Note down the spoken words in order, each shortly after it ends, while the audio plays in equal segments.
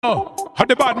Had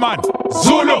the bad man,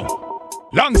 Zulu.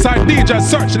 Longside DJ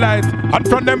Searchlight. And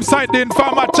from them side the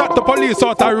informer chat the police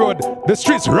out the road. The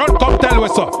streets run come tell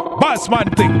us so. Boss man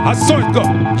thing, I saw it go.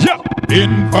 Yeah.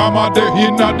 Informer the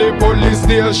inna the police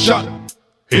station.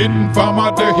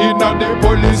 Informer the inna the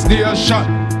police station.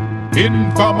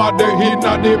 Informer the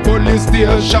inna the police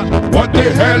station. What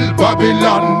the hell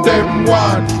Babylon them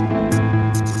want?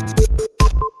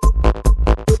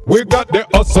 We got the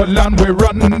hustle and we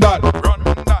run that.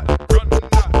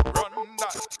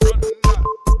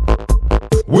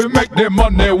 We make the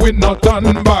money, we not turn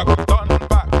back.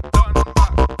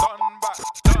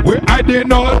 We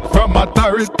hiding out from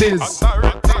authorities.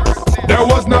 There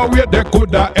was no way they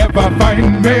could have ever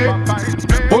find me.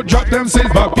 Who drop them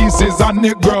silver pieces on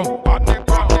the ground.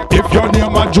 If your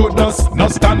name is Judas, no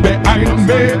stand behind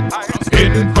me.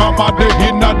 Informer the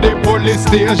inna the police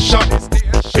station.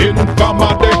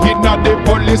 Informer the inna the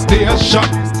police station.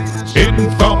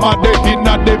 Informer the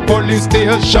inna the police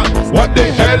station. What the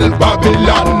hell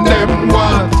Babylon them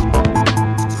want?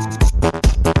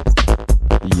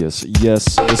 Yes,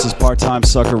 yes, this is Part-Time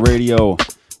Sucker Radio,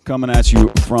 coming at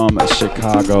you from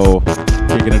Chicago,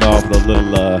 kicking it off with a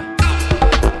little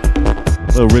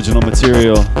original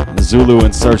material, Zulu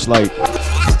and Searchlight,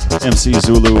 MC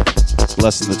Zulu,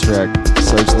 blessing the track,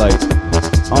 Searchlight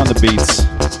on the beats,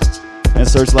 and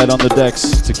Searchlight on the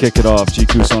decks to kick it off.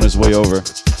 G-Coos on his way over.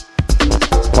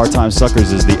 Part-Time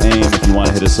Suckers is the aim if you want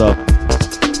to hit us up.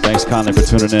 Thanks kindly for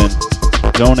tuning in.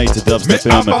 Donate to Dubstep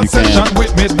Film if you can.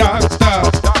 With me doctor.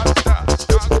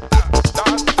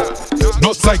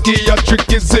 No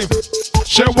psychiatricism.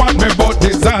 She want me about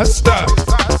disaster.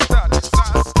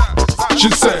 She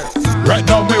said, right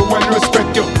now me well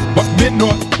respect you, but me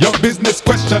know your business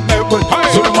questionable.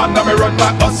 Zulu man me run my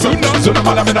hustle. Zulu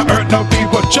man me no hurt no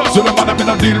people. Zulu man me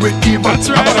no deal with evil.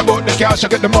 I'm all about the cash, I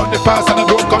get the money fast and I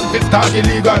don't come fit talk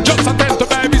illegal. Just attend to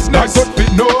my business. I don't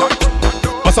fit no.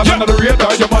 Hustle under the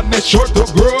radar, your money sure to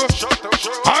grow.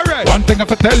 Alright, one thing I have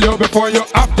to tell you before you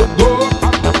have to go.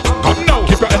 Come now,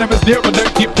 keep your enemies near but then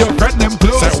keep your friend them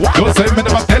close. Don't say me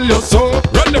never tell you so.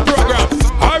 Run the program.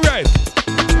 Alright.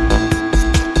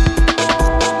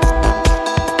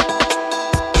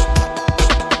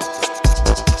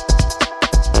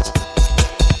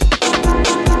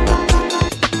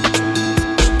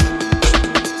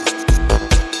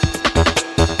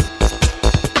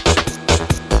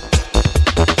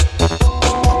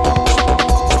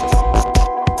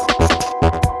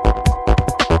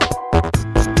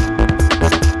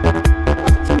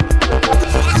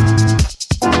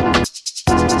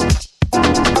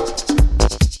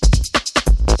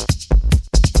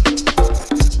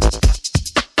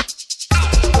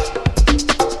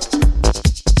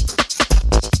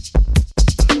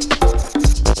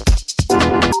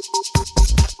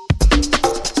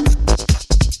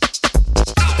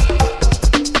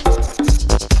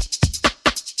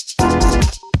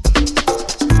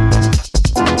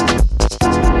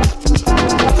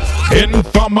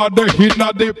 Informer the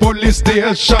inna the police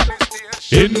station.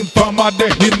 Informer the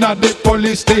inna the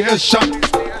police station.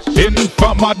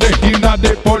 Informer the inna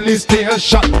the police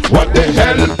station. What the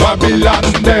hell Babylon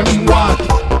them want?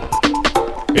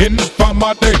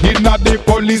 Informer the inna the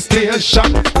police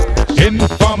station.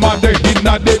 Informer the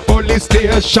inna the police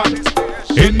station.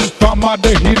 Informer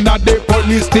the inna the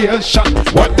police station.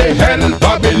 What the hell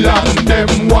Babylon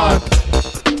them want?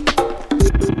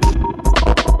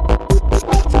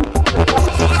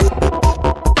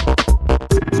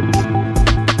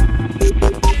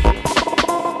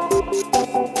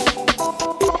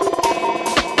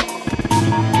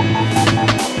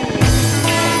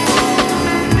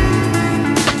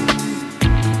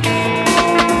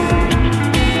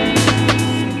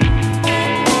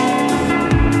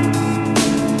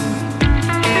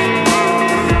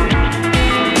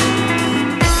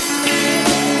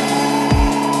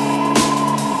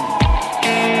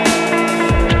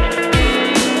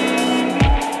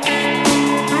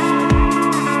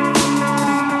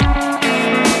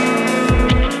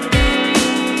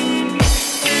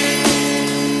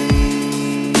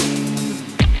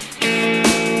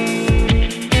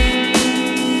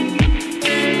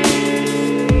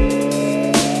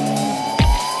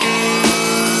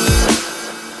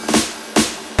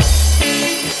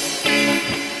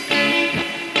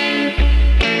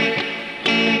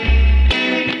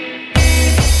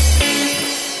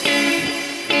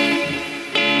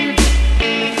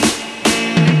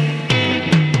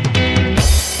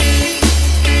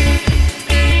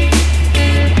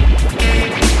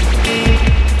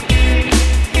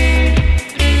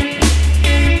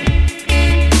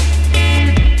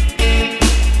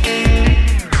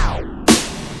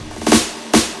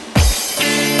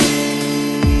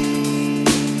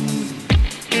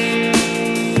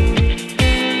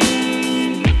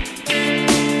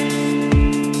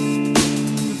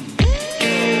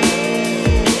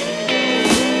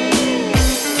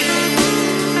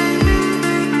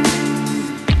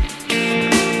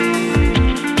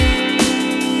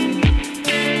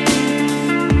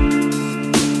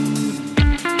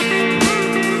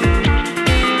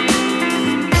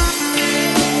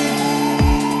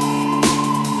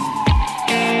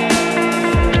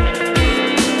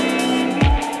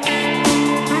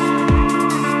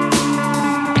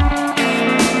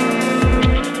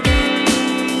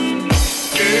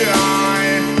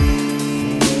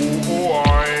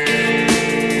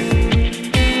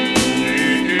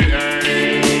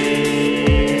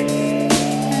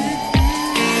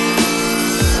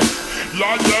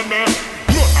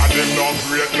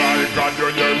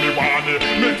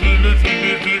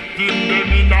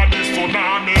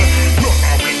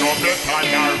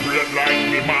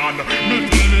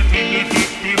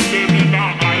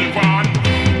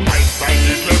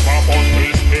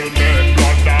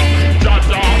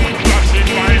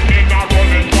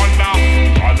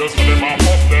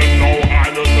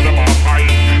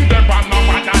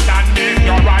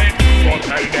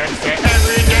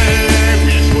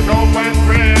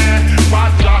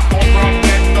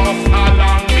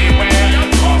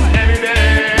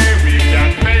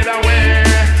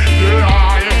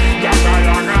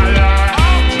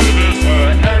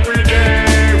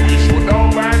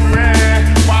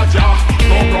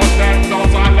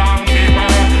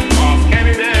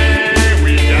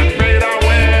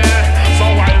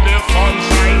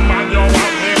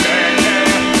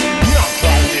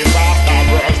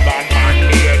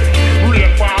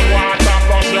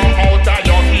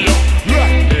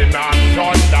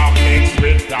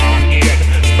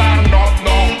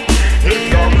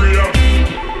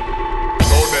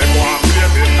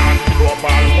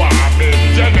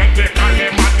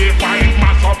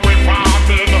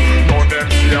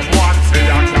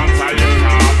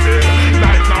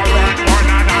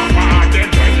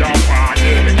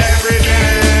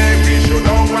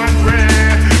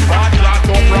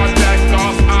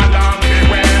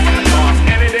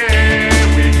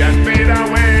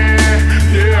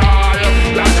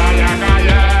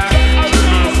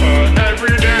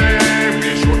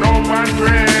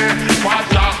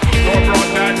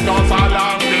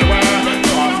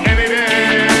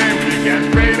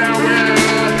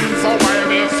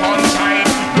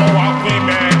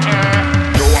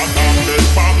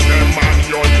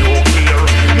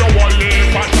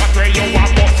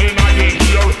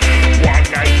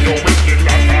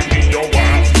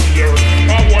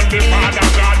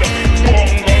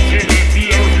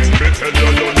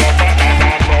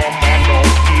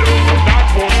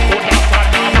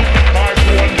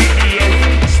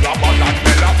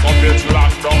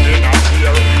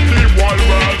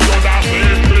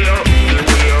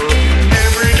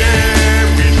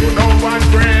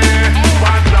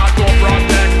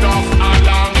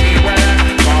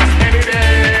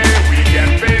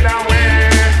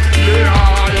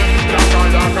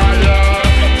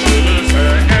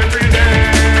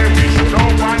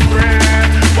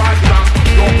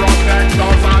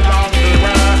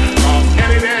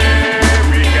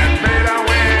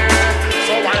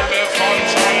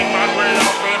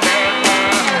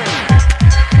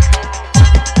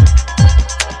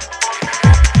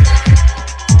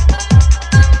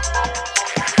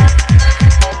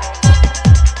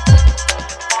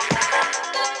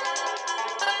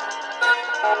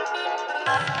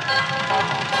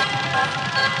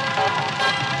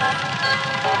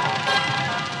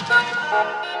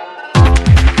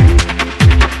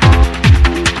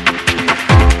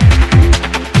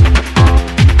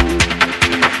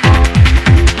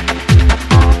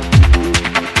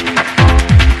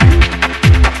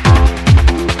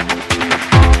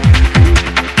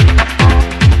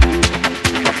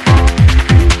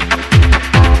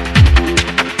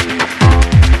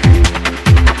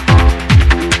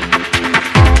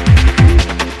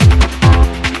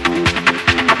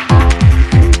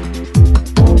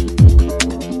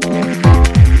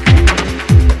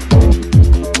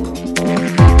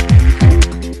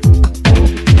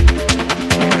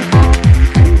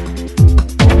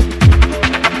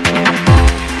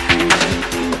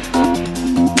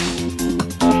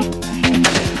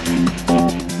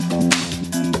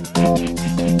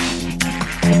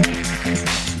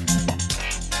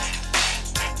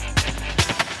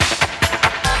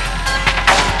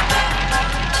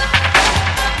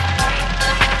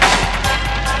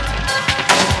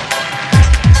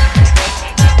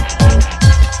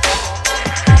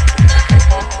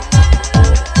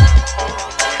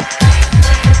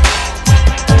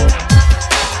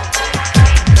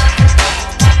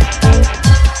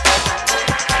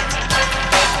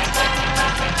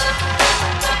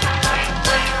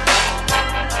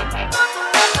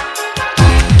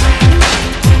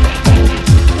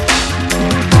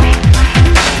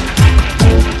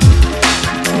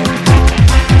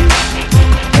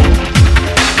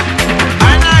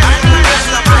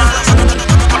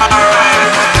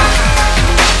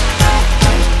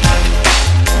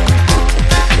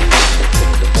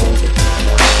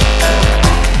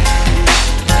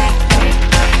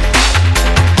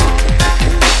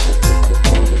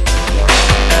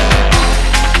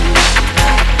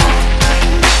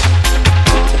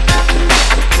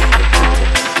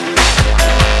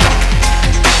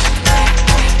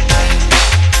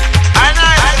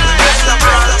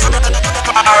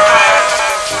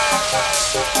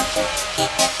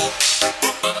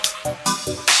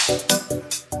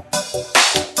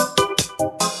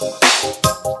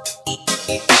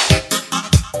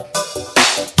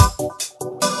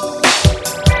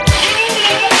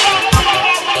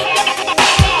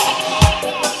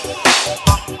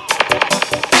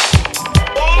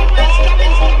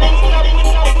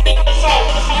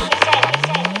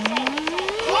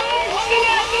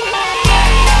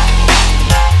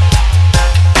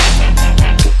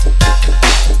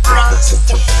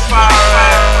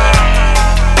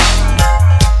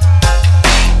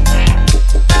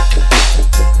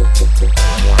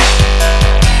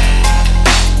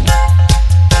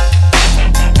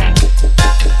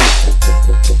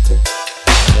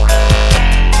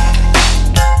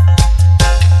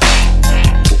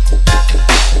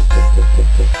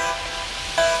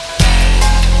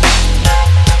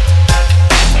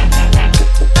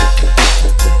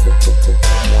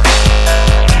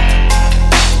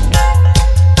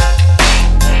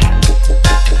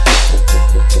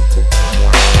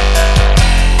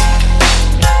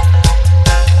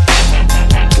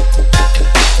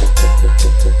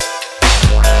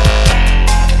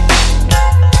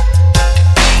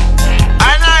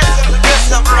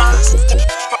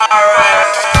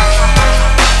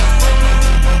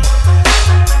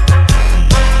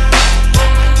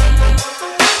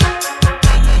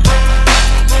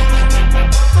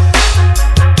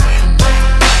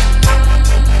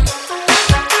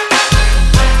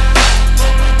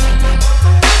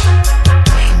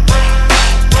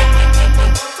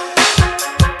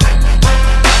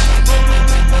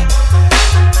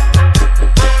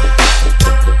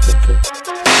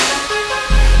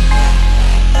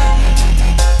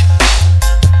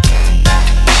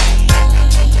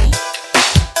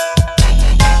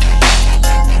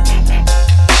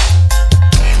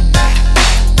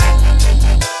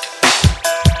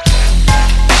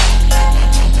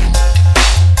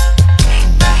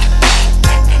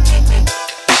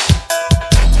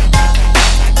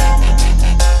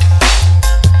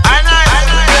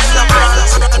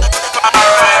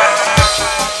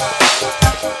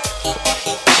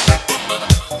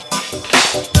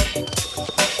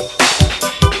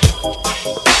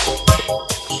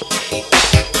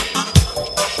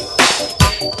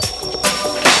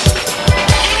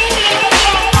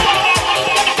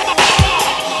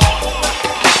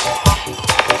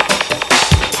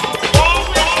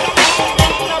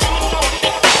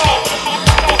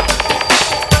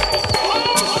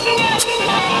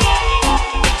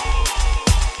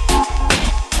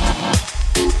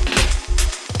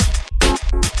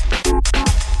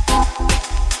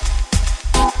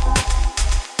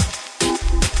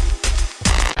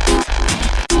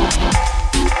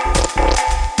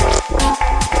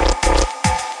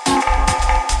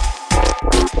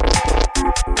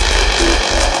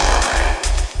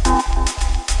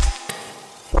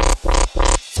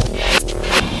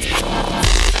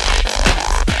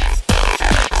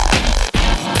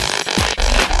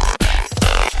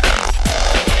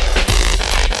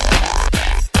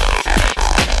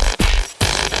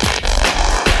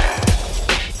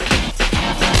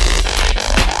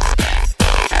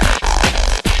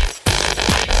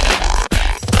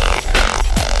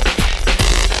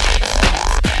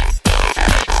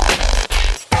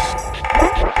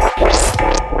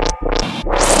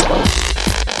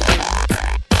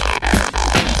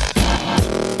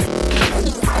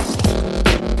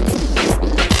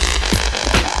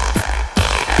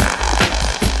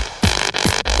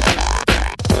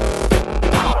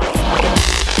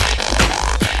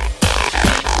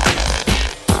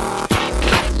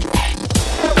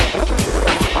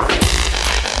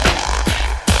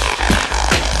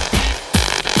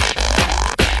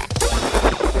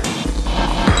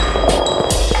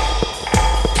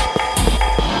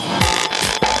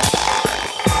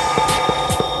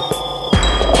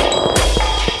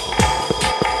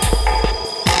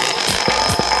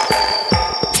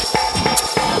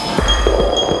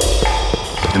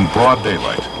 broad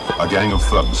daylight, a gang of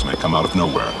thugs may come out of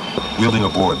nowhere, wielding a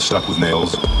board stuck with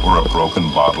nails or a broken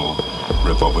bottle,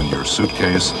 rip open your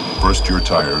suitcase, burst your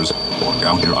tires, or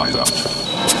gouge your eyes out.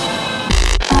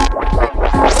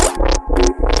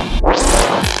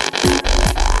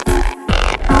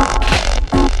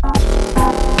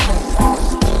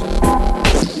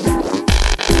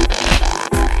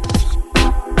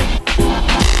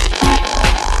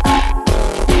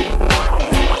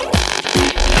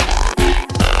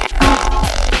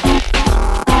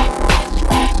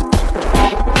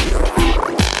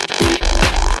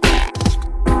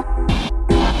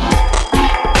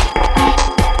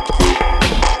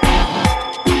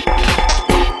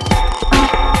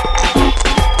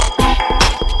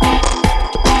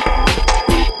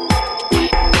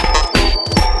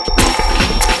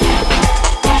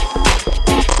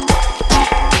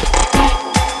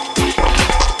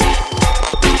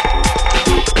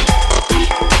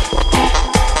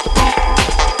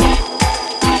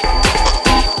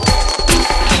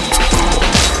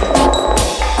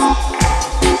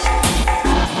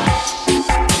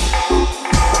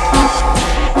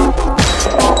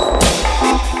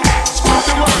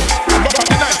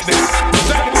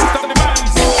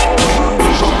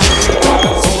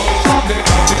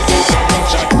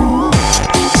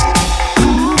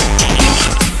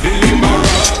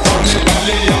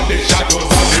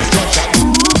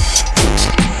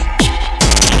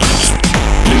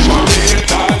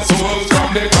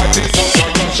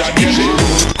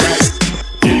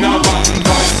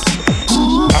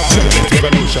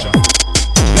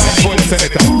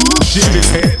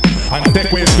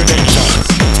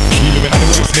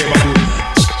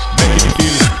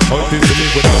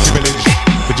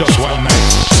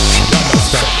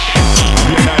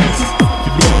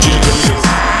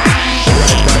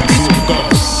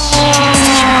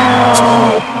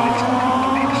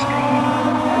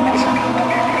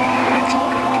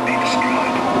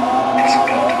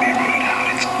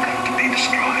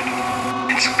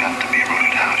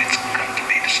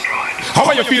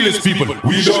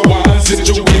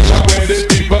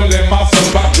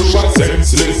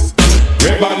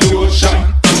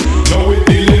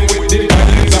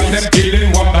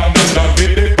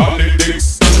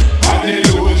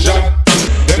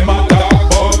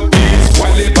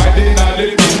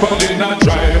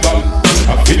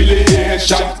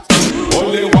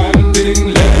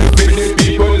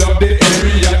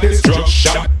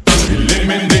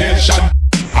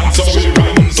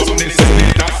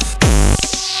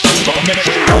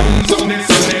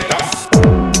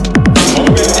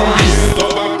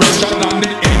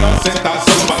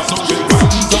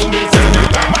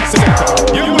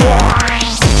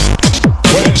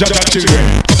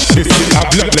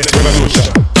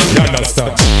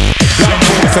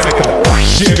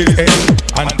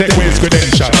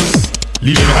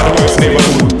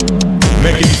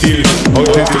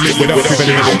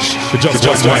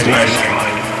 Just one life.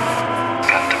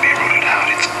 Got to be rooted out,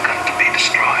 it's got to be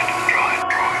destroyed.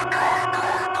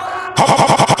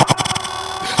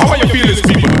 How are you feeling,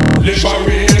 people?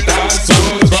 Liberate our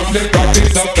souls from the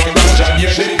practice of corruption.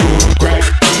 Yeah, they do cry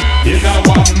in a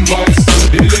one voice.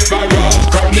 Deliver us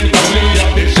from the valley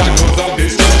of the shadows of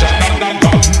destruction and a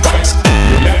gun fight.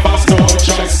 You left us no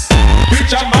choice.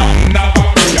 Preacher man, never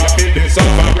pay a bit the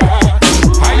sufferer.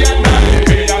 I am not a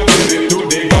pay a visit to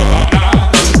the governor.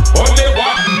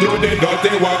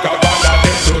 They walk up all of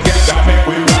them together, make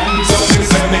we run, so the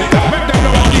senator. Make them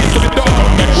know what is to be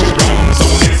done, make we run, so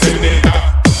the senator.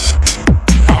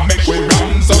 And make we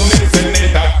run, so the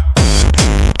senator.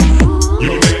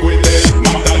 You make we take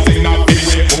matters in a big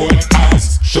way own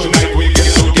hands. Tonight we get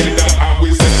together and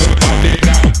we settle body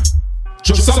now.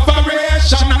 Through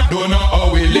separation, I don't know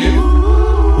how we live.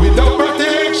 Without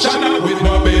protection and with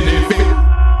no benefit.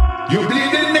 You bleed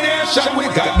the nation, we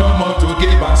got no more to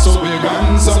give, and so we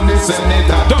run some the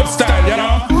senator. Don't style, you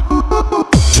know.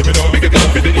 Give me no big it up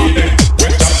for the evening.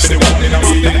 West up for the one in a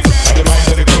meeting. At the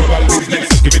minds of the global business.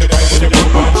 Give me the price when you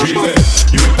put on treason.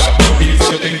 You talk about peace,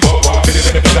 you think about war. For the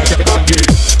benefit of capital gain.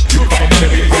 You find the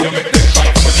way where you make them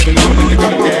fight. But you know the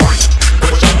legal game.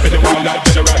 Question for the one that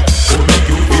general. Who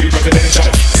make you feel presidential?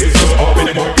 It's so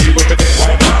open and more people for this.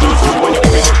 Why not just you when you're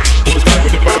coming in? Who's time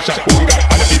with the first shot? Who got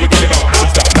all the people getting out? No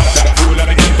stop, not that fool on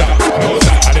the inside. No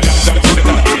stop, and the lambs on the student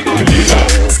and the leader.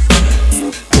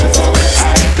 That's how we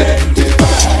identify.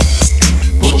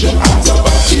 Put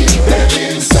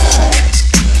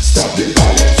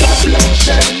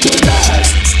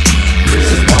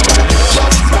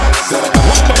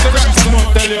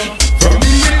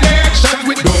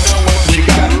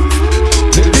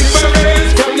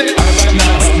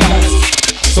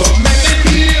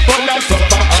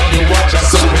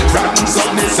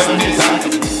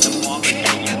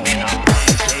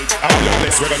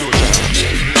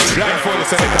Blindfold the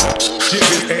senator, shave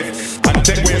his head, and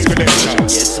 10 ways credential.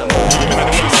 Even in the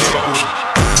worst neighborhood,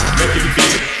 make him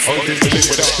feel how it is to live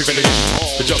without privilege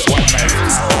for just one night.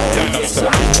 You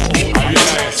understand? I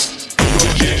realize you don't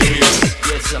change your ways.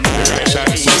 The right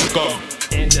time soon to come.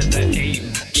 End of the eight,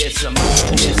 get some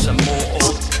more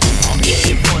old. I'm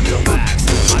getting front of backs.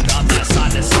 I got that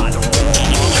side to side.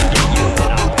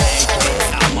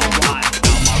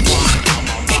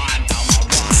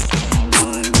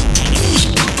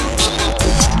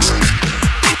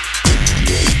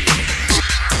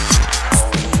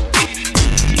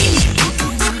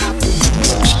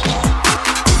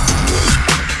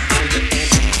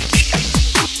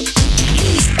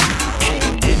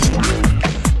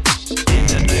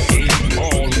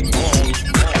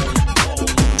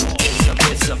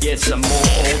 Get some more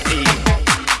OT.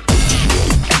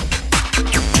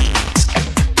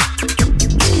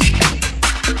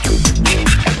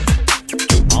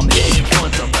 I'm hitting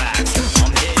front of backs.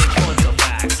 I'm hitting front of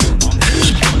backs. I'm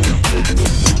hitting front of backs.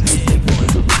 I'm hitting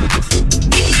front of backs.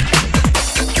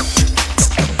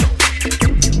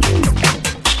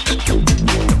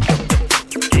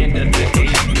 End of the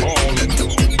eight ball.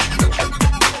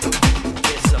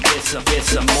 Get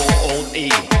some more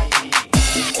OT.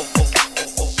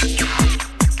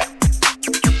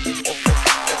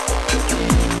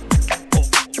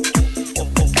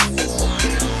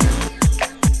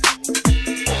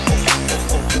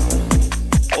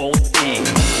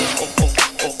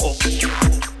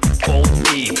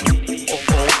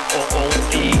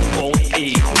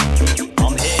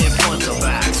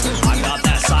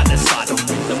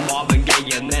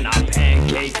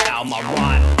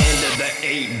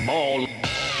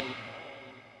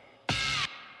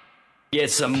 Get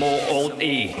some more old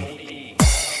E.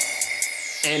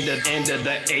 End of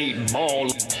the eight ball.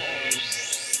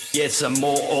 Get some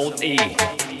more old E.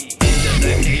 End of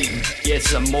the eight. Get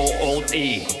some more old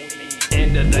E.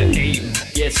 End of the eight.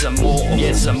 Get some more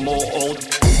old.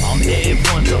 I'm hitting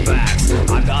front to backs.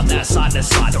 I got that side to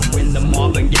side to win the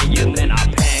Marvin Gaye, and then I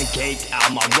pancake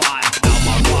out my ride, out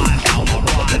my ride, out my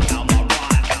ride, out my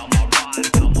ride, out my ride,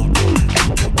 out my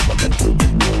ride.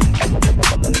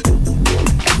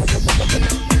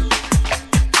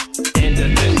 End of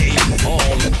the eight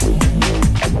ball.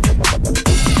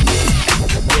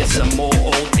 Get some more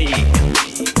OT.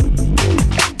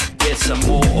 Get some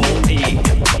more OT.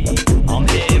 I'm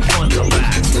hitting front to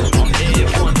backs. I'm hitting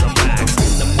front to backs.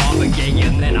 The Marvin Gaye,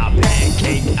 and then I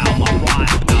pancake out my ride,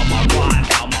 out my ride,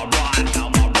 out my ride, out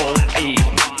my OT.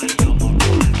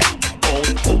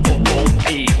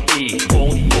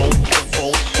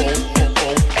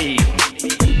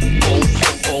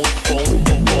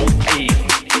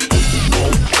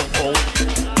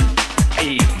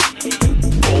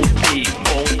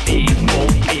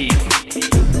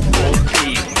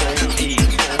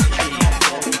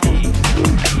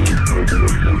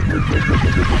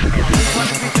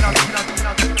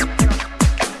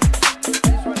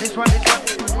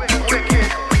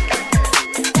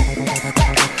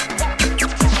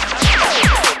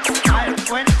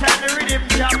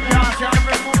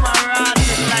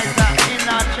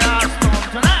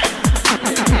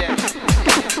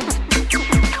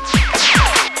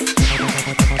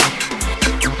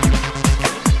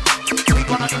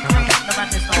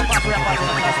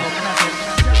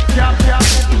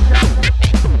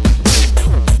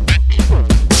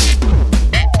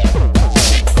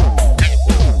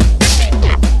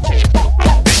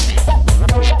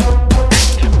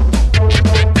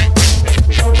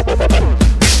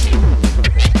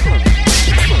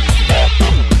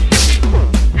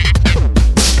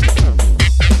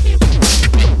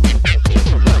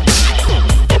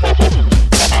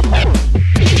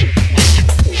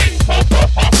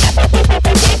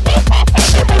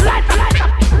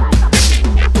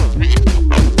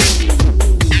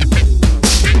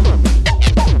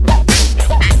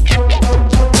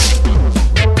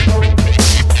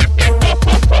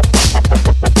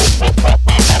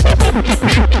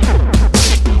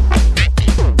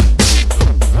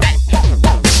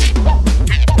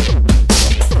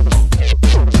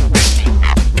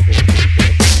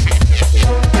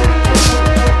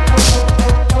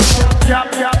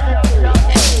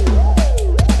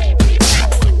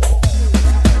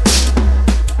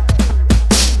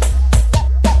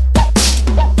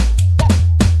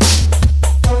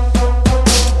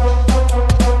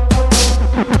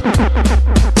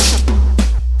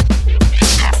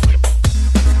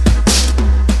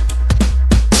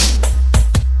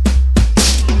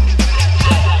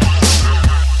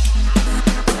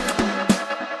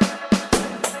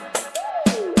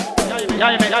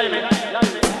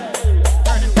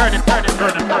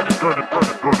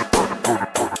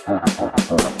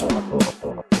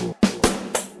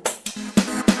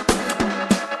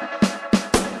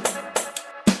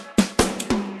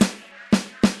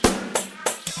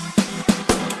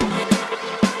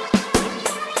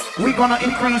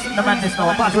 release the madness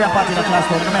now. Party we are party the class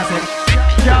now. The message.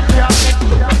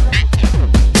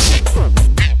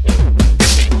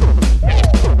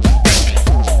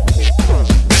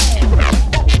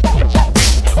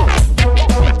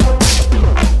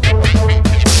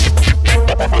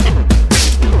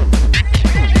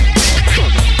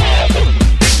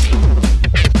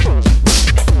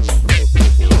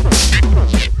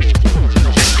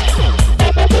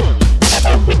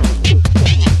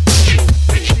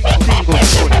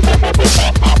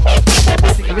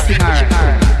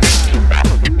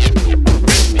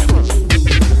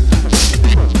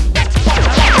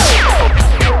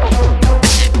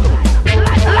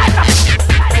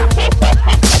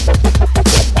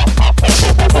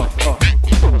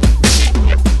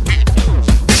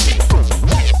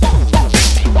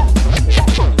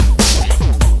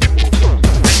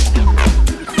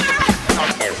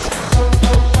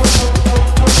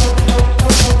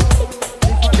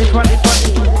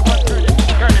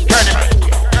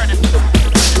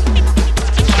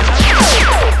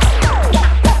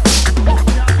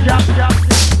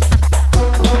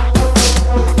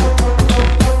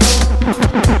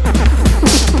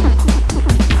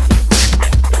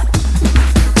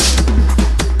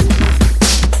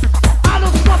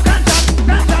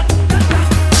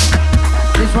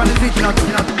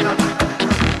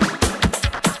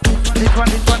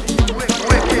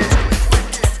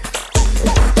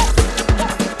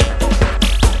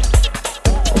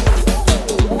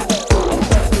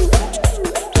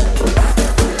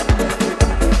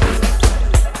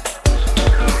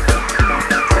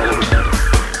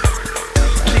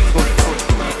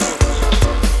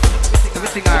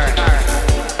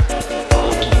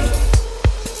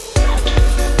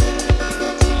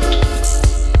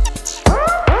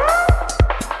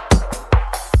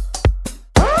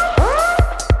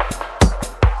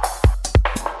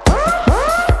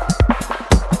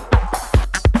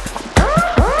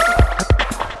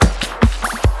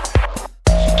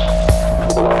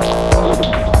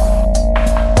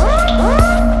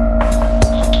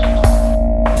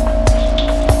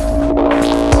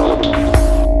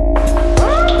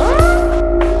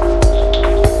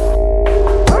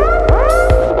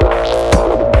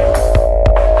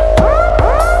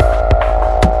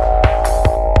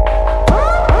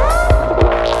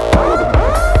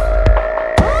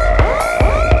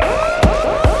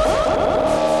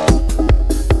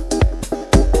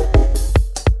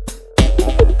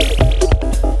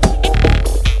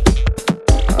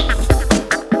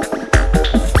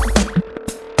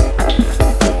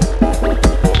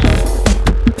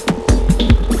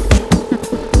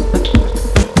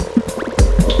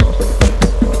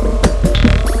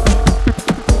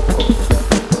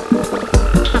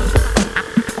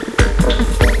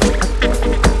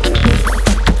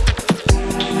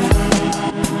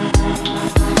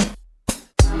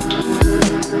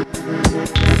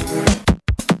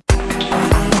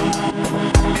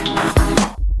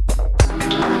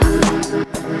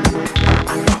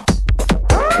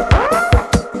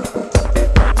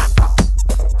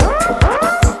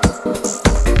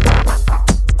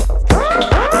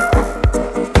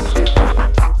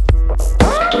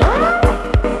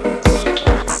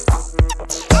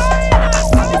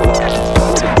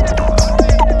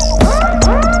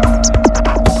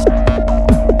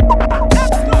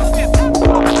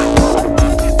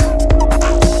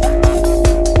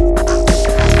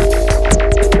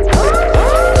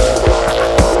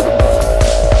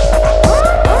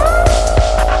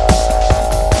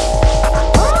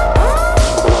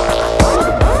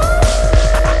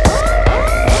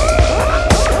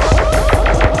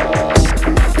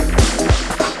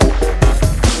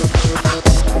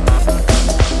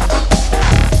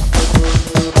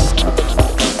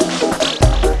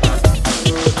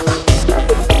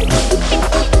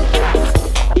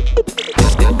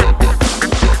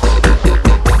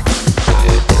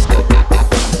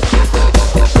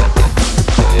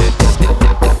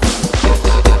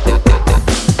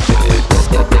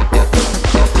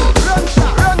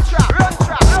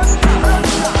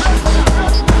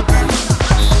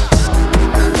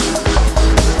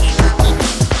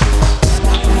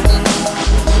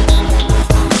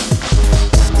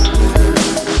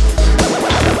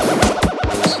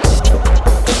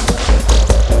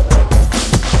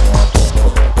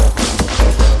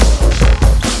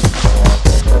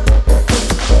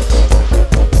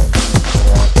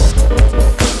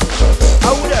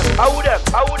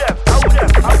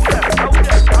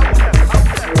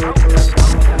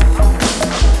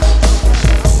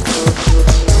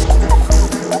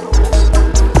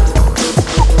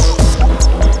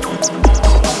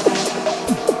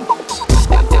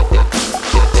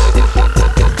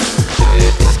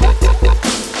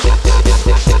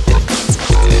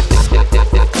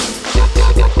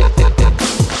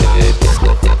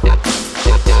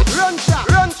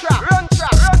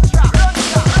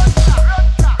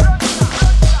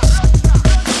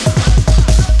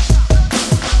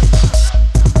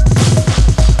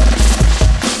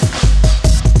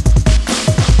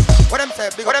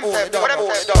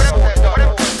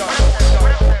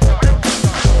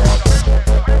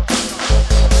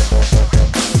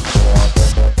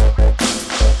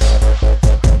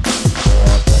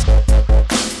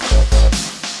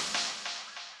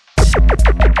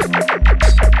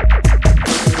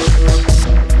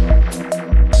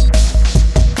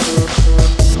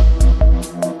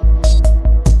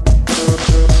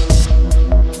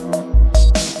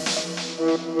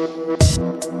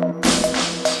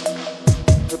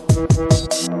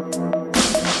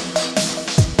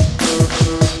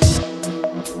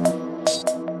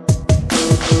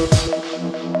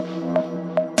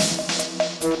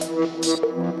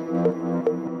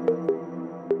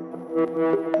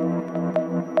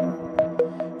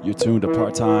 You're tuned to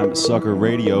Part-Time Sucker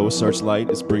Radio. Searchlight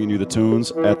is bringing you the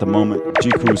tunes at the moment.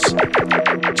 G-Kus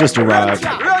just arrived.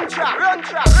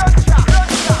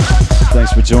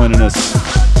 Thanks for joining us.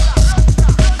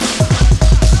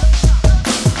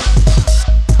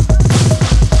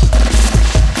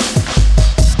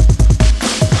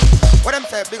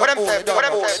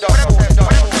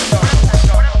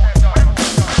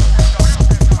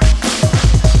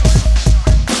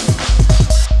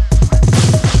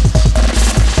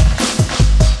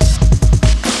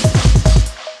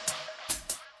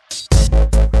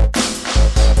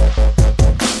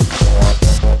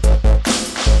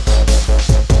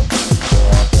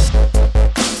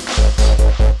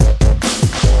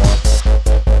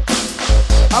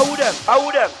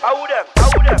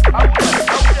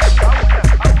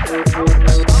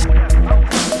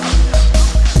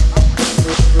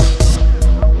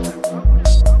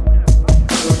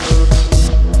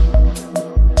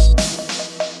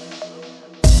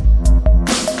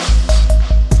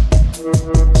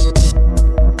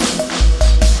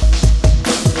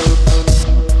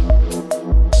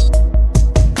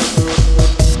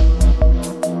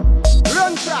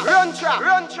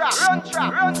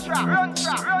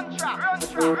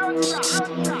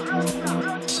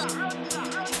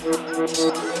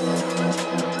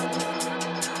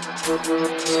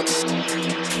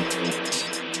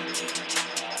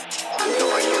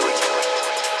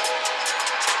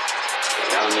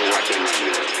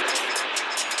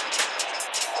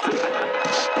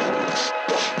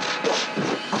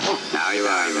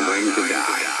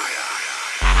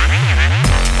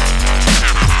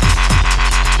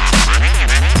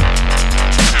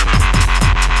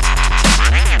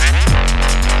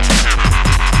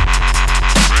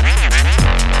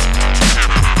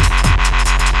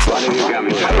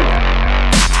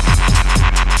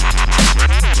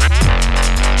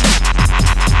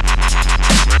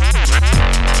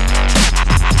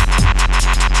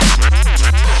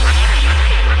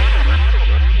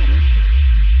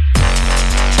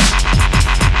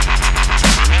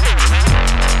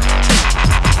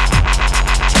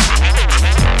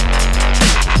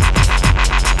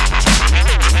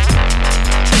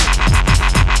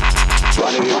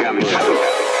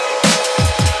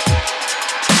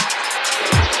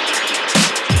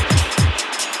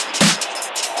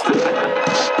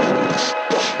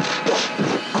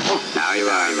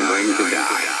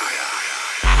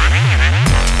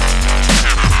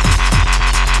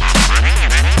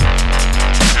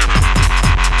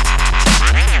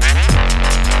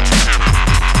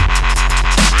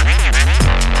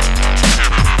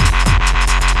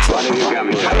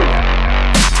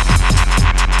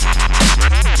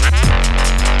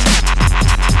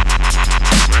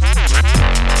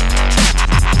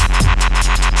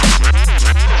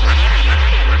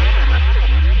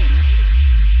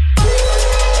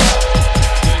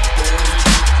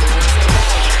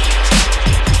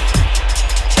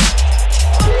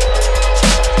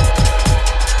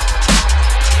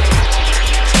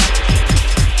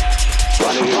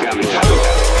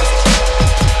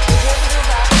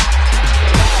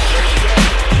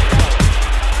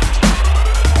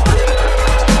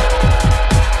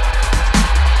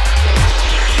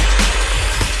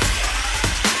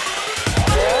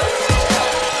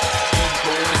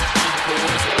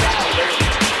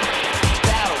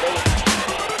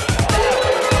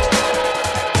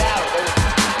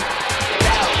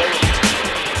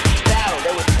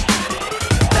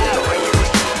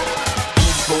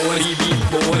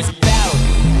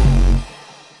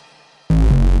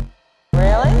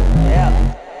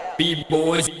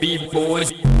 B-boys,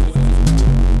 B-boys.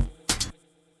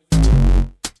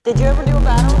 Did you ever do a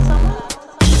battle with someone?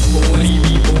 B-boys,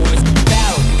 B-boys,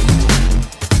 battle.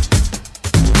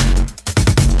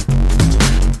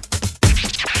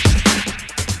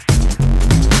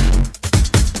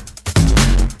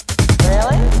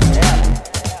 Really? Yeah.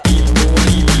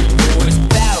 B-boys, B-boys,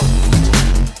 battle.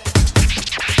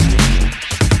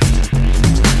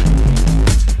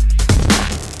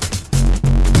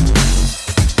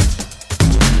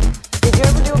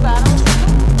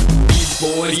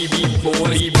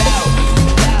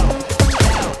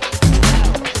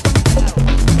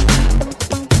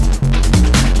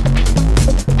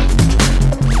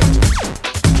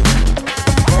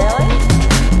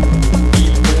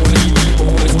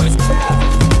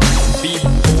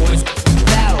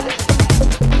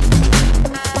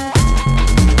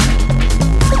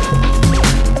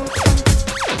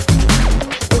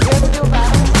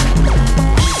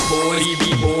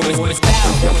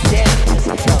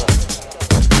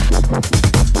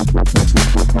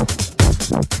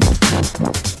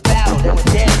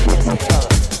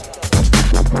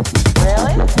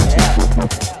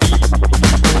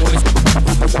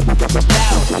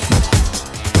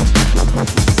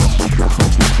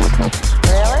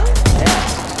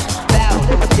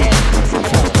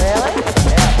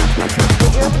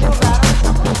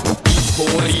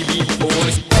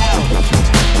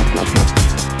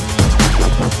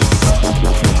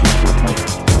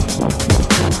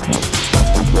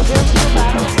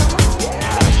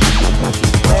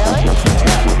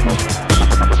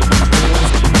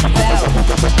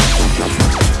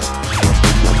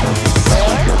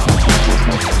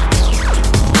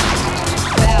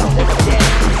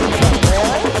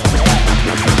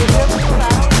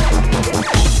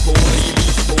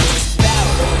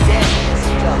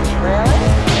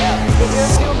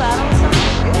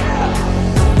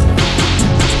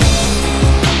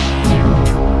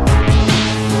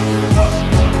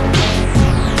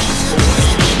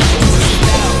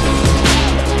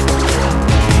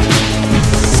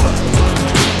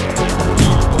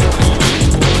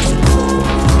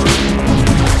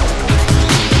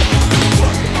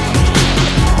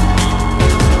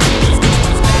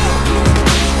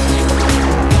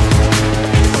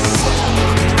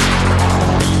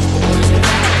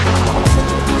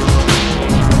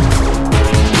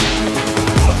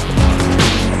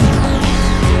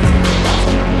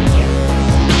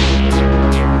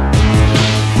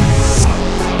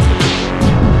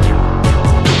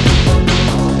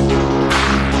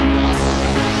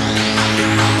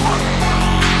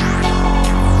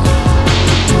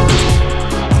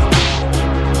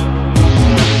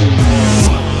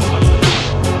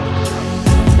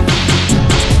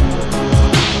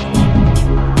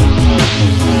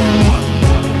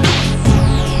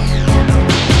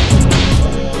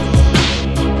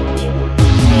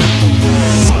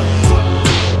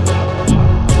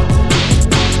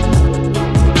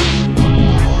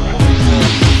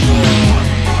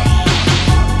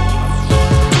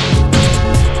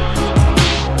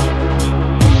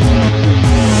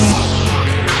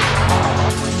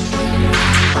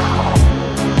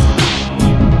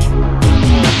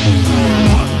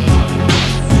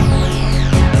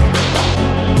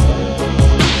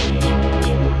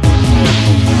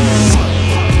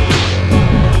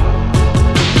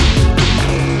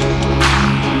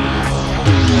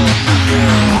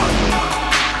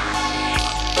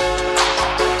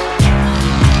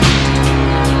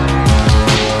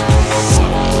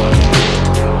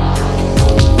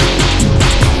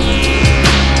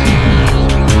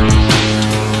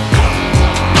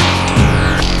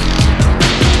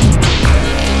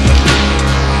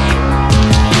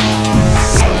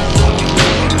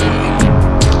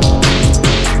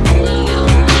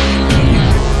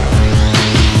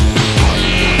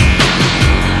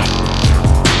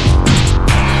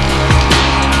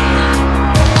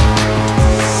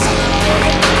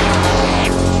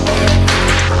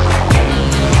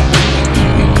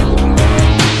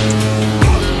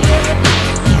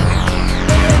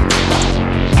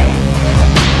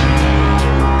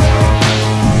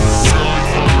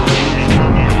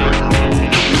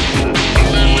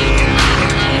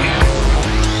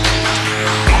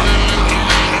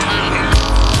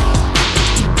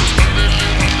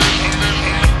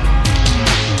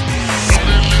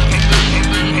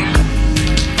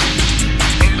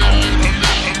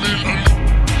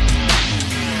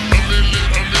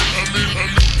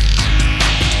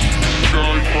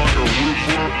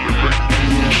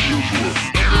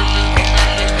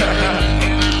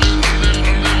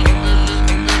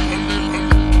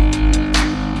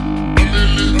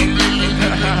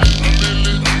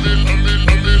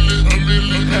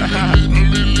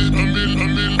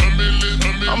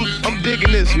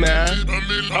 digging this, man.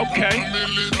 Okay.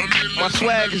 My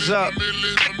swag is up.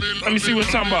 Let me see what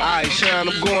I'm talking about. Alright, Sean,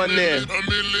 I'm going there.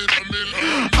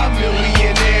 A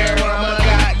millionaire, I'm a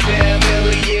goddamn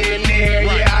millionaire.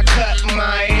 Yeah, I cut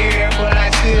my hair, but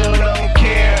I still don't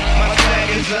care. My swag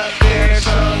is up there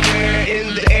somewhere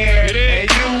in the air.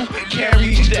 And you can't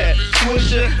reach that.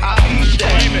 Swisher, I'll reach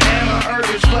that. And my herb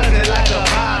is buzzing like a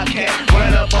bobcat.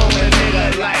 Run up on a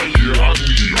nigga like, yeah, I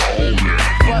need all that.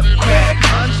 Fuck crack,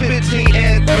 I'm spitting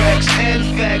anthrax.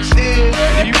 Anthrax is,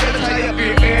 you better tie up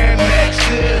your Air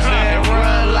Maxes and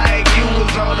run like you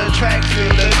was on the tracks.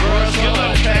 And the girls so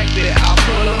attracted, I'll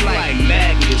pull them like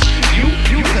magnets. You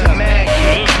a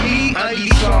magnet, me, I'm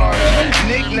Sarge.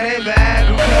 Nickname bad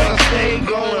because I stay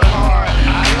going hard.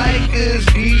 I like this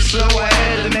beat, so I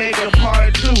had to make a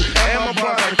part 2. And my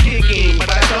bars are kicking, but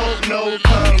I don't know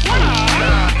kung fu.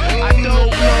 Nah, I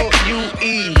don't know you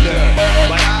either,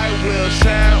 but I will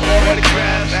sound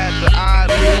autographs after I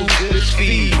lose this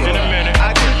fever.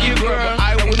 I took your girl,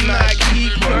 I would not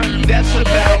keep her. That's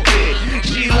about it.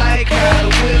 She like how the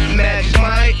whip match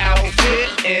my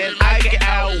outfit, and I can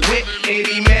outwit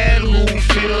any man who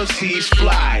feels he's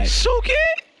fly. Suki.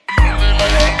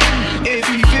 If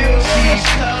he feels he's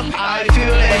tough, I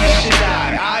feel that he should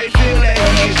die. I feel that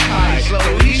he's high, so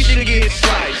he should get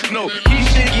sliced. No, he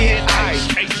should get iced.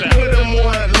 Put him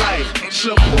on life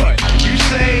support. You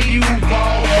say you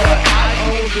ball, but I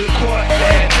own the court.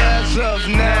 And as of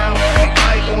now,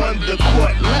 I on the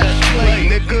court. Let's play,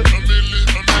 nigga.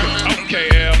 Okay,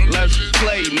 L. Let's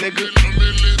play, nigga.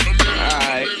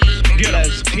 Alright,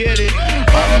 let's get it.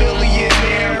 A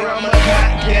millionaire, I'm a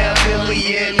goddamn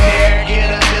millionaire.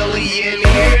 Get a million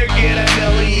here, get a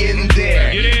million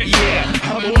there. Yeah,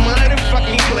 I'm a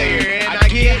motherfucking player, and I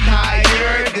get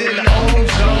higher than the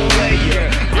ozone layer.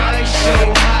 I'm so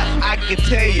hot, I can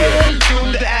tell you.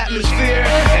 Through the atmosphere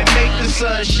and make the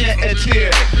sun shed a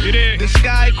tear. The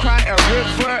sky cry a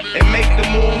river and make the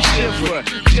moon shiver.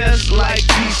 Just like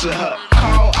Pizza Hut,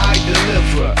 call I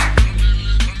deliver.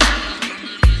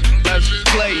 Let's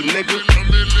play, nigga.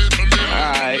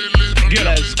 Alright,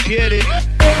 let's get it.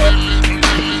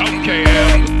 Okay,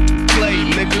 L. Play,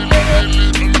 nigga.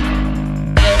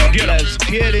 Let's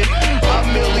get it. A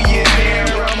millionaire,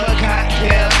 I'm a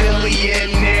goddamn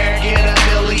millionaire. Get a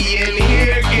million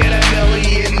here, get a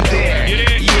million there.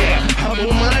 Yeah, I'm a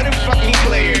motherfucking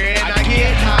player, and I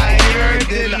get higher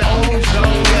than the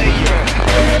ozone layer.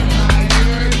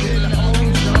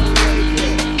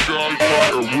 Sky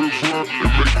fire river and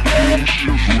make the moon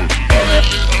shiver.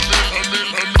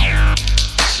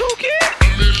 Suki.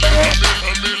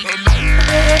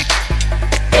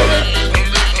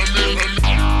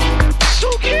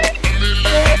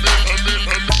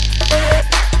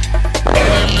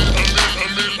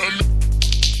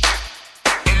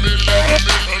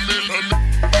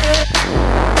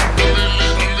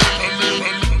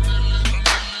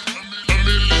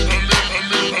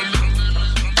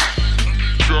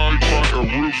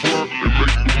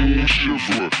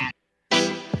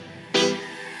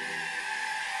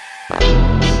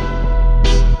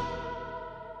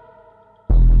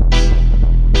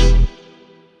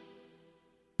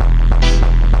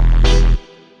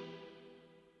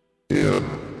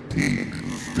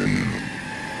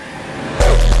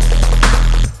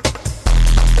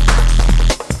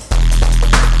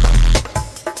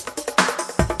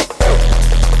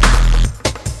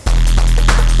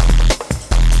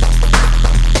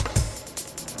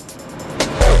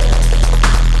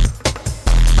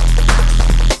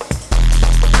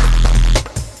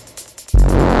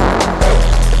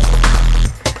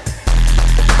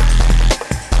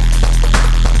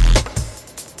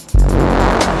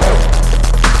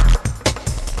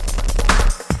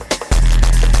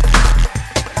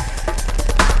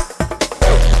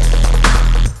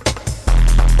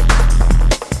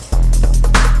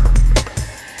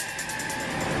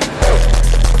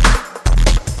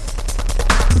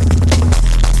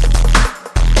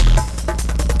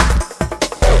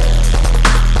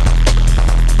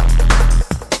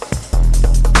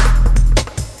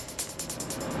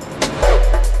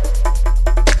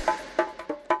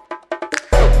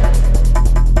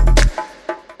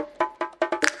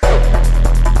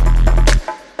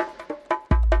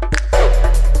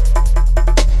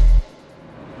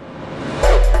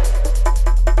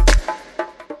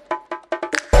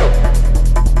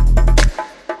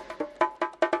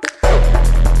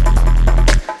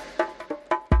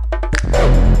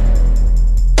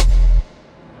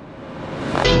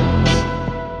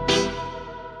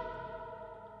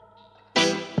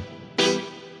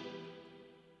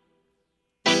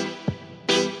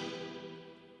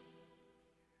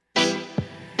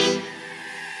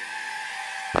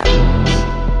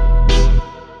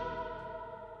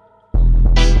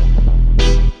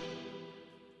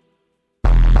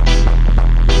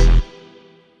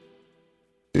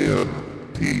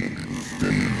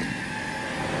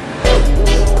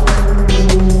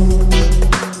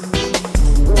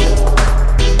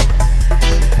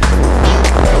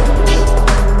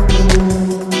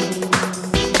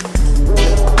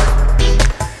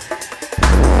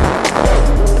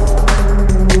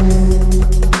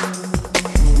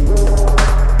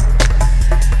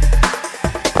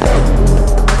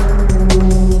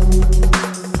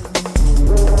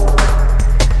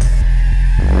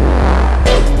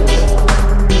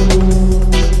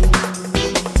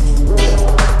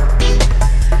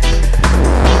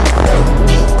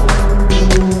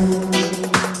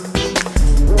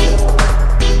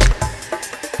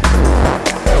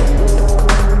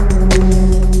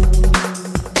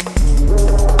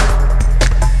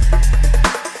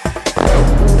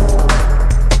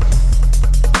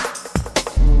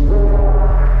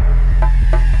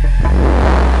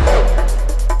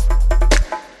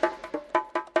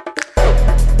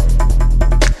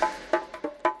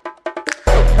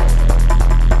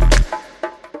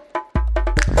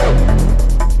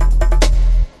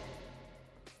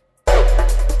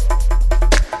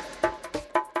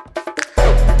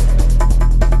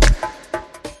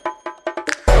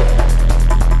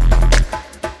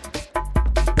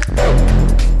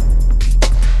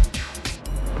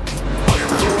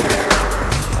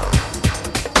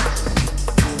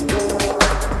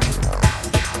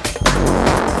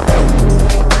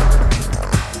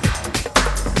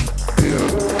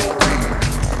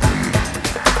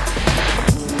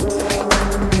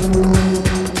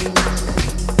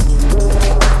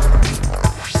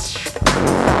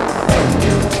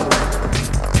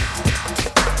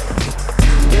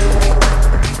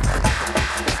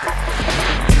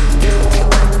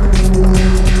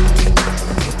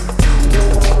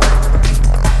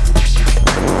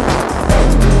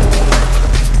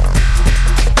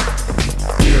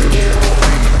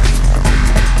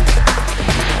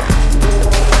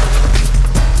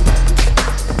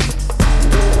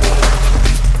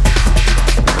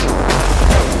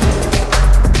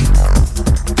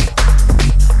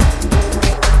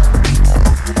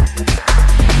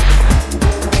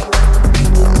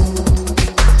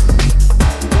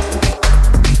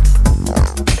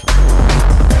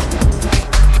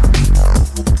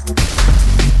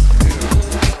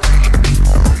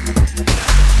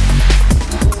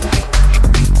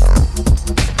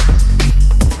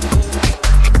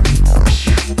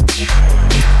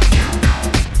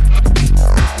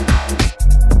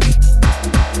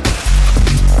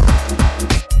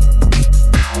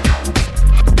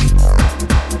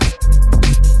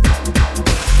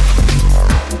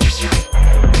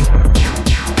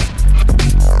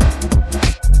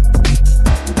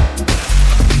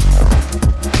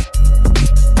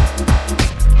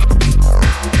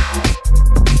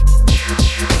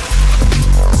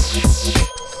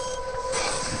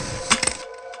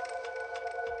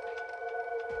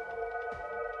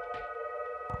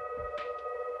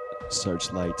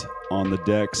 Searchlight on the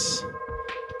decks.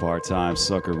 Part-time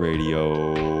Sucker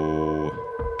Radio.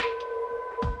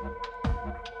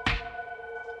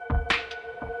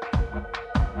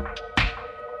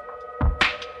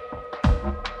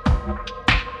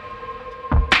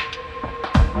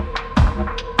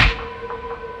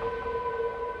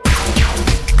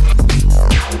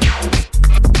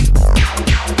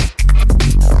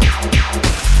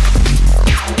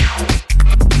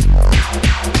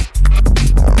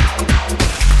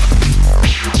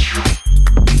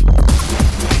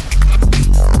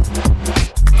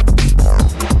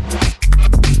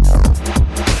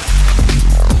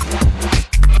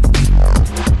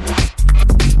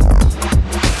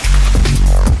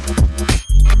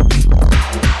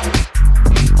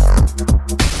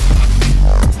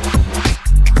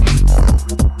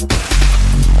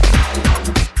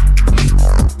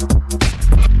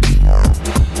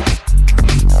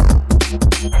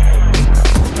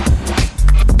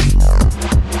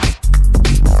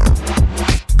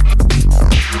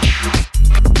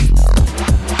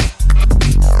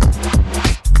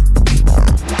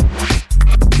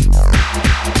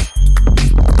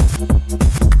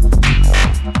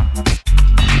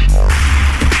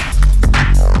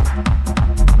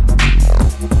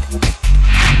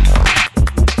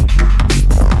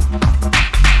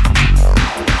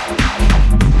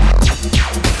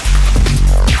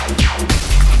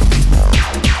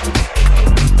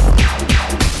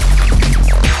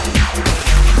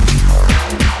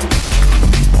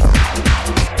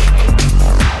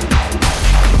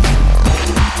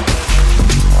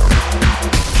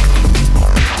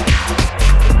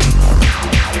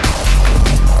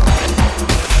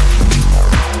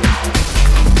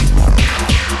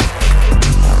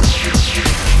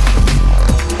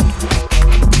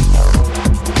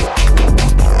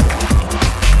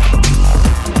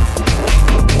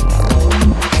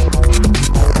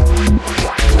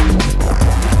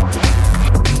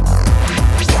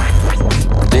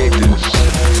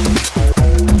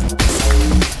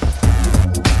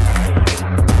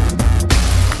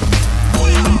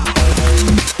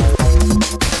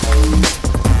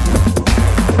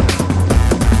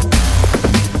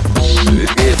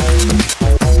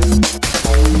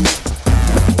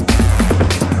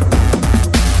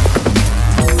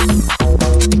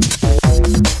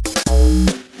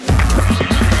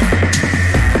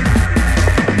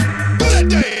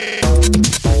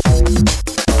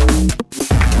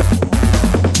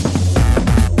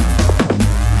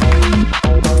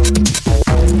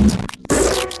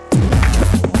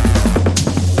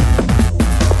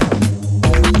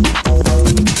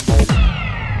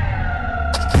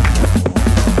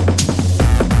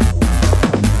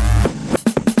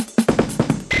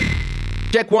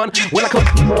 one. When I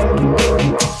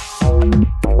come.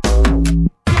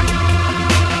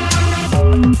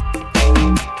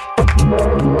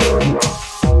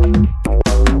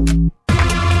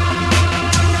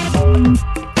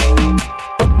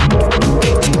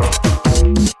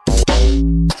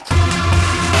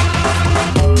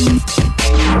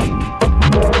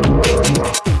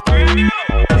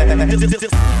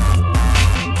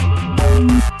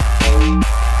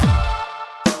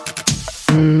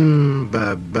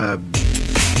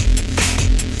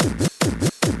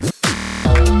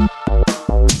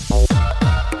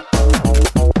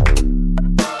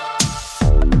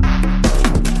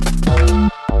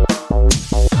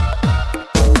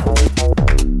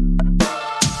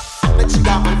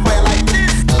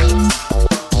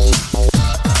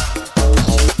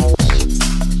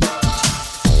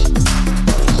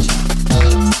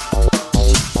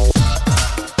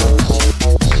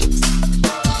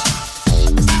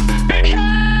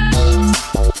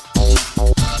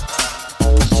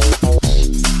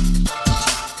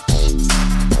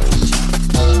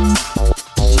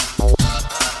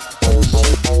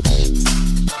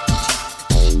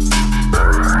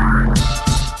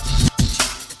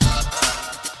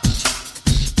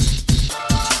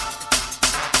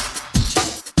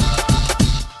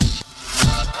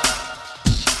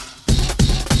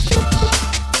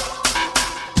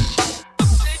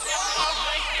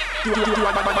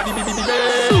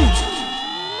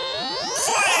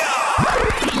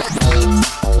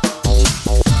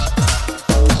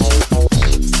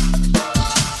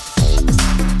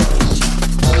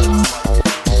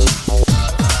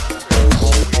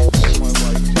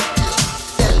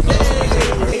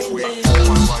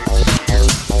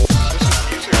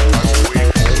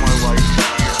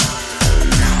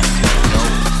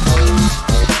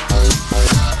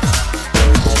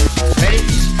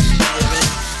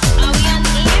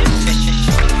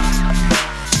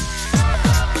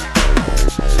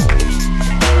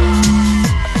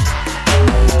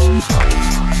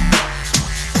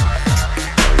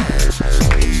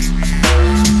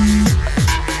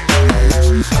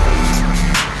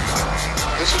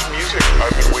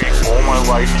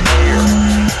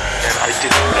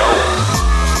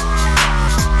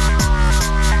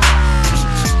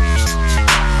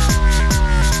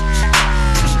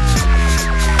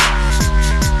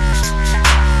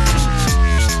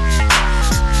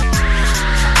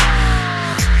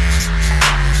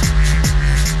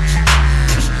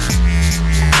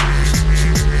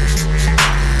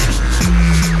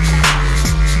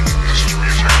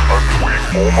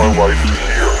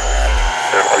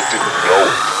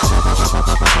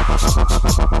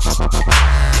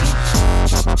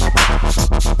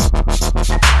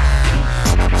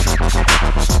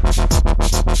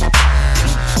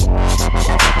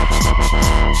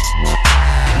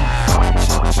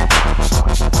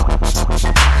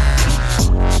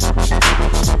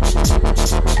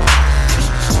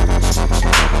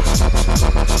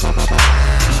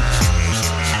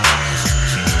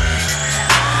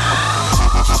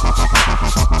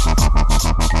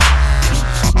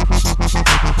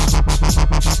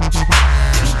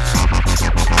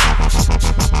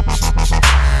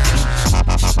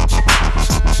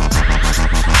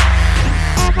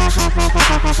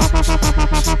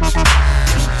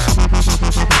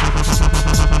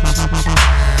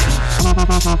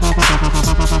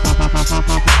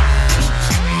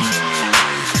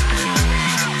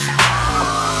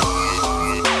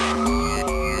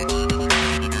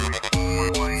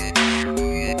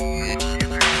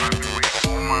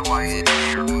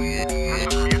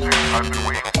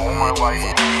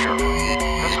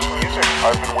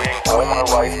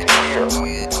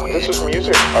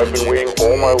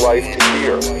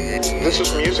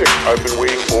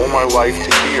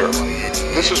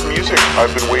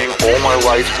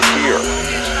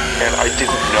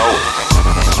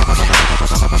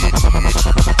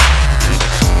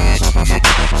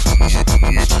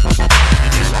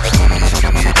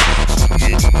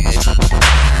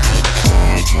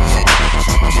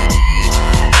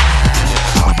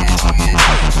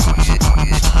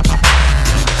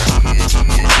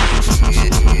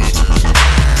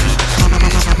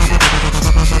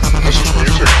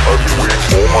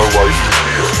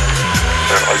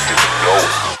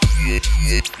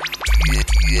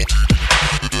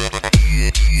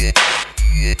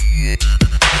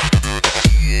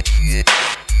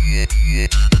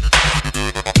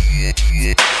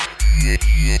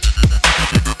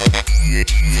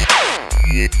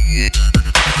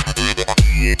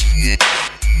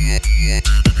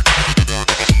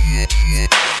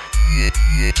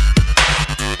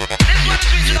 This one's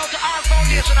reaching out to our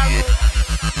foundation.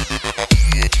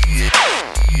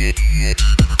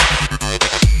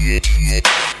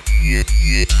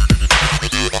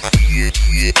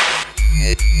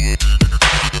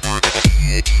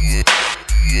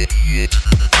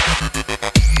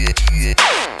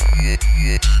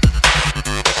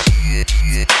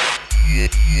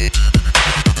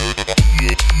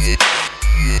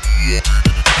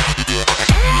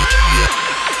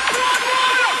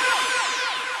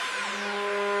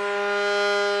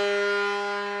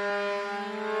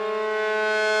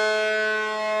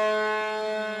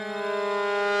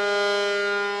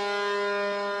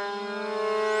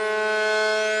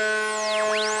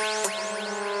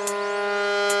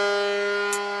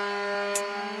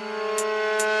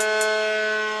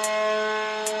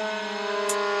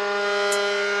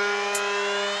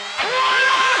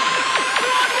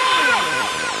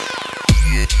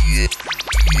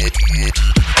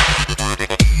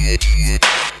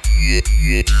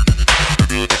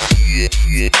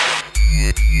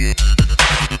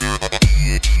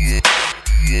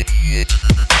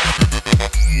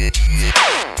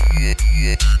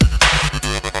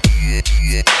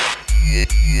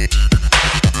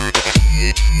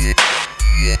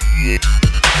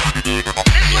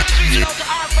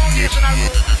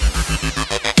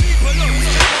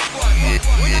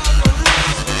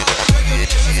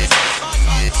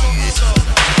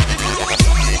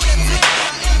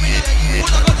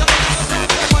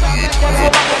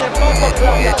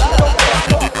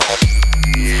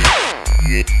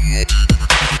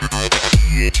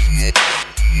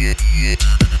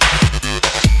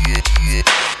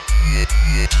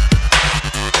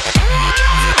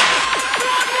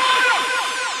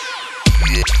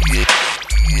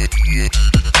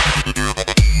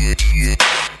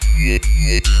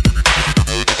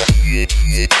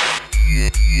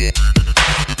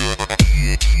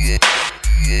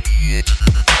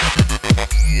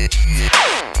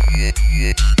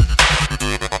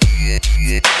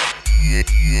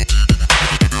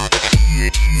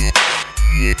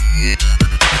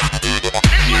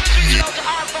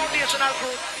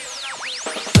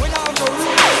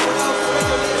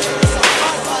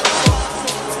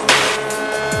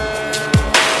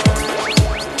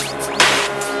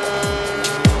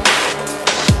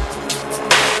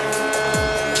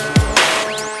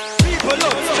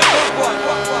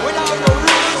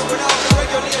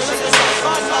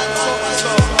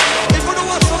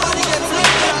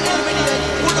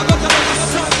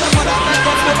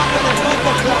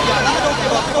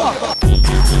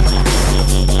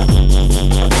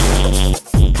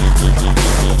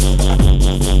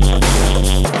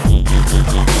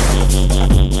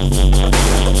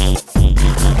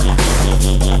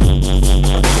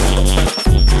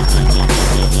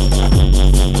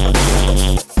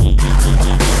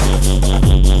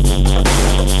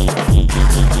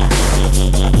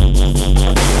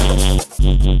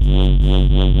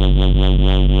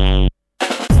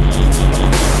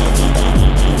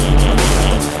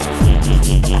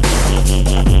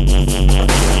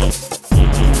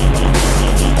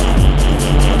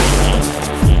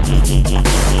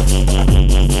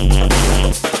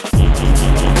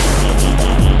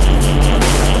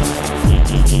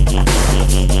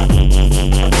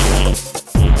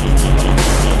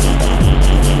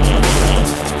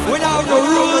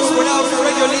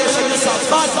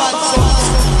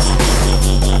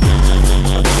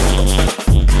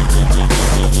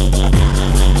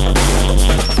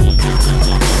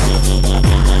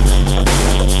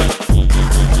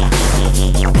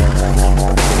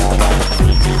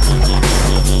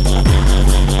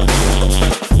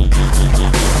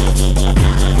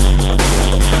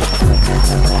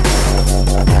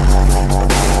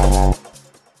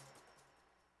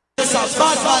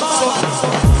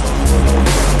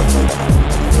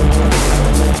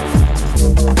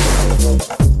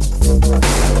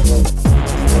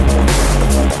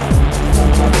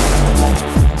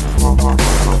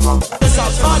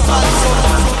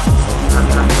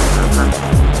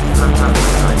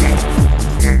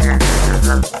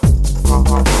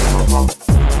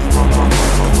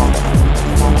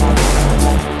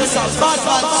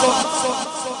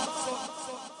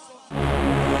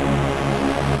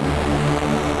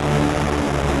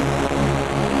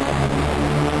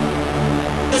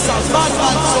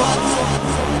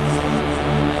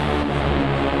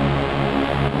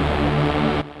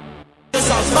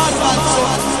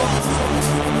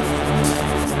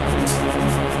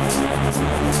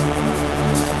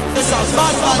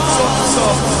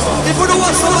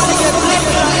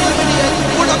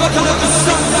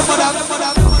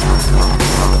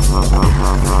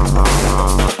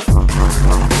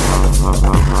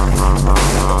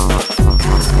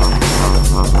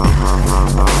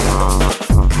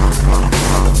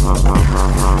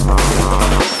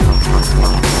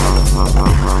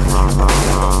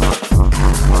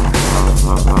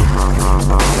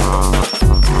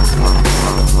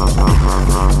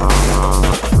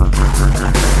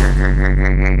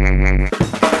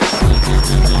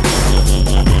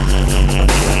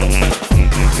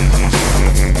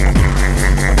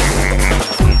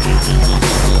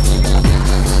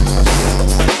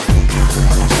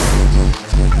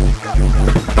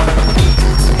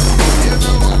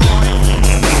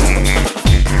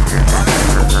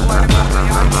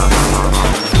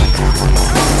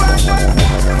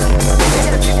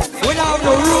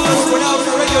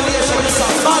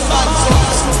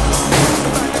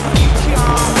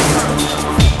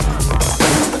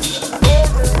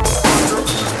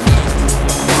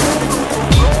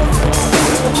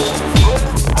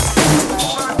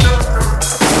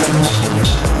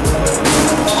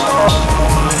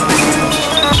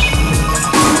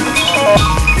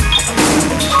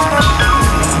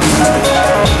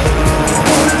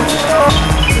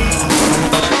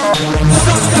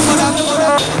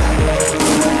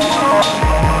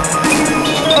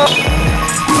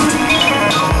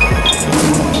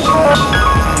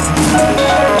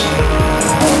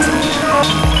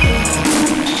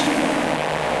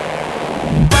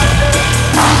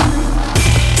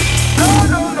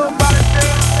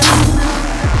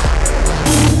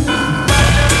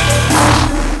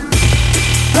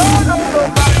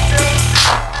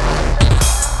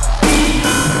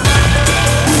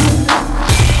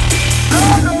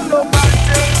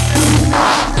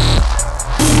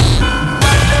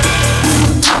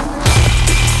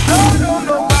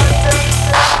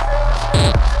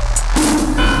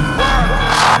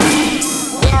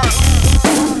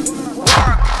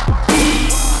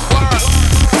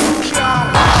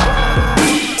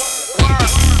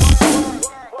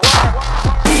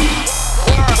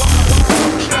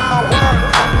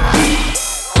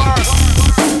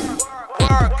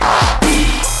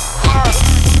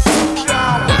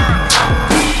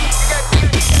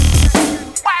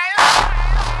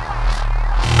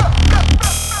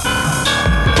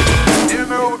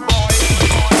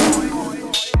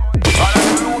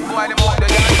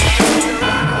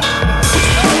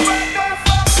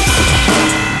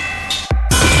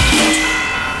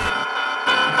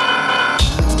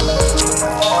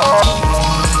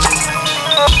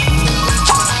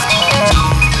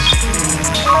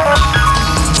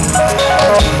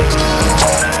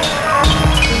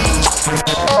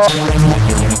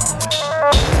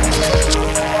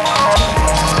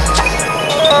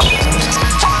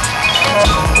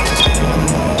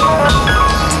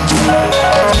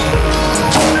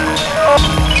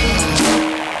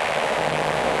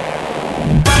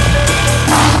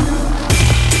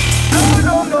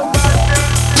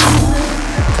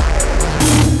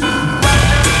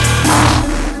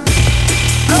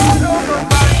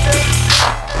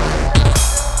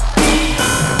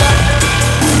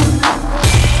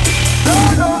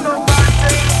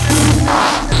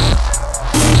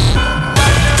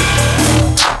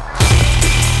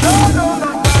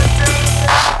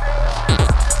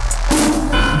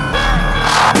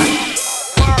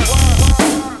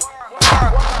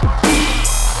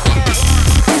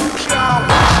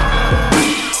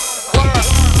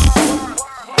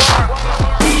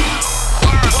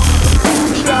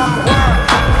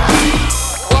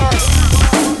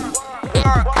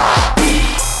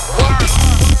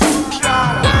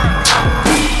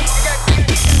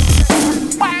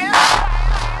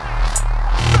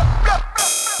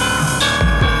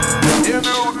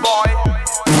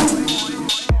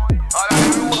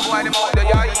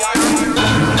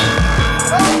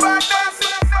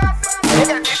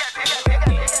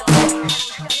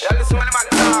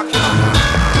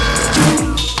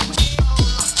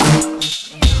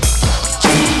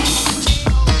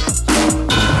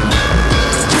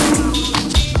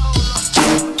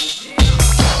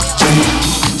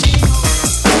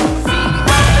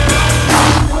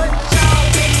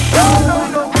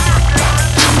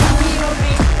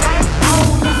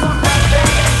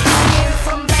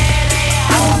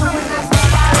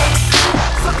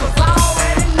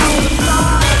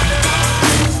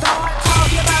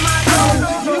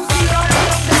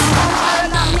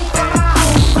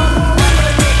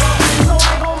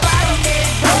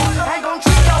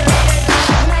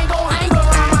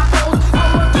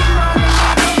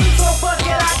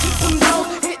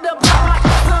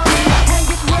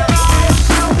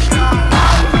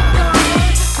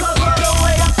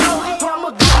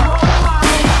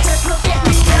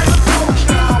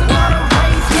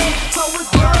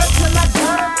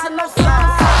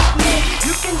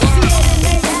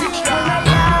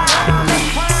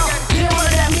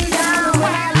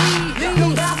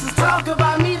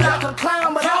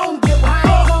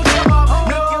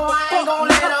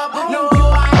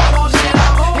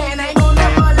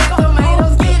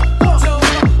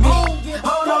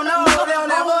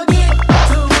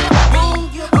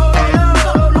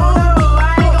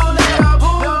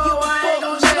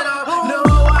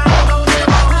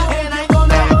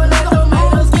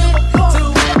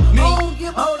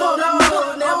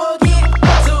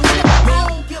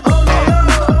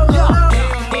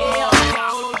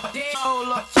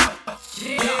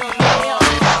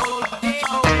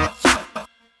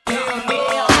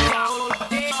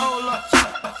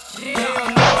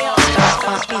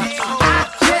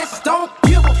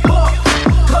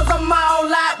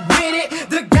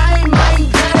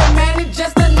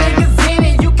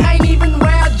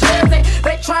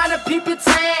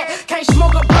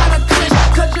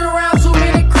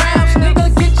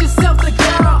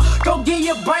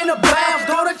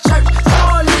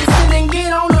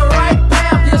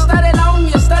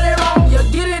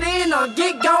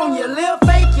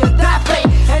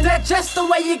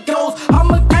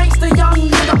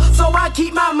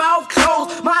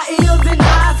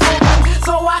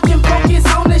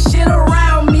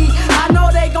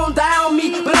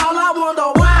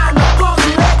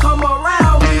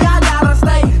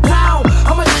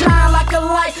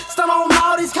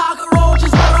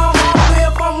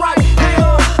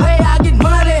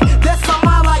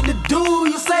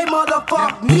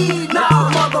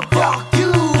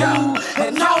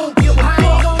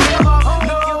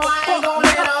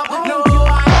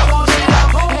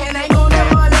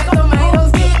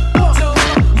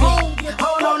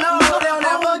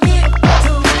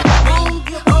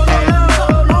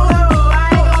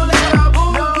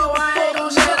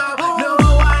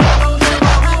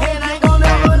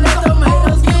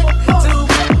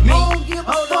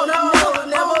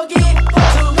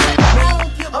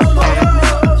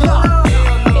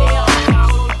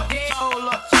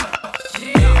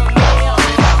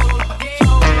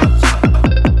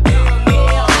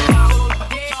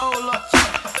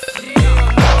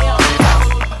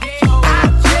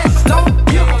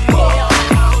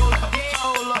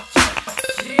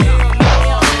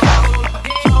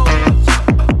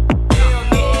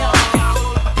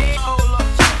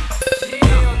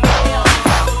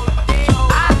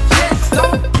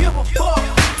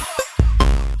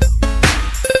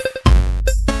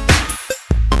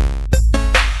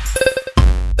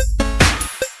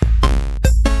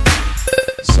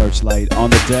 Searchlight on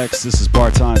the decks. This is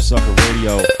Part-Time Sucker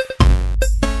Radio.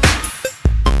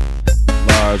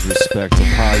 Large respect to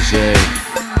Page,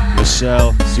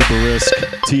 Michelle, Super Risk,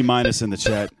 T- in the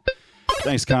chat.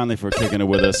 Thanks kindly for kicking it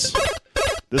with us.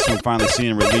 This one finally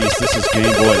seeing release. This is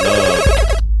Game Boy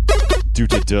Love. Due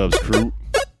to Dubs crew.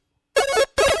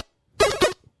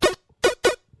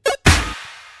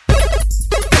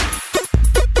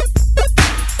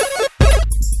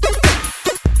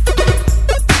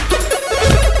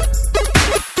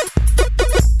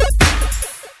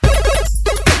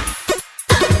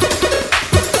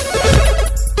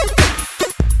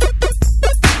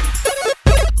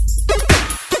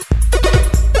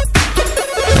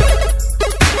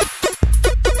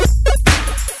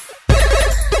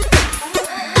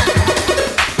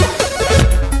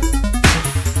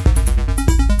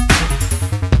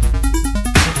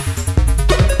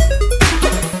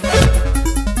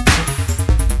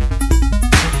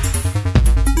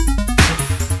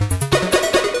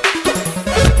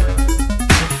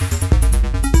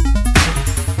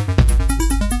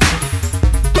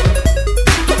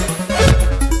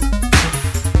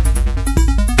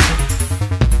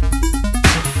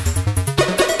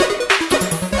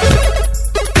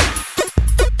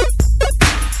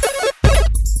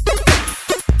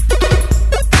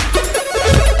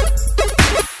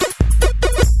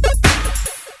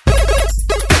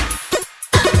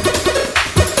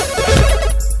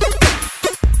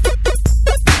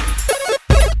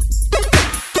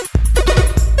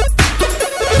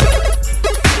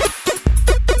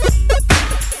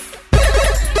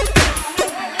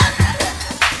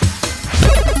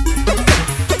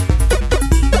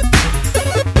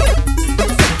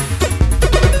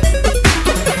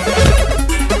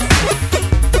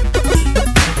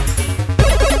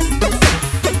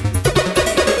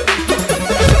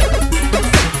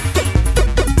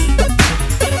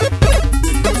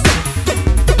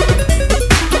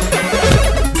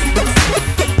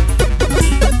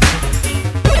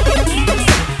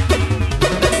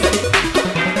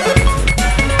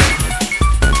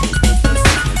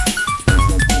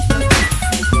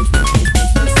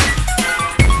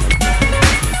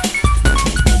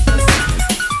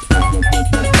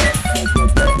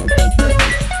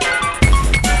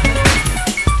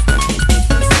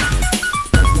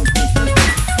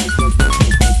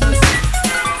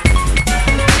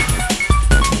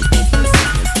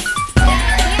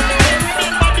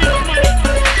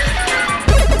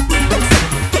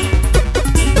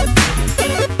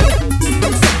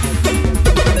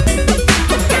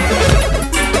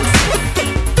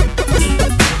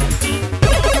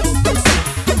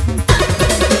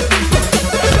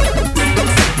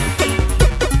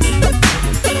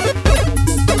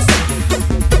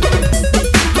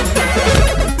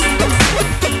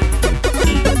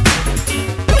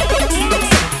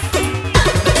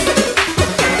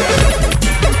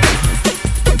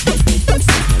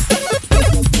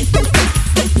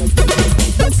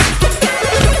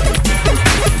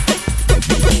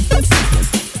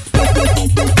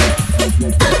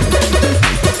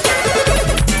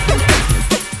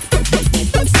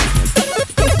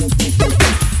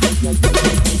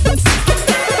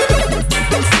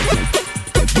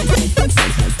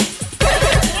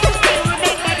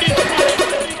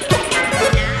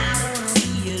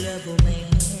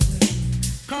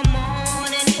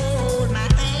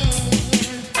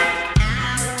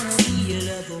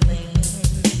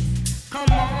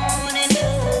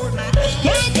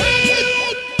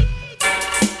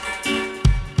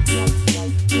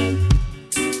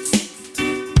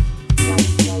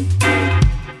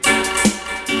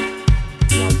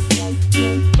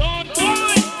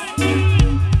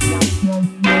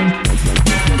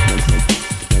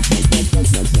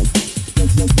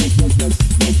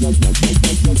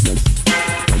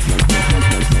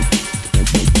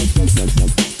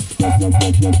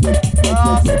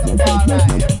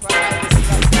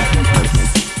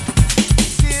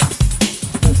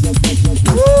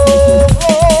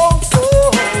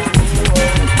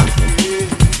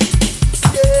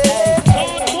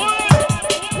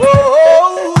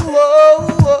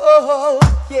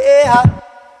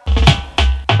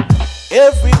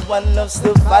 Everyone loves the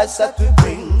vibes that we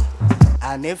bring,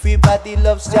 and everybody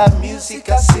loves their music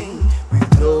I sing.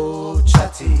 With no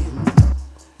chatting,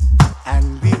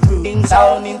 and we bring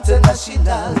sound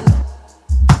international.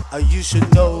 You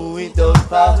should know without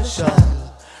partial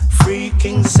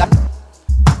freaking sound,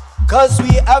 cause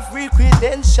we have free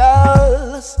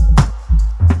credentials.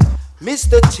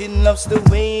 Mr. Chin loves the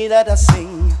way that I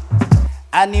sing,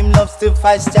 and him loves the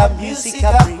vibes that music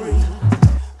I bring.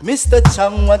 Mr.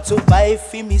 Chang want to buy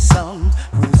for me song,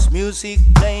 whose music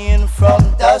playing from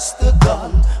dusk to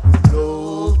dawn. With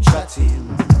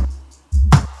trotting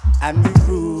and the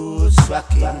roots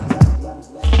rocking.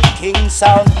 King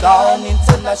sound gone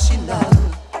international.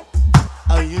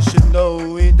 Oh, you should know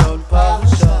we don't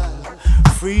partial.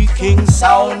 Free King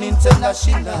sound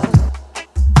international.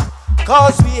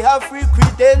 Cause we have free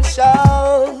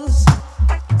credentials.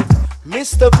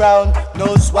 Mr. Brown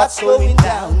knows what's going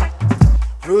down.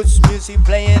 Roots music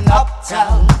playing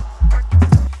uptown.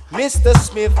 Mr.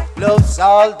 Smith loves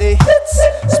all the hits,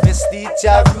 especially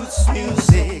Ja Roots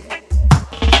music.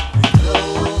 We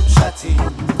go chatting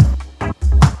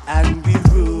and we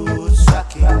roots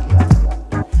rocking.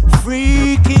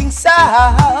 Free King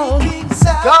sound,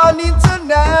 gone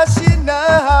international.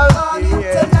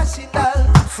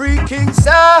 Free King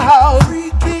sound,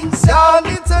 gone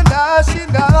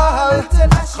international.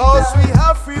 Cause we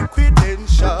have free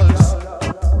credentials.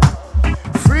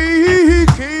 Free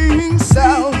King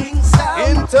sound,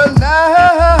 international.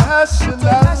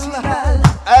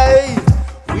 Hey,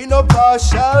 we no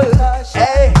partial.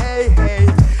 Hey, hey, hey.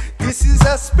 This is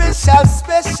a special.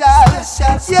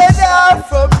 Yeah, they are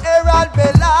from Herald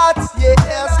Bellat.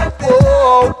 Yes,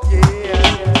 oh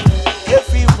yeah.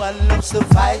 Everyone loves the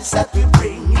vibes that we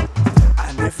bring,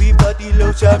 and everybody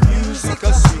loves your music.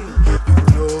 I sing, we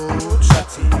go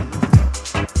chatting,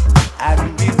 and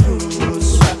we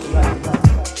roots rocking.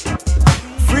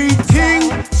 Free King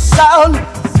sound,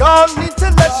 gone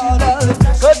international.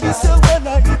 Cause this is when I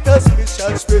hit a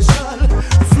special.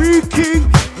 Free King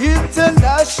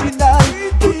international.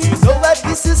 You know what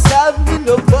this is having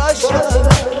no passion.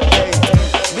 Hey,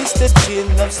 Mr. Chin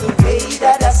loves the way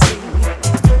that I sing,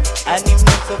 and he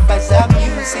makes up as our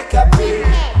music I bring.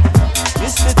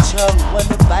 Mr. Chum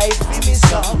wanna buy for me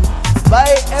song, buy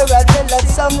Herald Bellat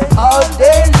song all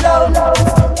day long.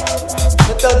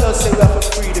 But don't know say we have to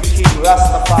free the King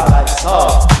Rastafari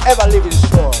song. Ever living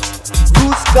strong.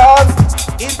 Roots gone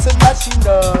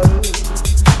international.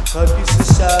 Cause this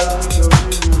is how we go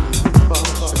really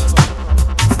passion.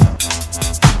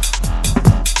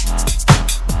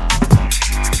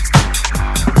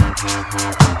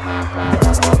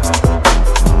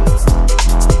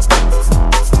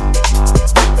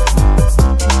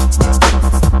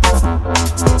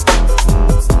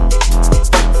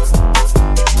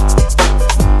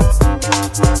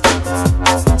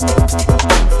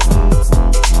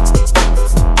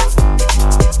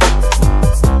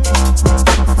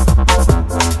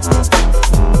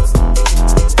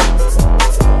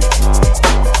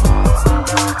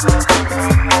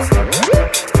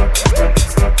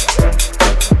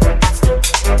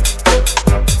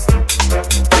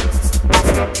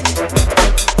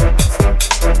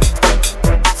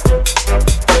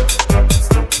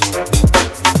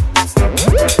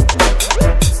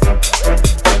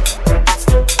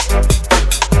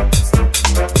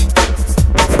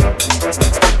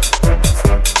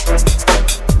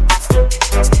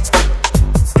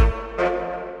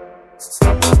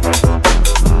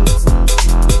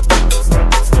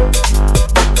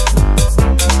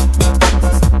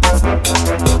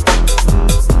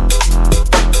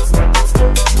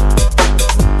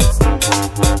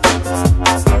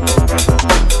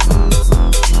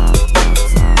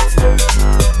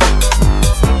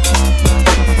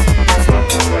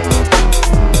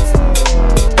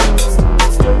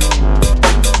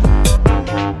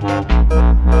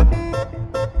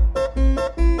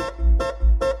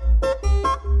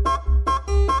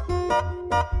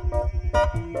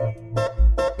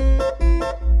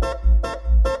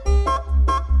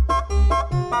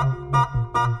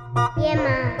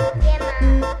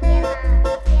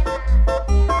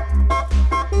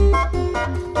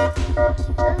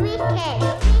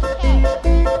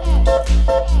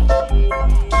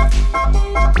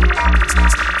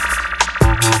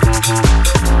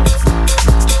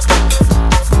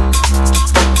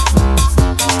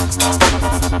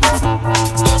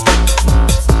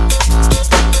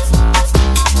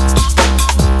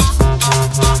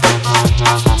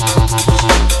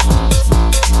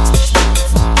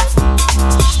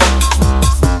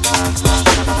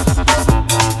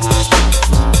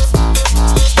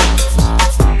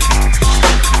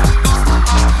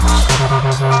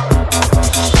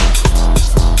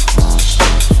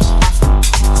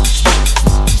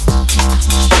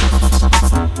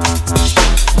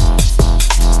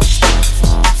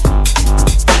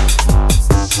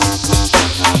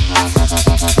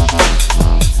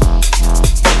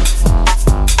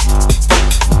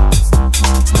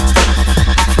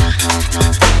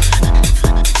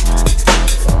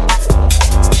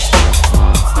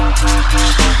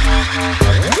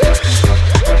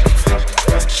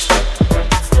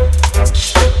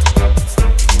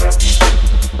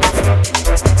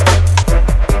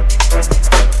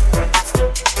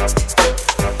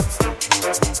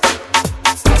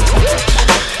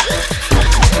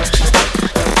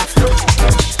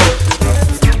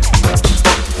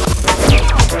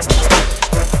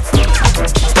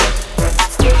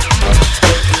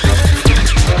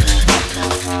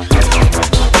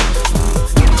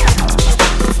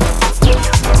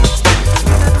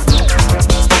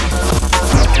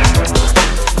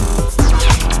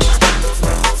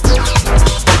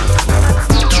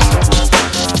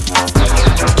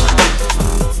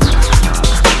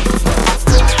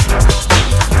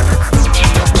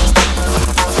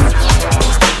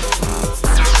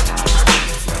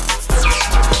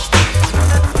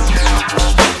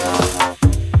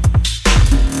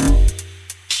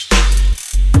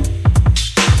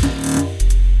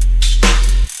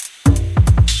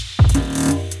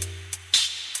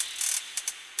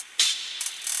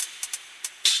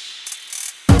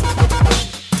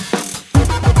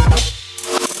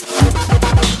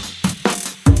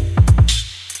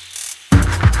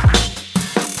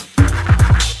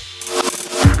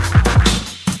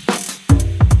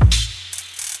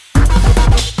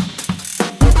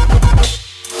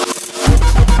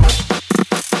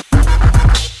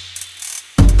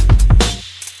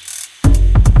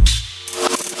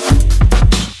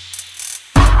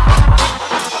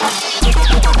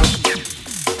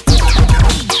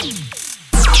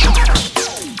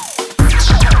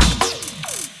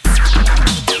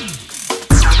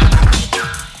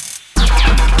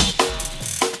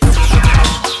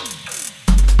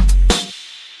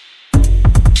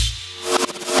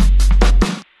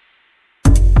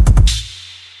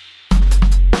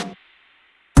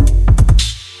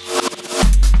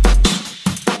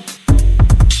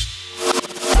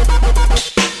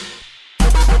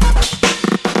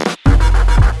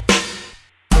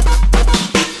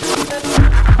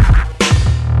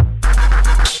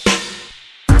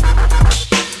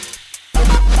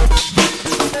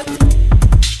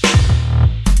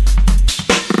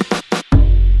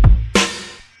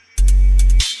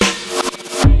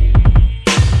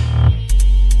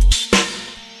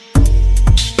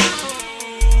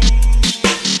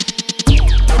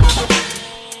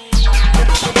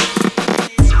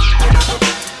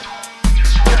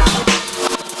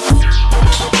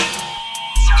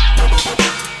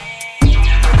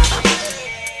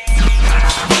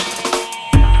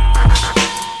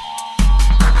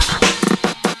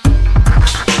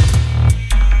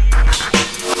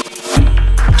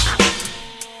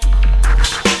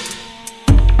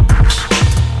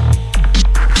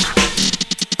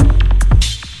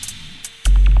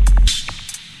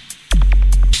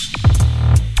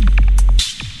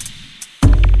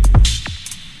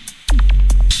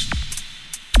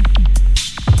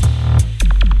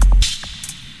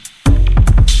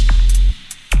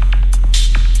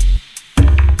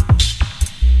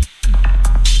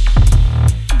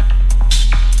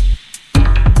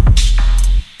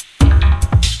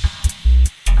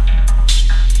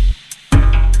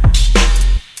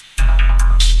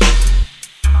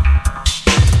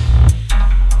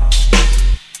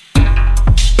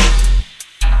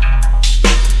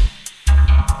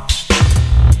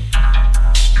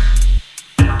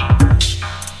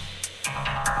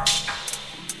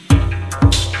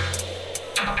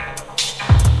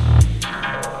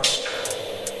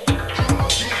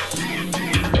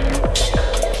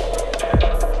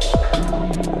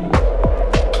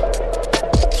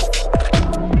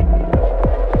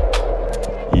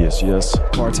 Yes.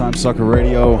 Part-time Sucker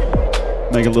Radio.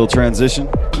 Make a little transition.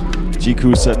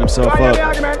 GQ setting himself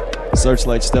up.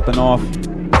 Searchlight stepping off.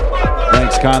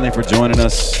 Thanks kindly for joining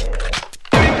us.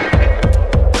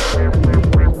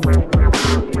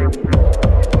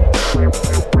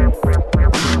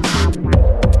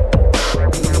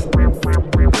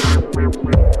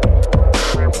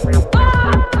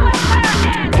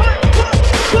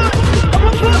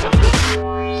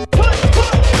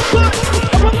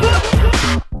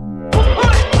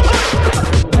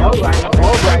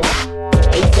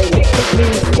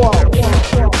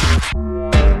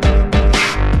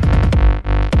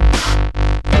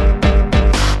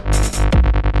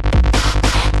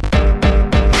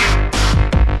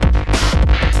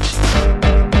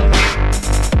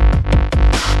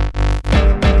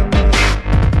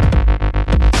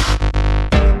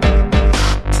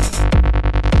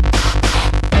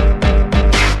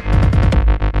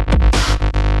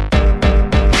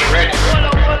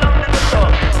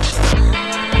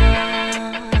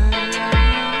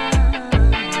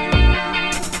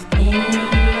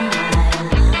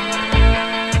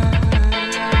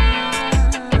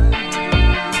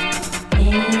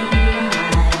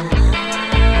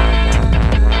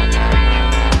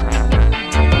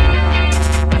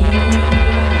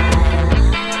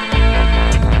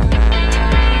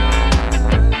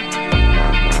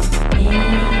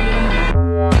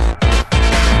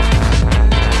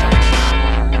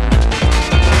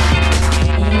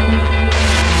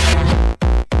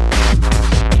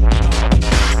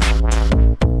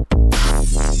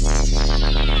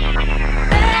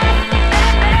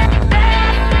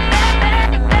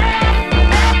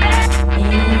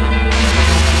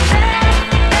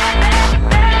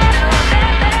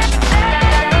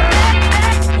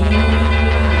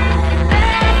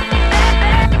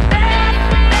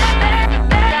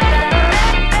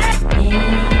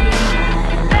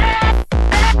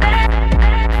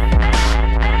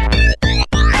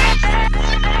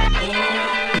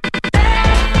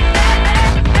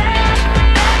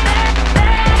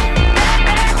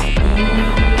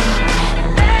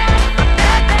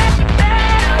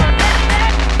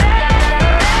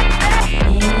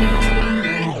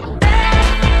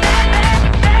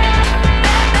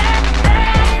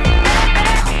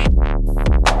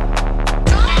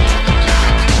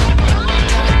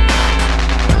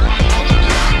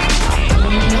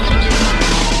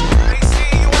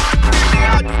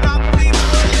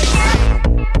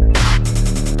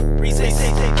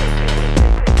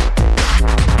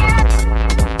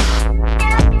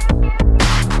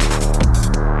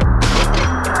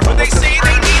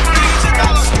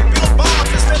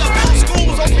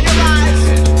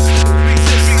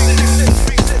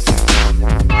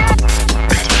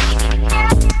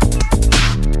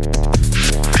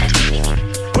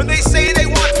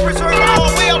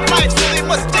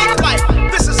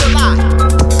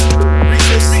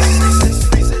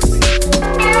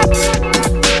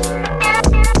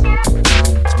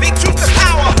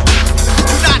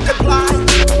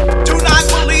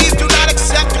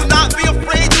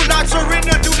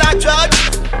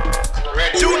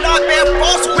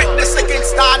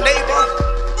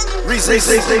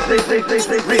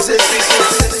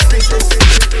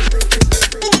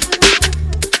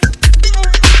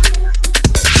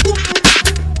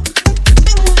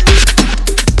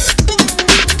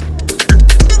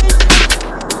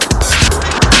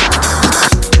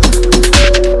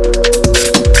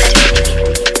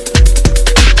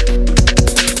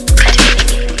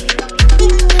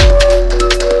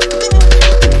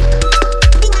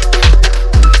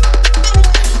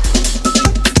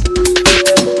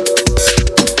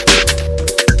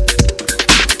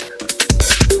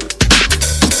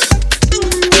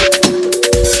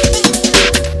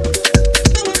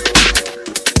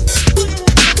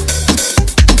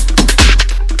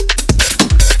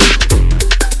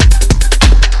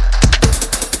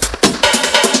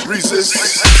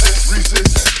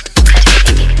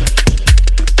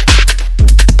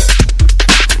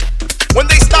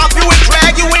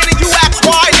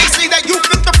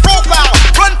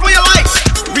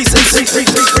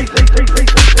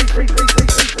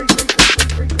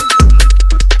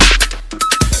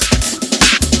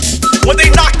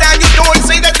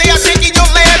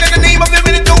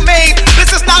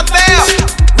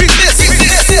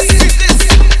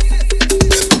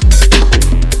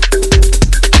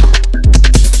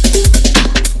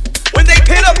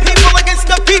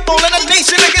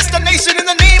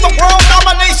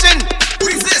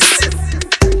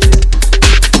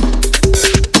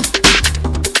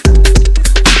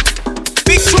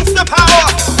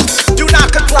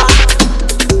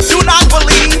 Do not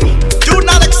believe, do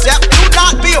not accept, do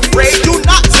not be afraid.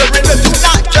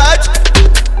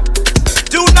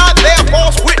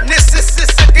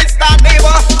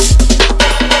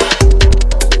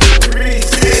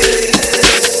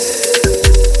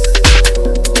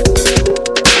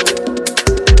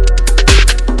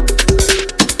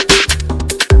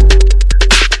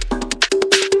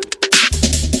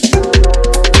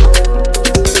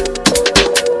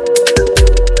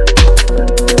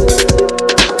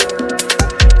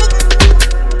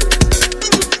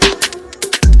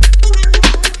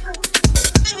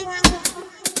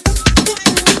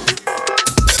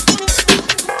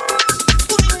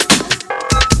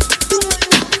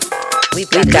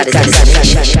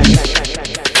 When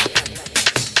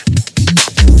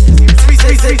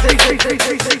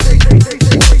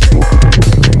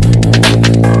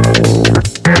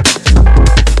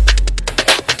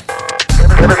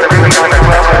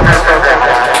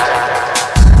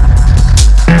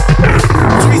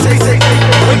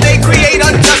they create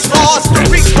unjust laws to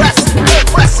repress,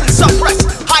 oppress, and suppress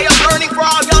higher learning for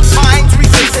our young minds.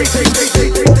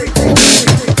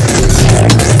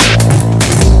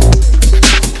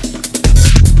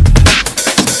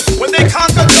 When they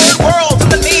conquer third worlds in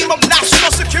the name of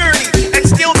national security and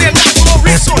steal their natural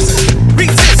resources.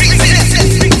 Resist.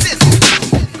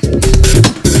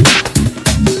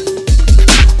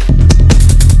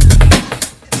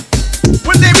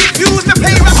 When they refuse to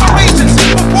pay reparations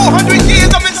for 400 years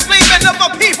of enslavement of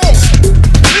our people.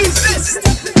 Resist.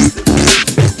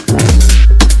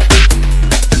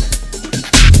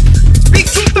 Speak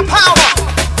truth to power.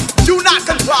 Do not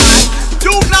comply.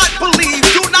 Do not believe.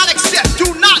 Do not accept.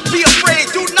 Do not be afraid.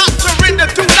 Do not surrender.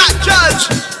 Do not judge.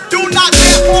 Do not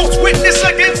bear false witness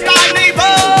against thy neighbor.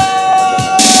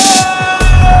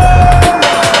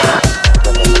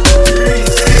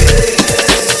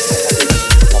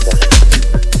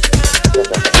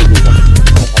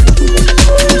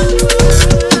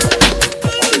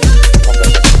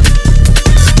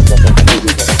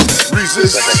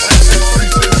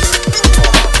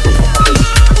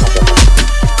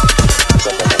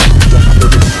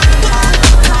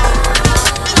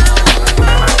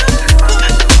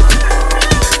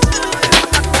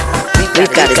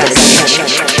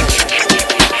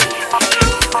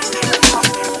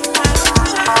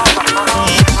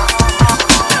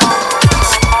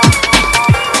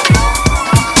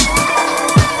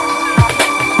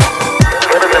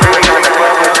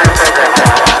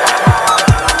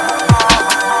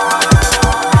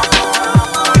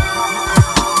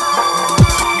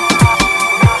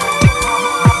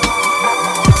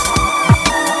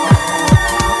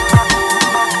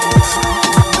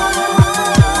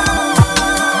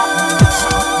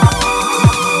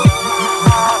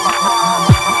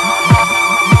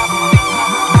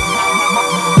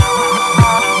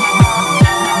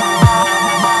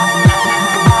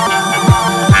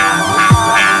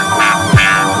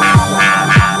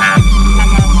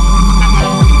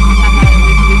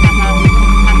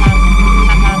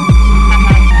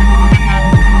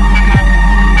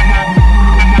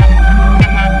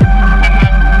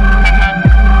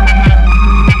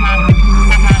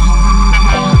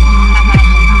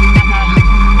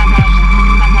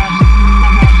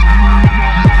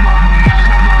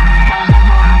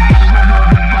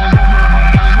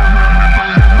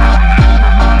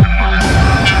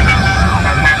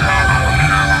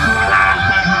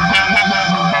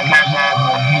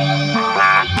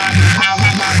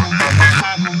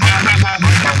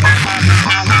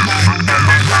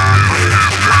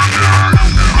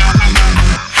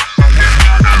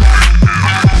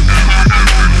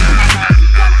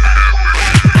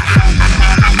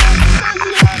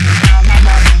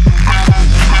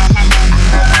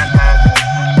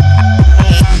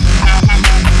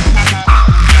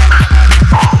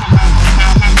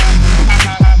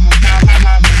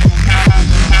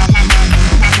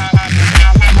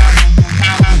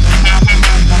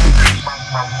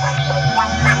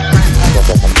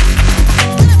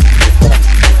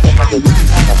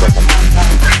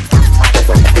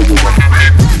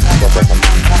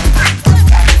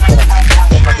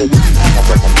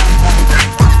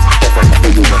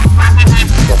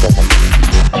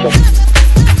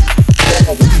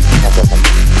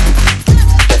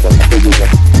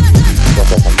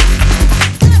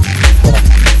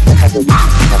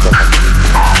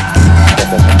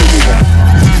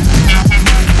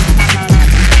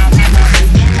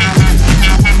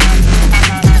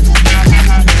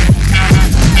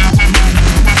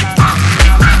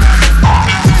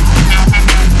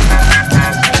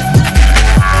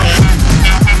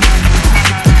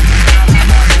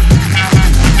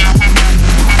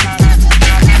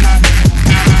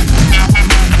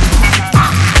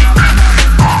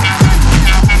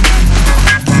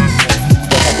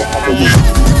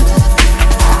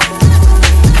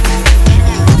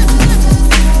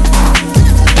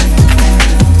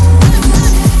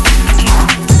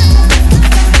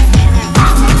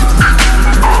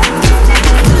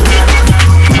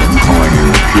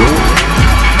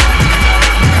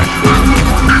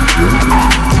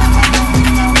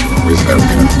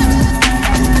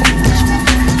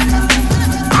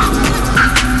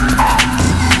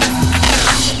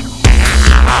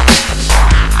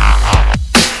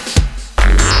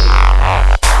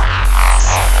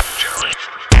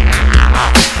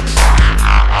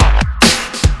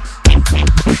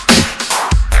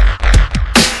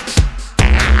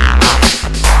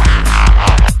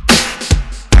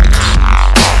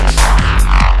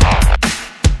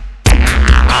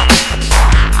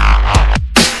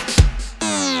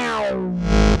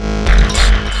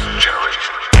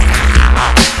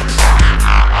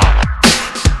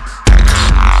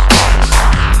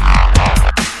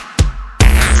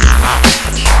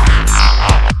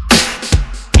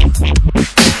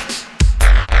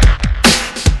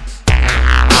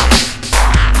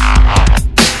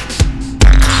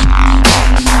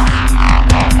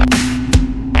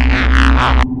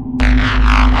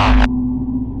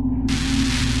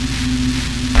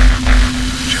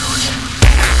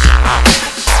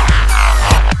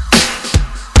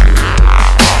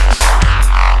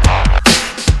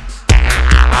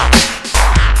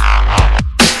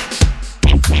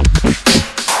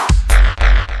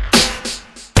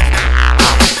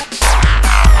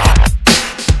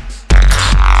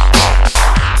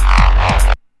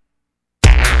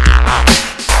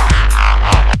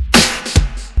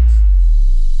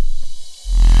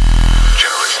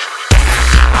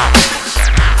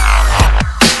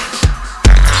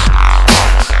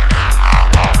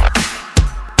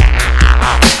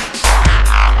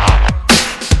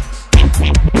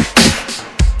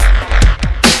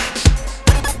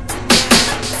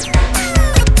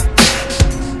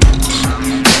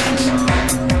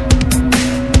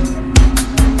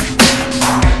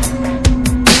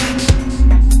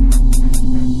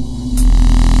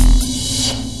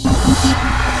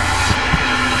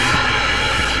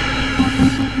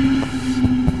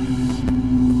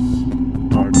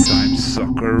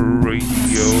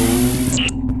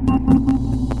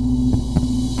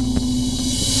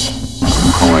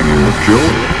 Kill.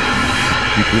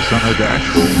 Keep this on a dash.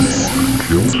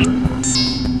 Kill.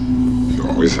 You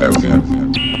always have been,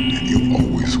 and you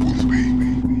always will be.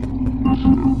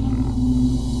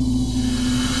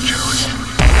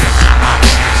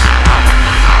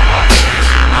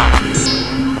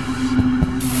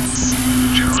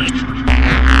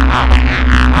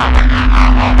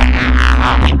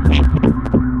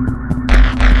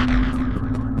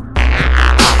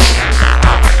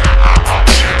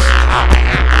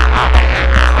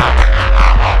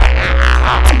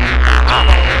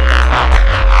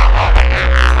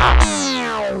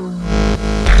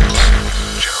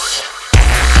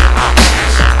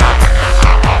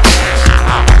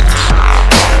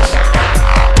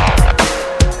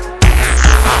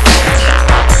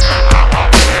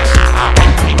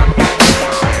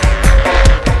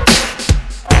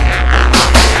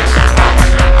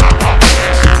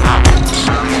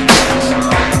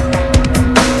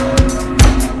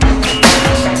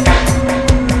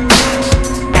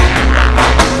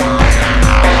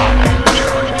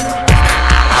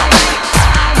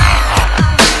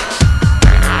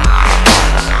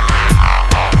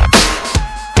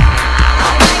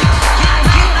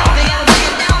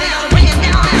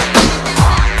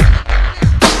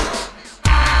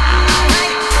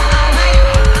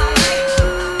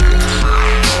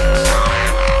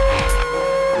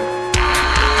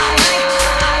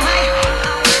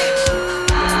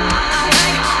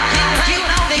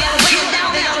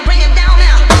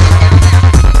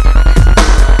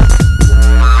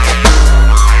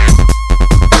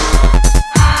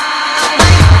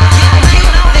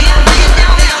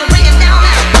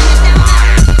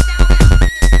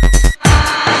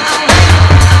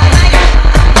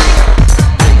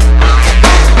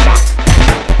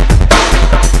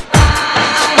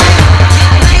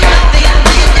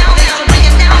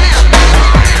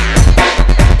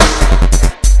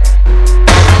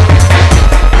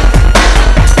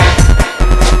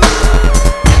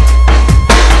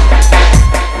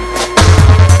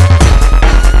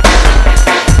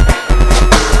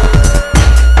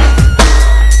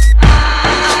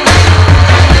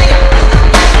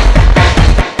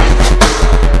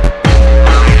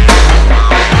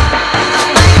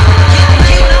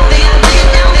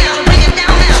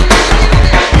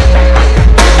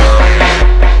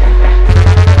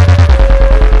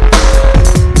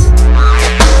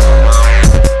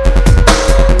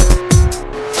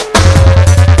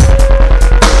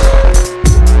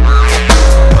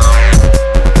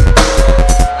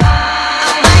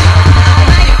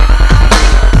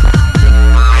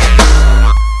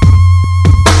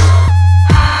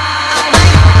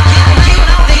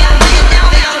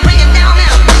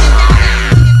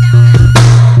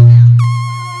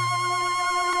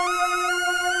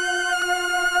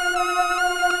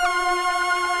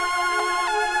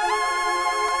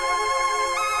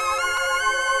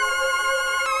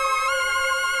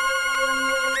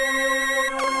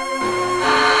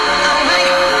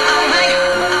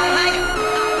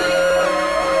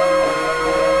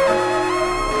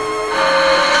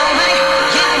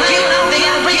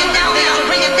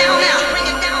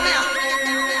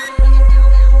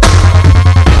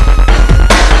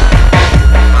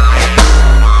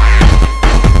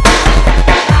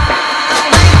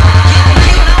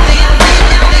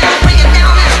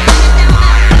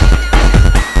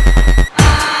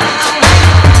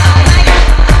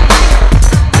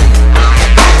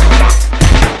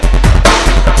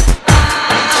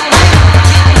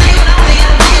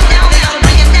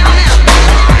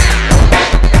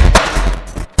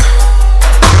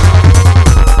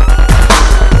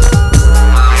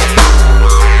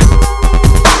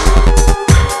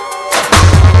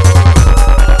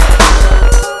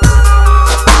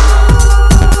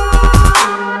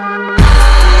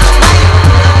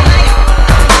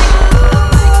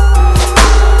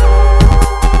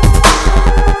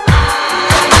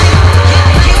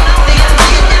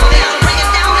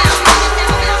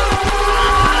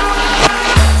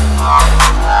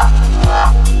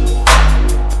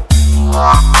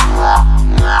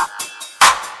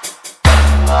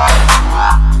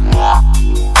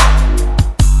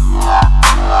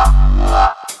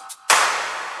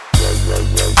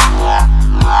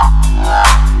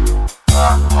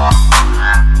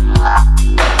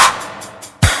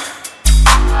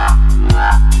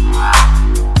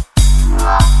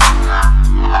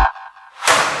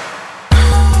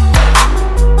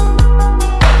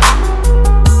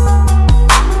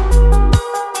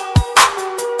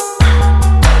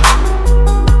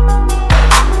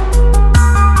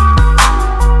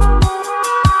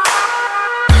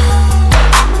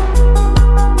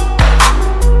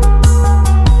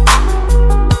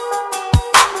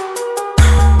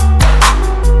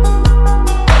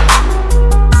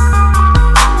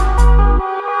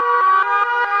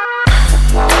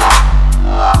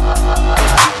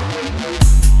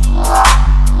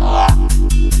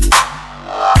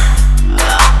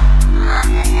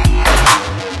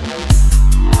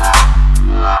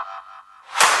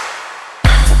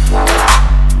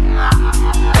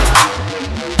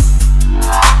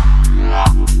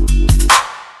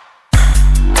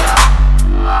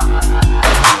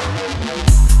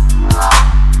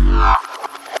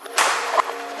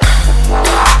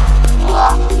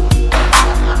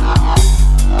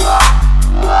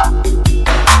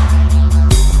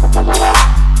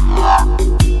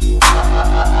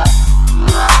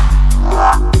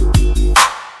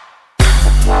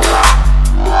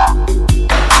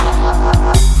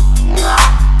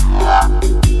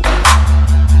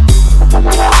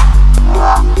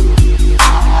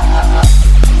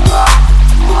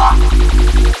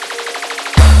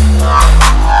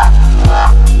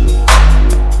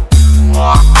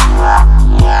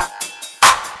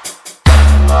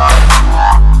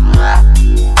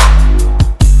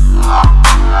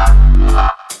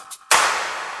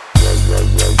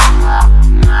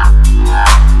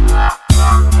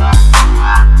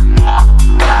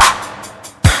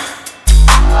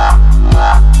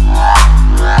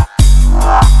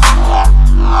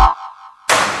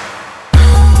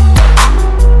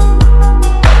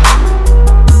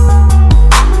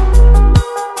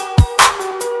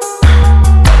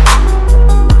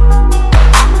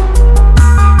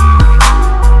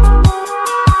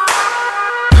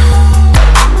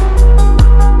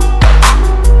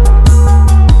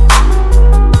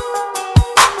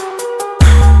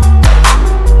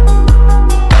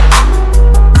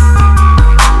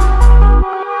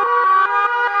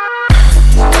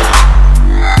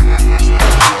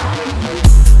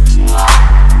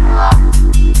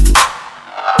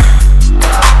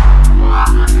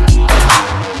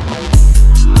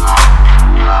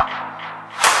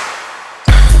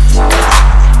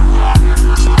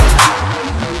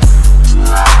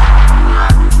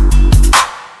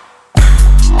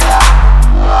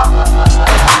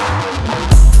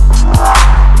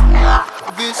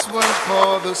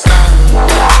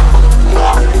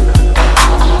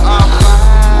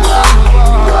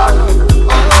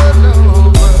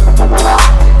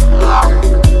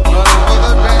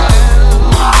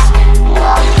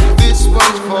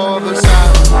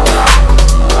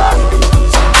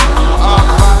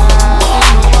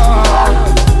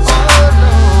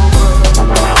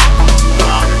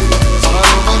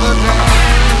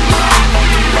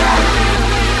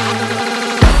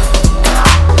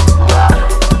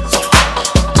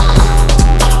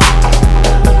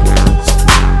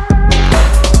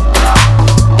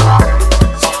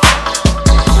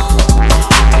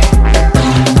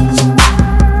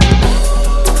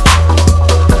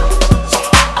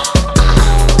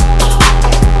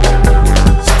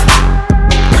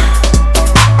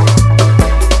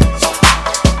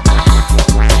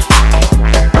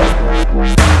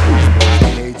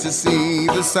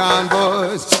 sound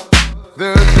boys,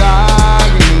 they're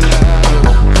dying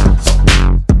out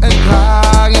and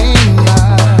crying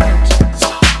out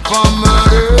for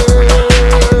murder.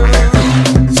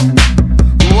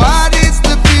 What is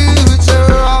the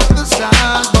future of the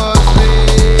sound boys'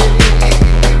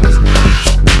 days?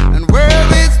 And where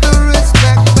is the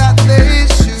respect that they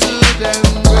should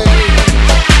embrace?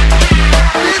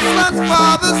 This one's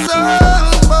for the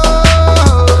sound boys.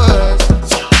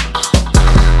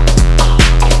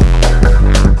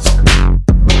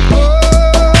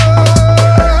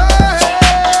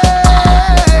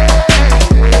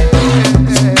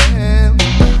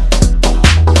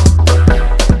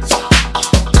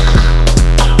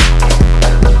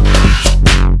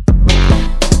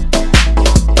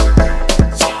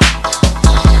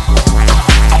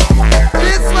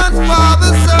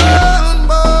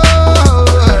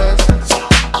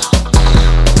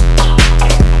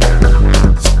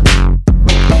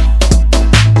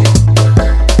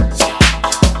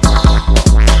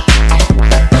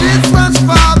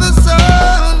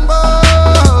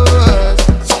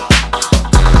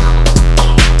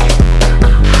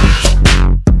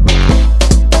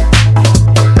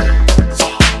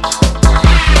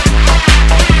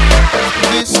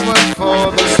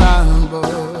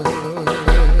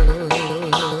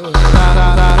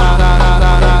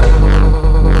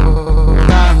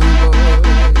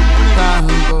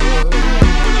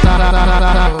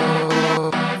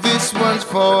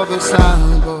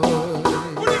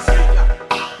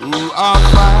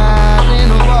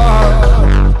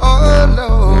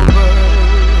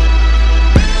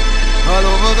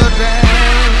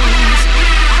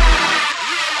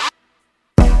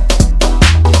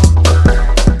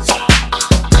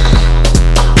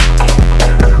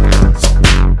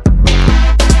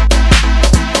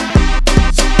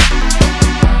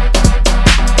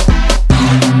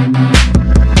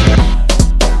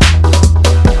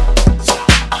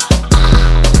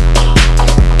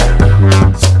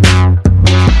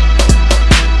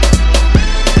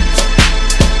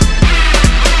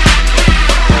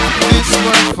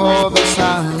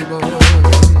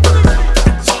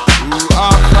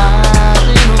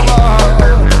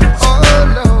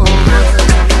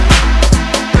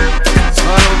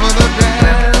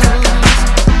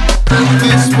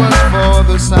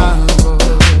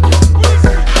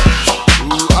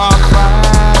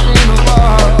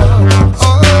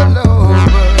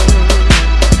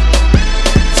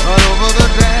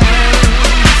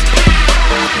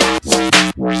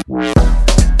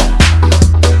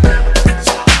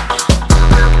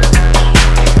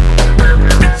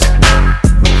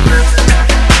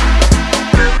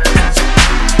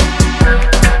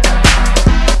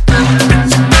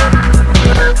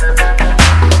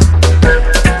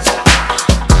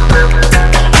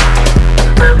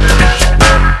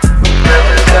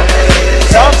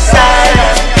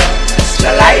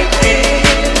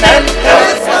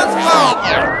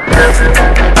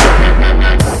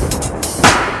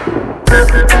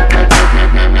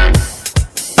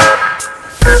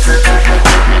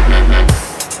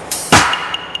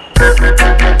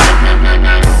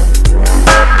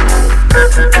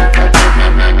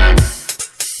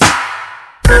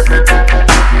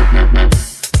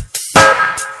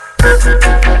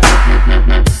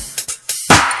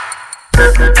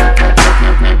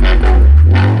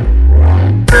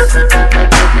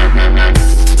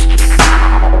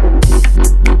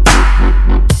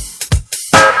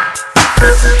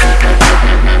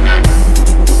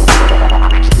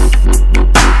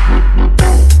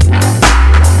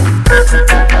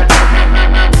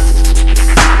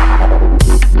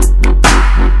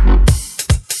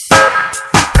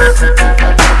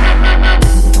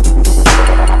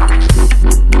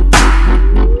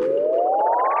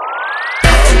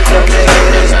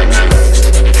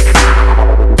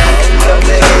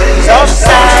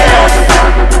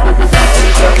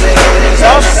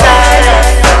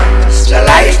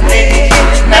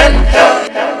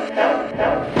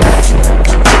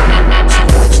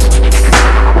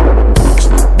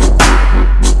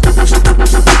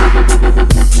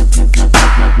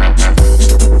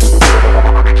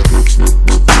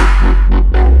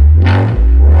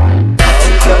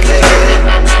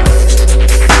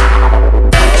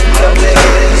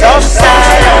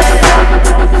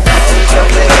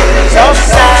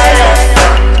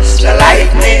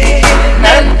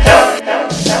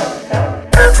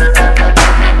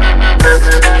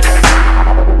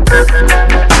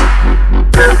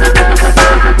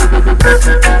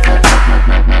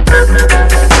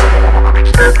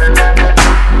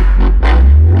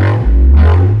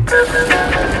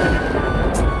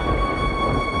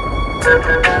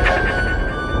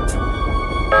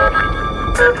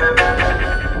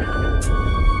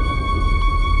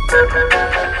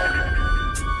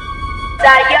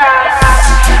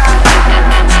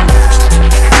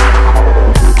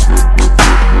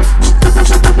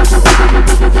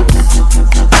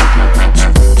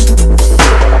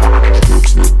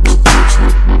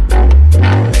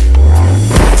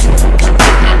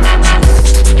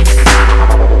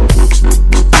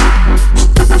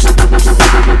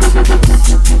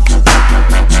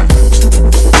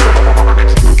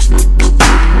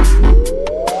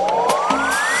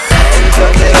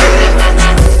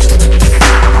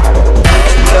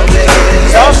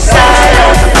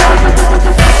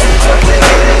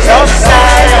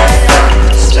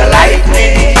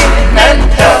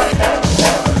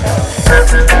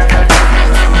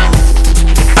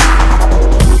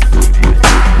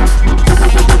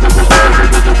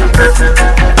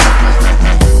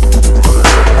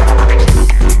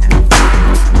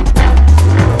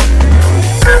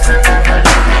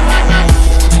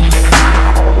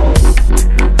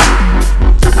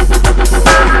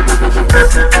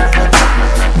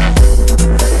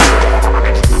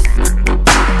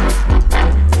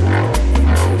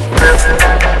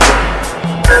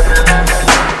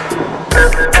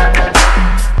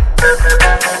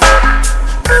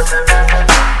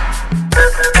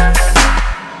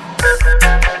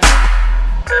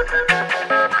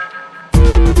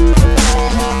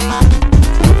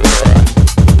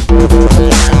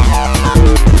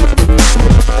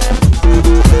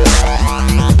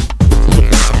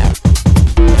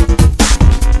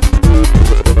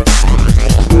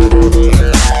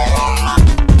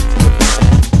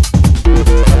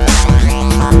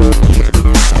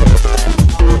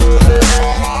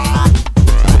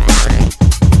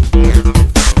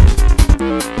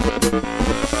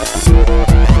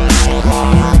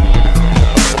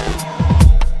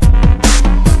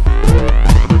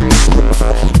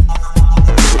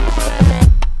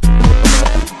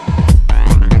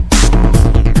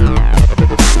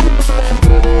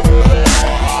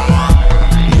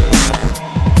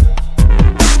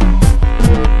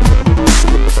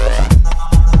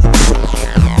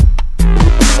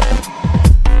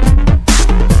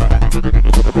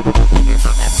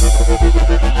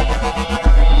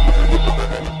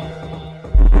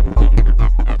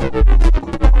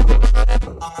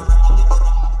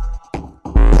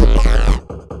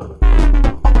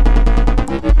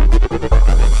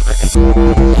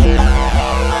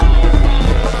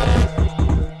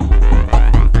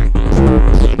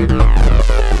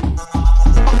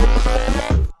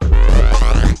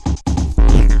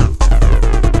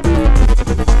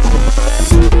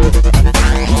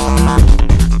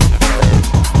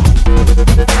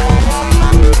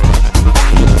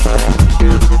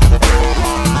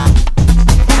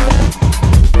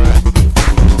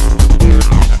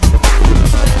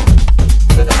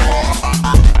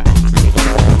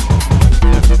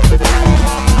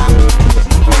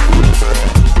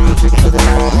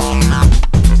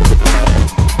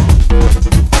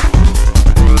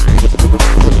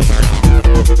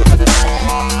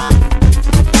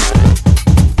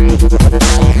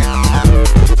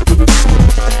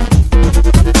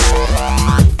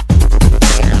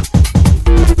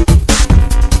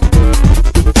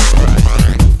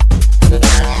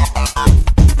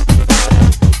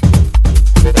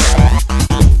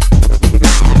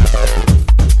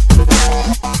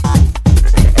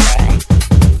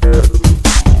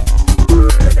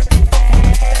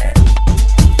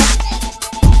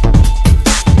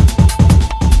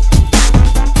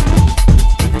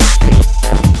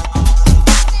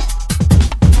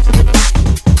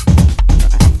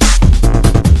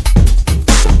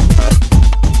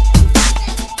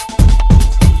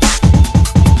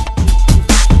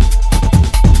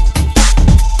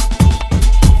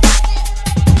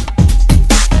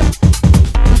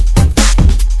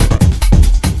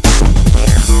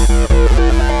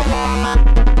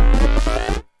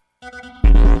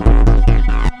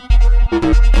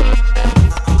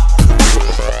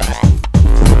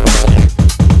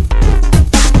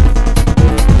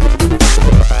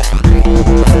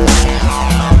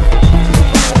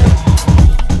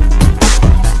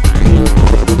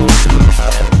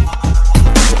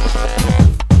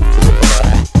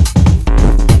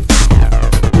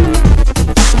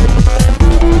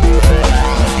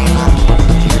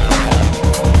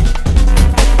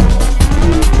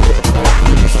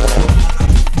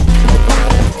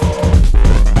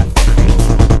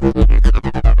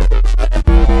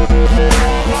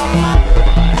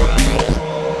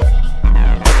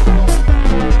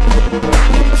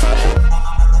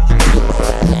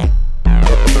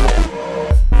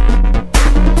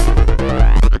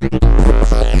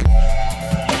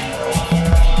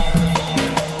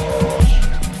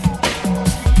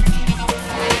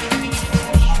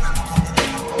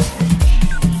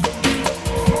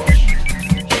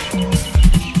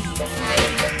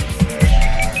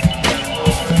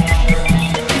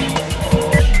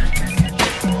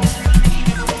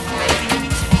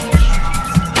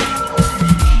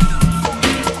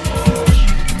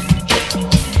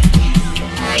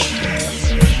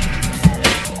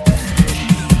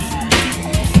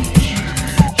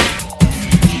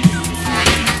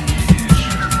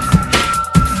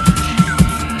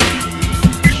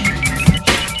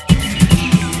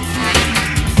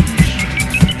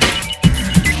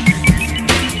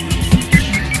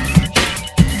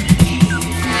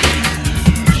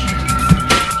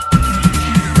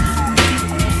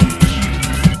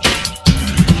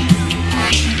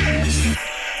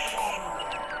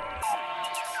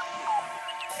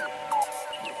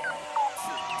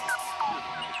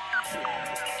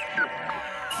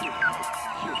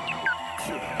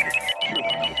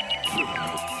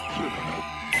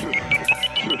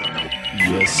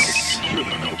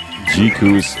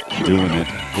 G-Ku's doing it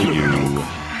for you.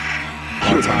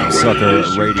 One time Sucker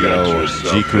Radio,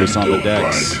 G-Ku's on the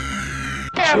decks.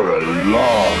 You're a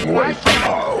long way from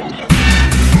home.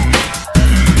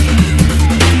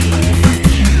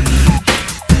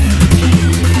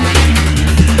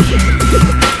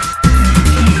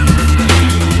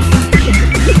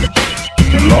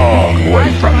 Long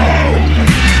way from home.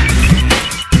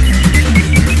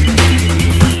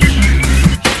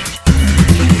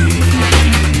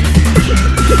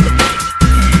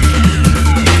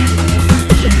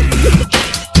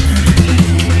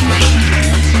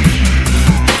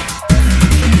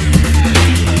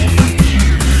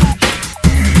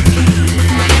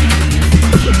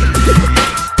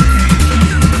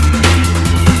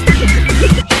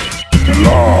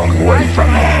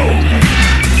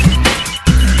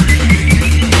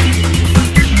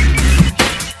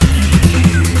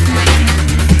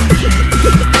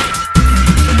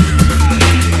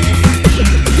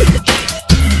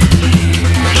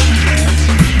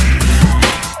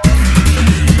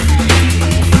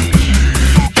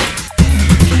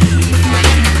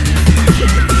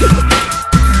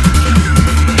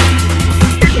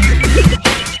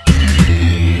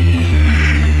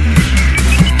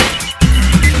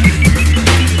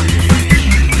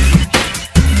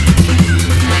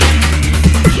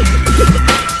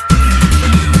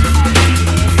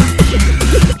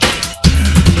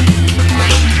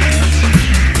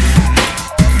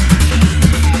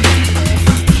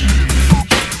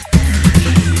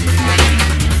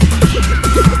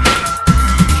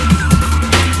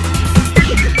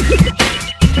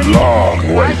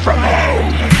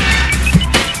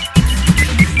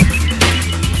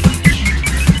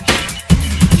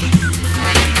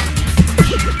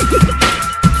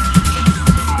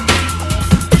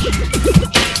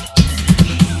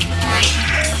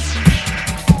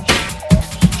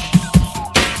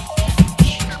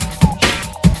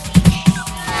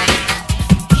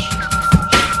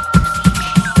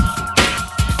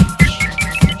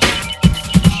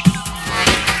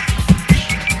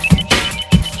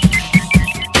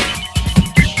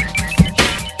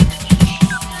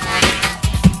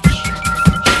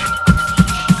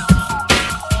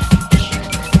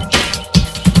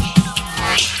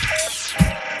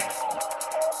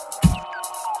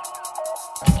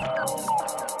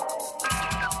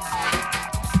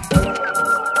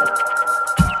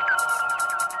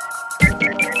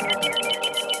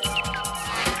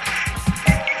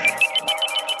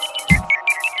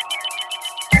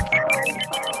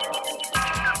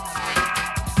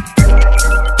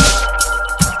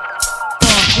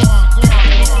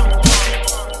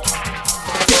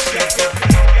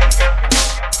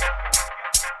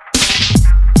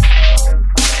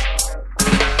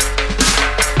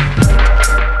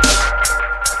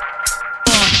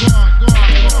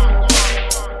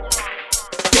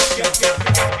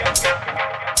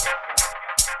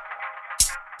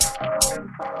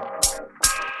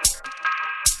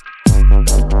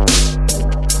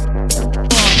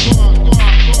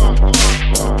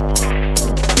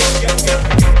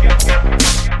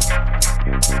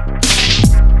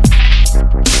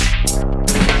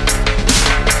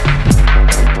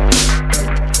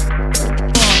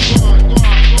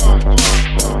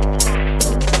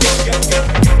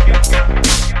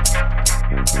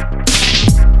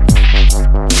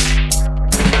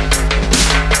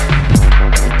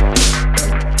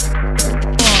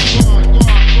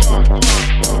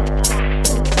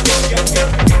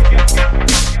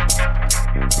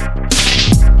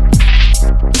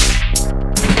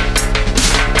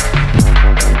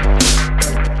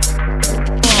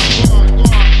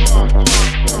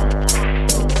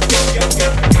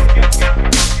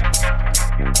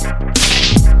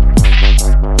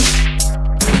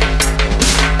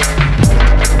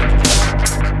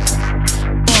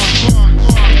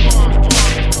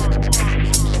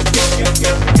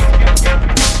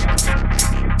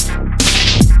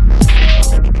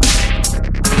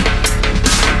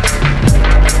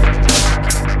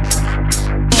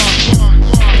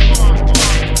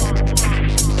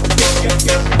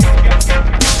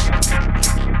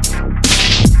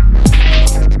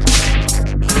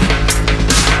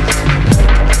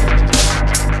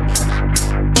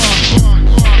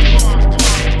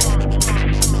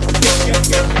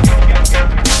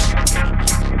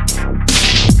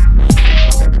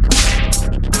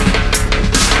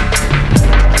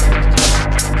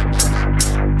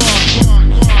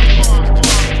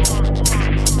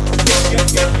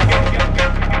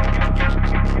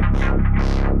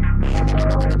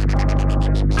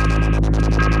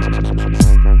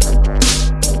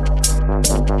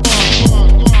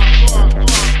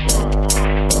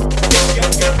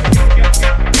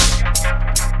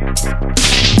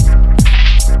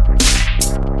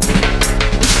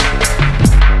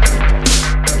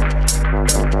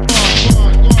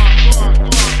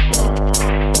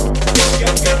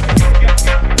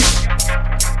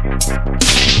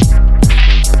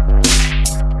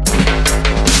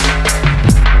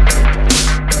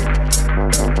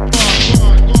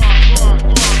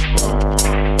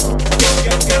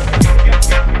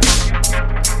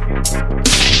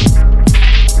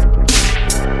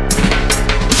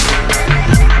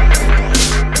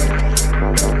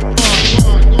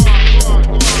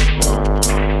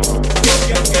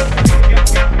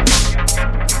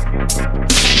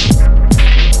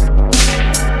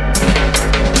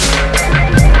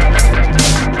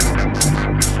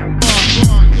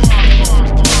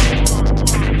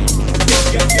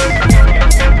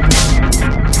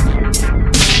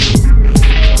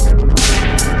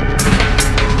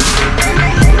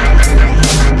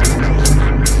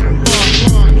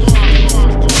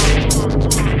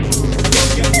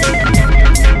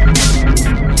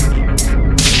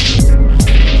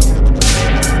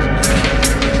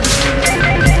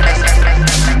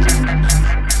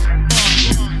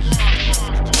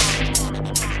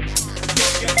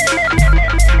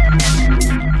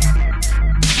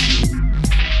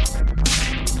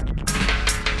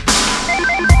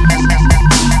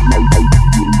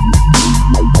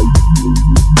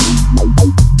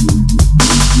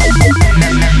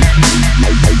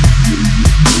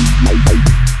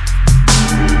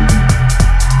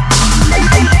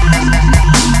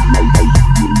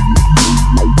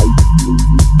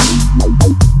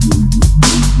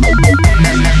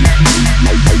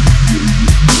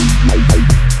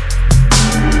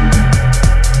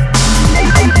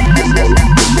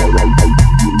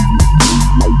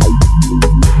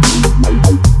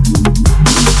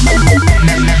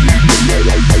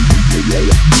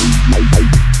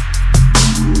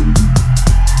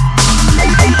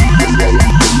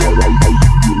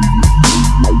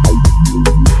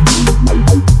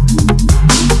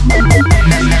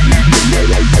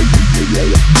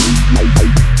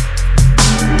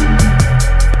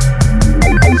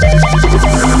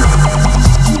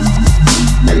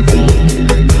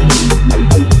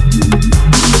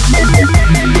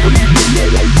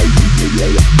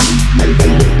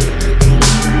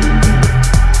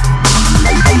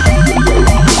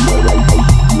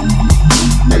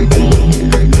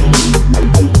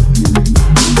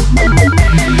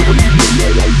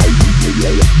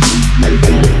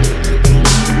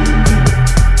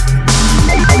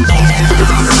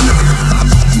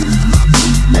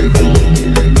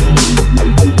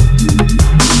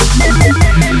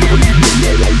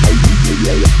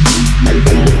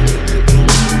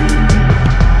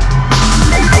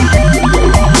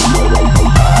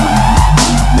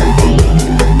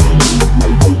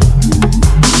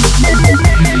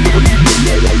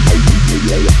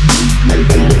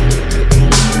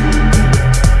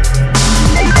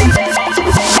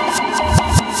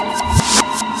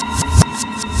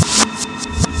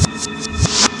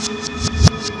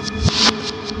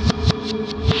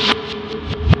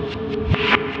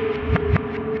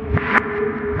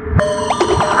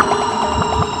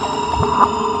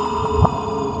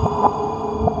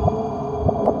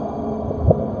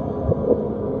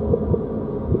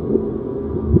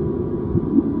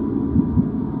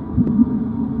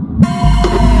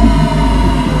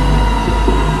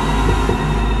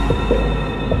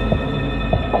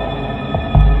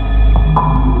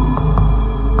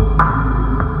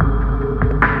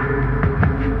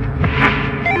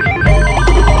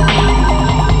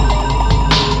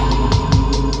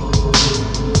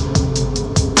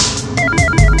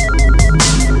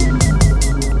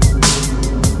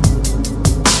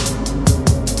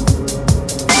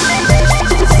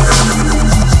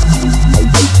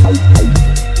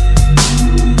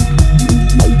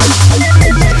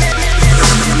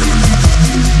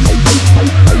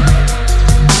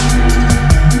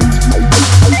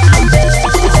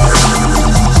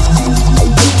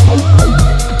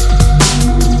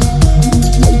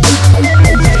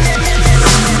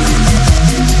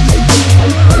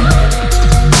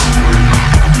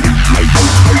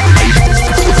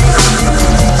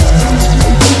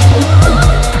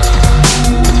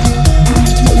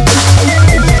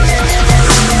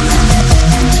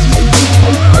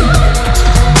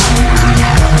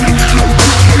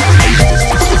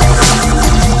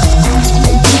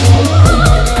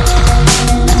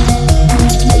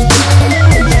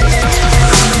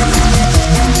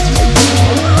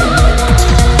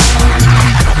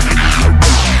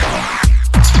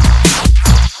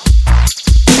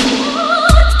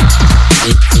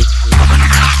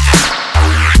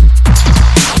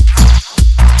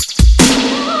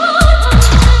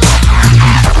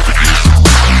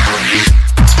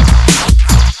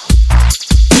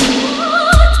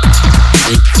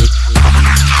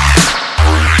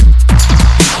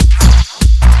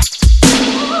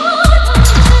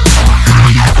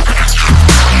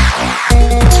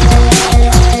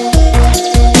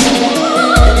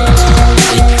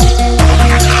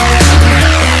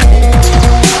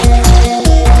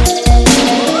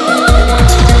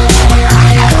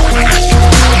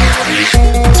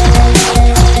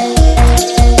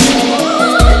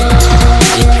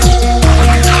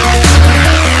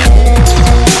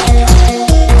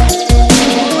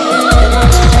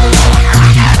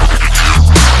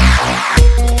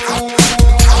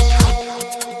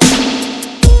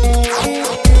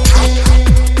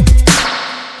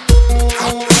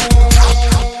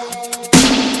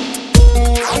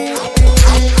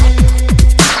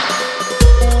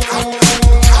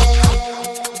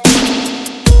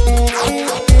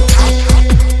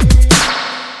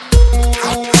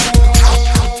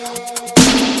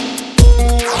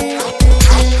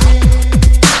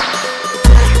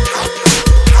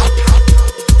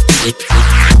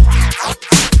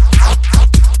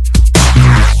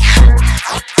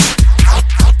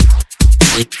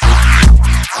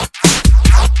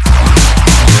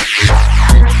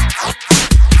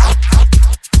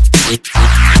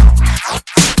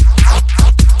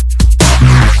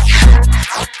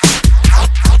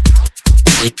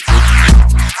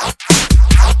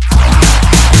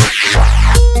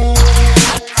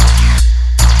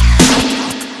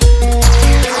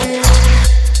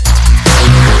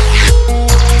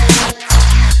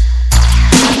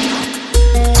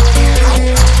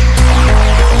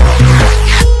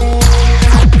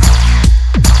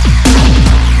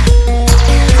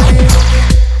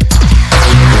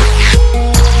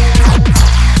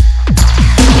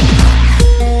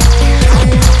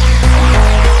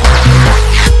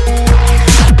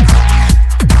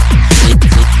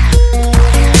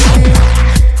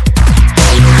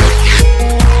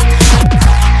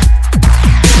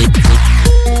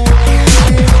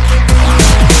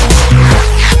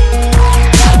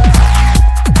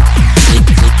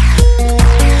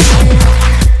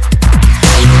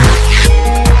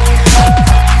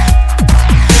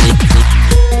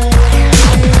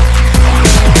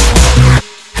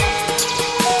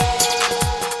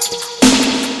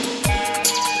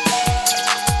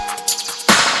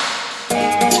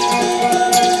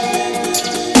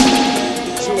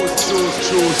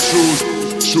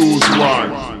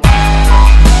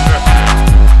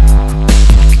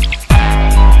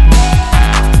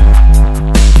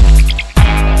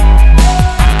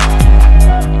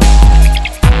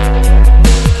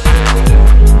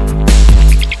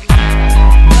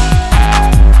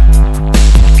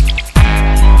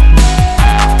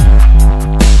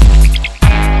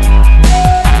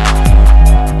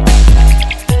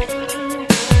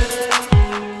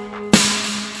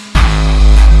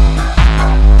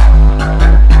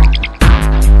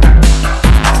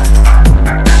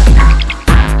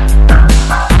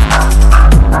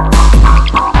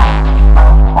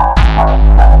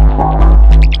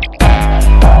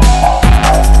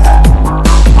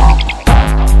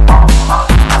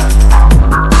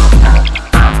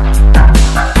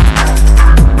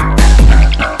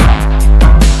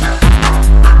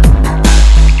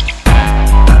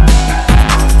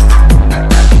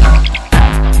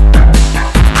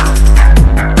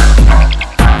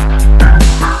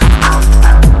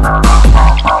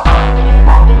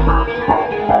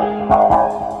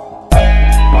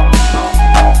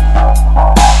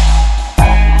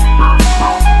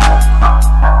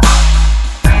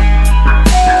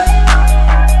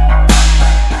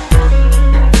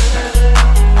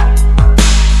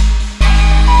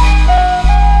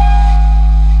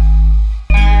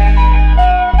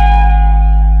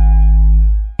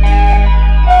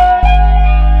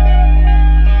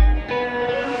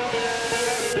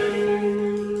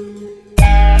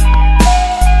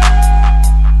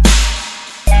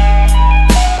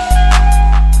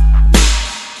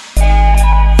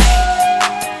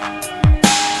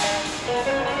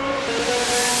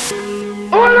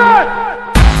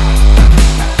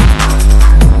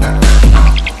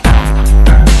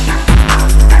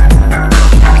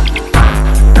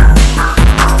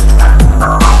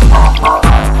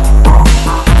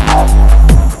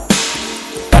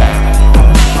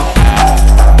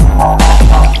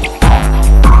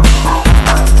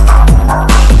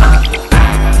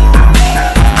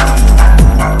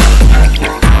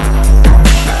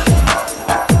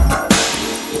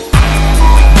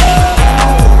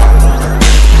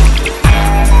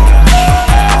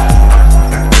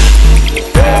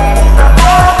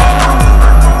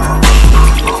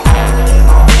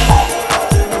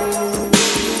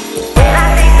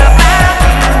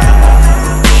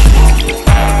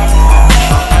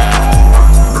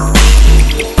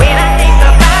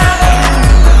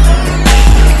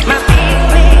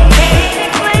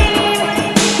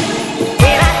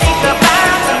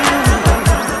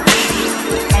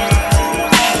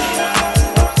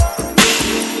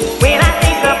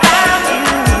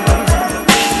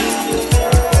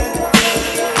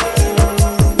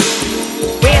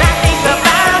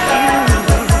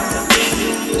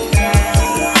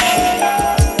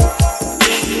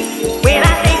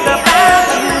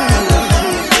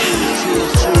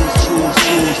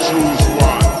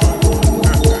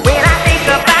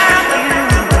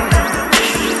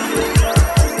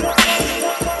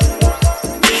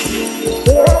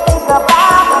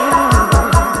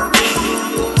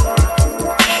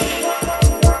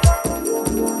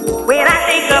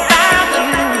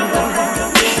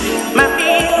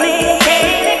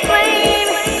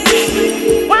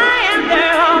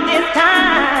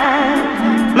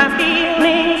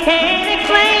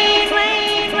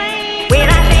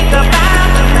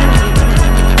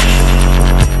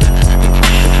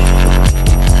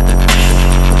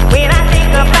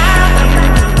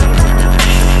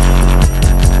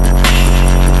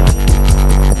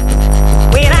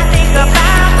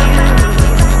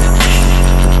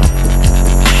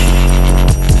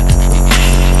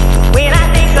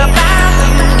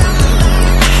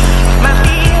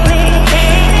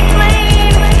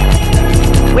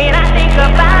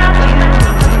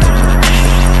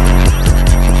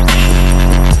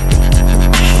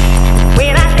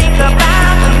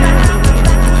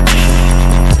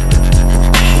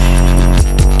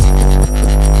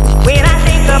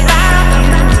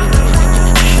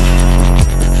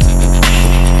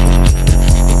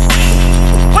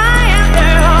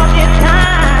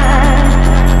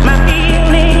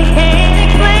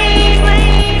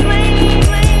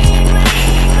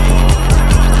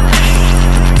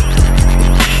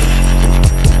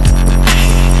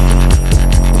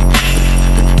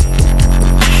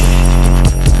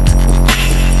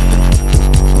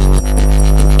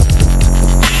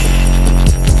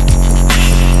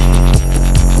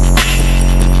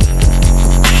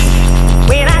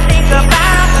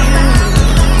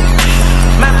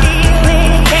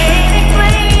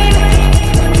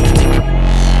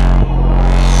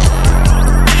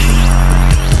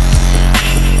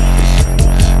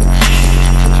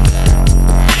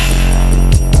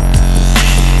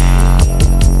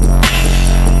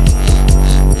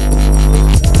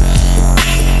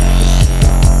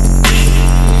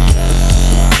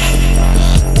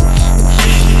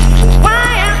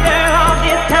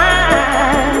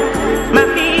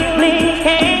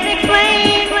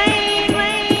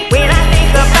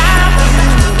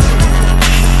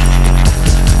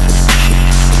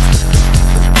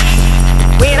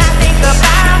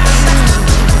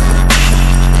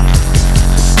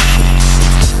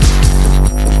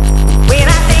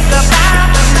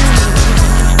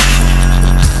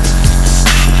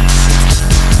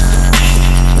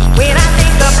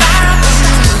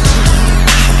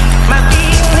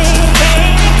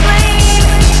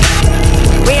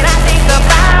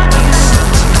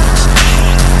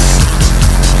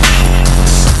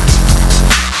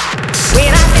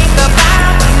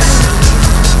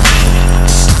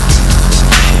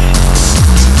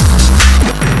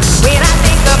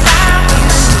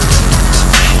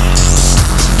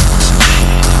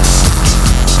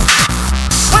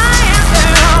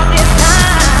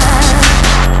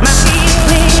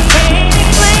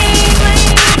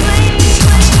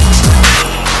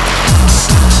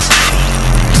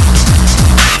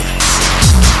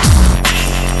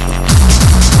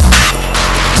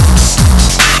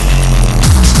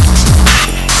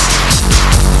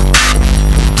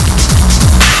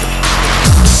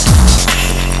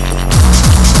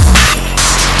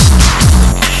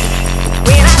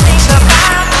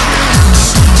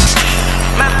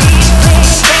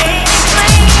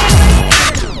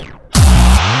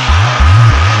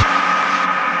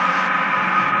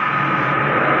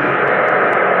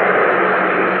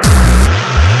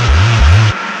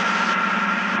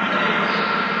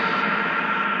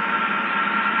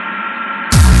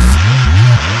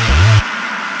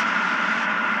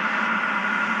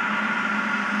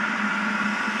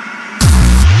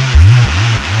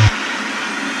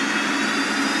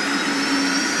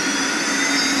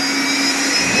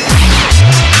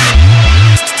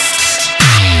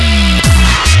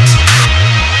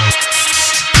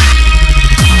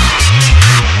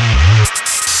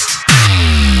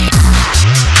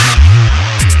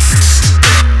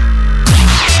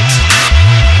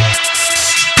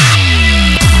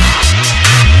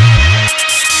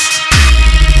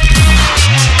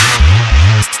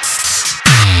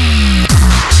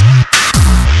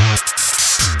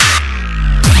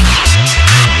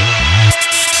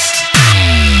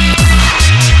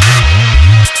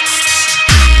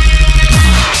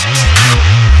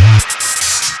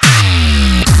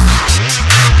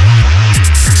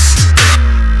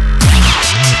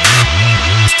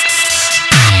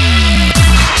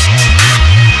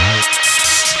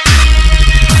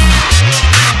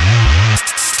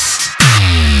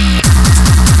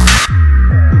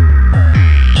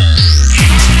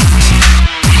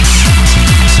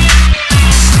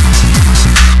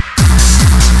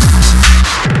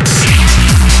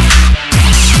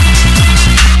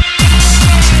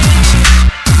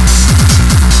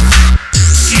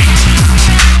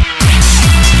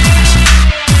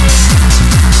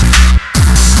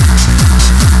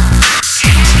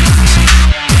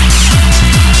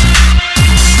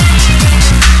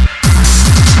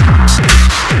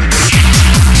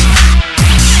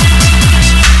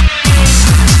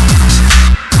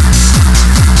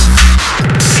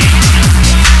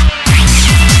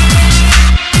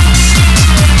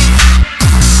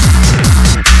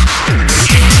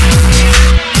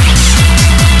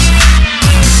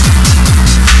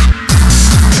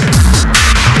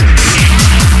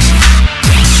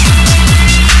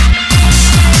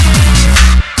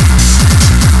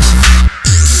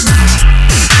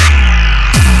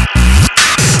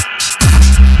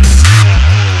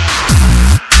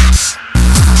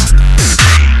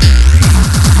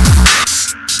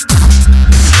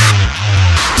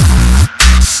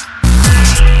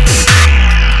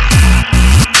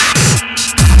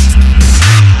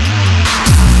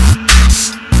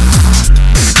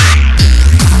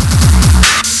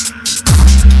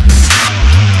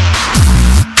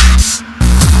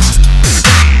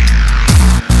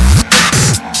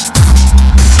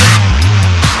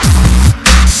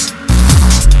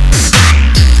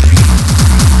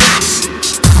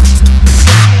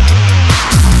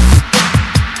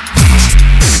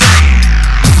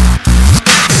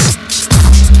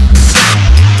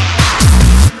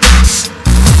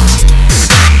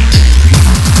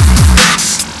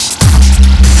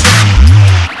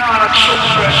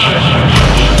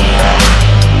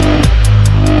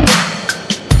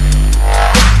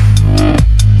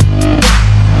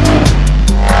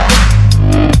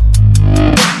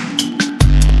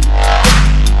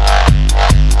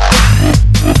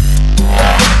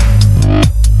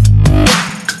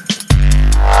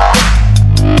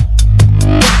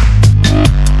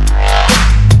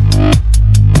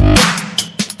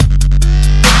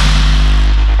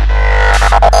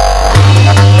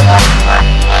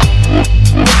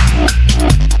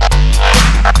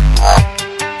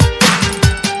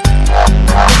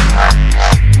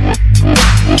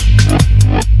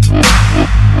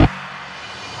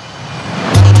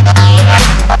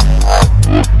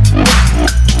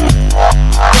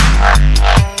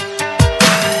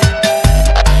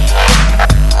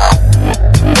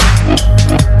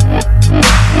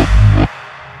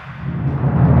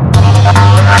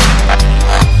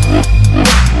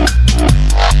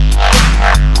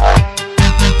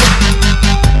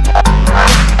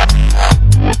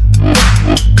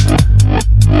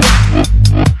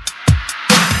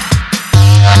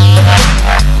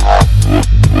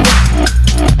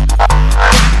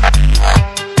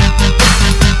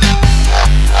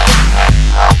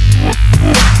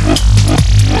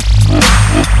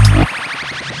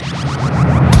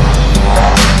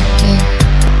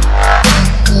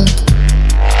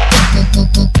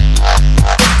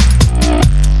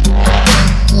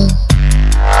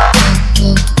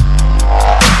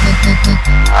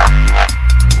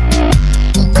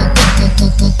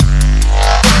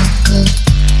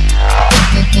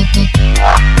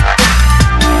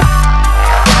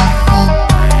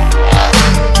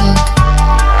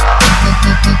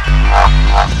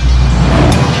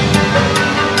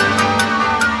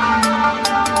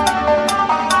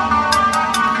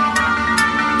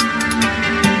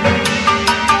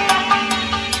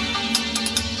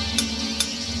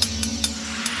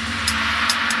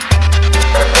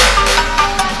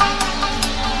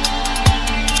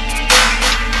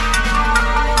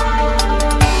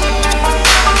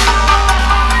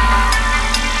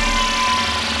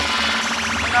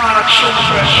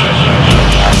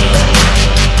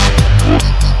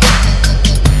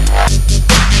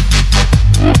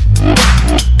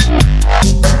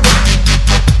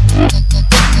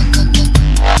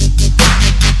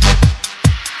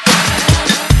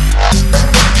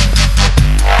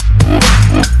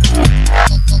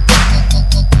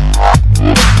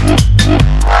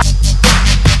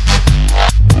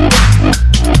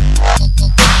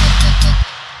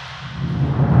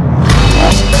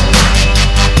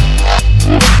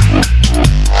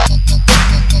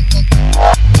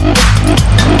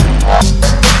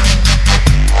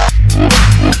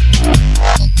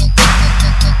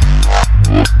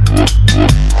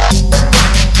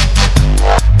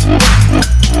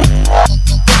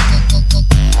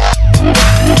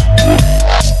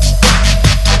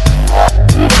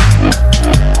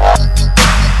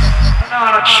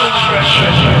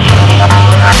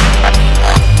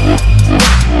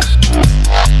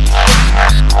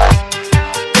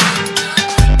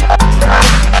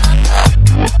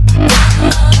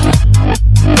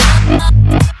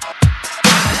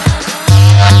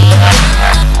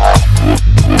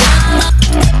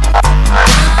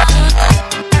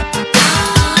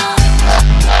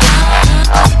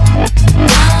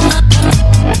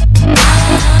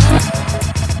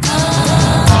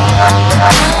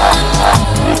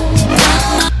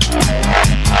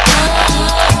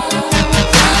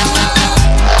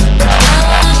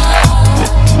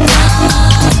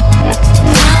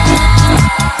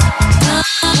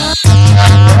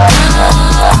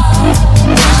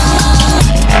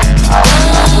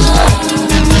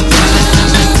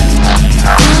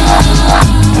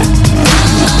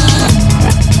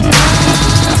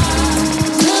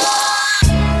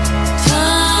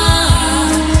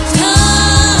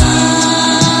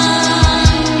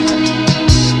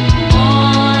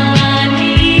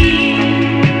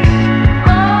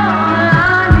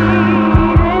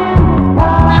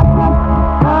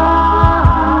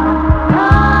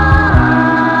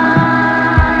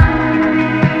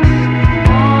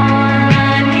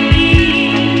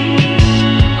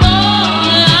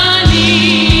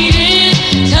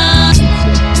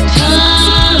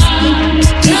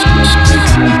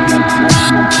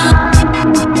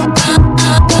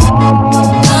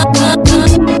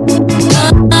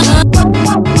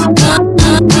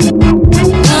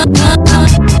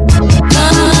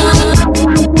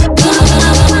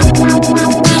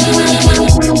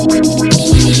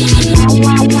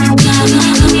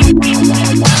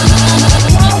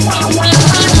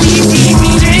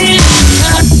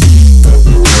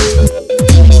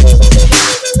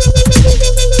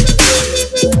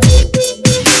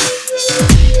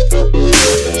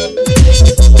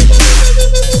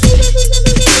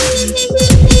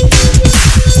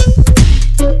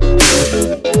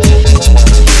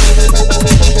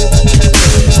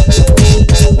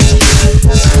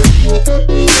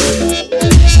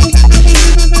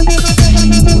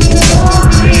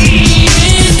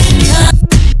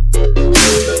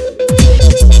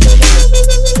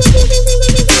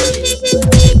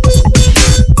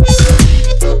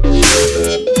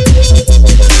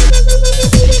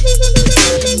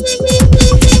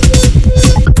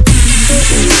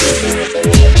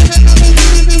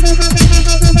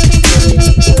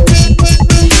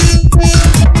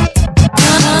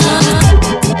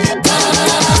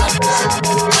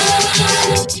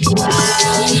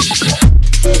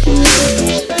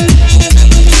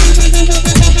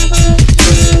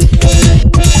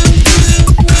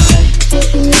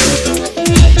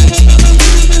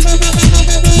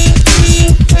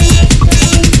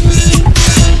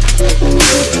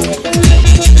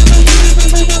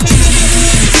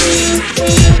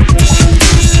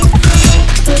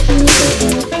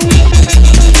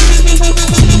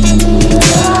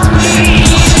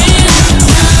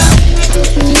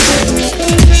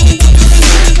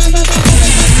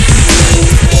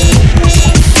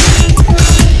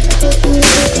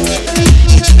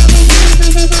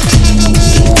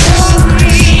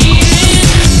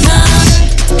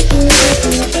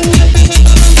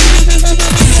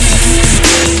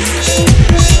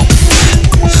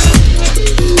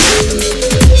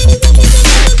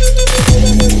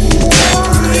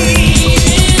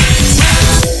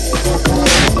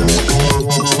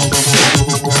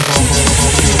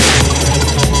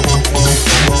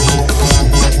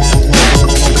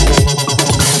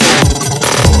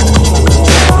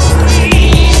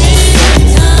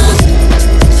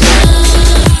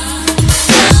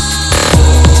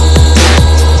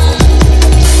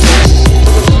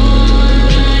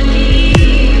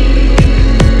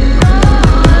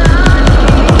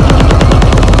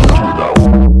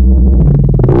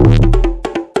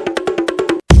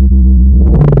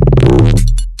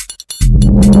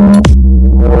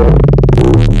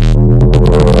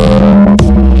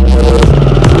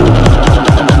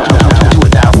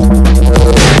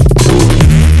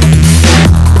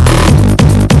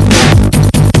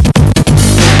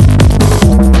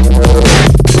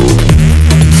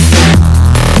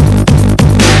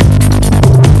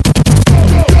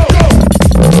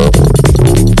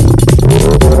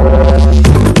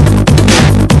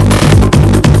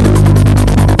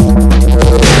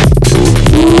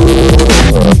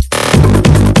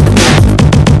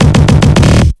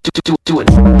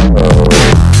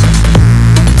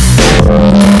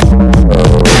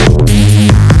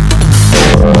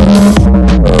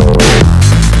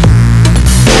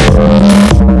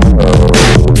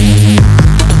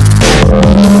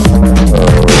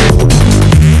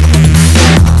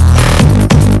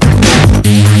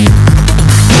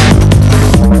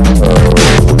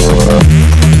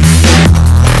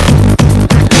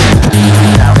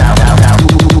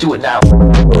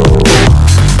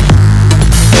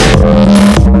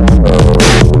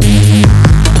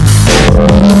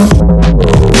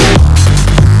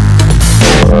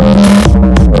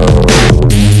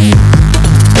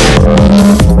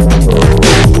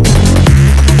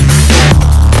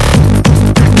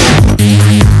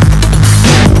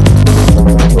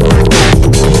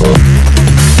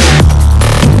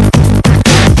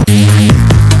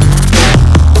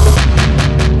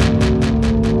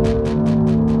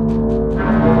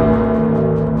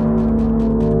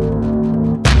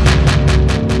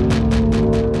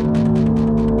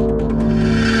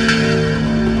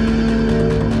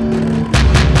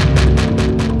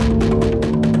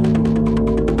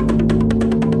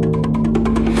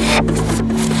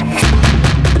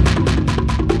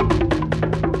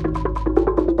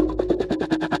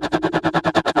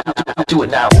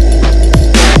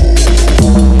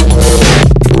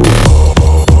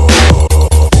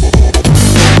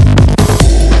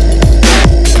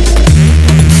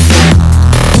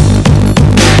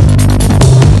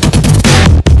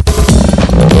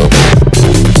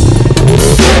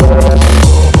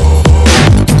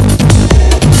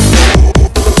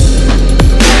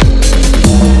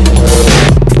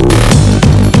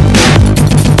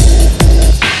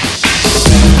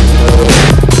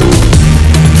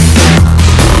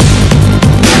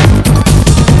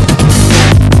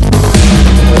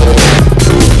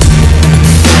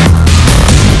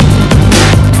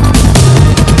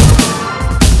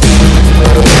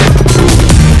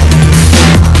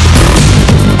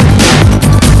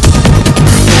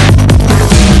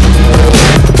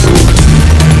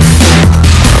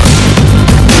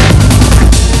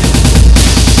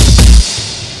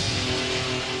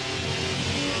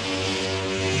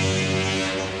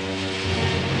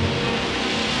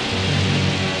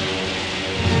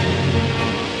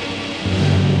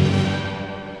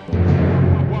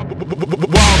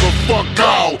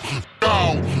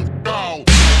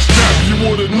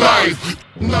 with a knife.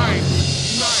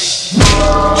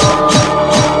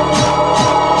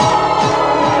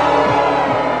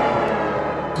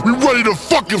 We ready to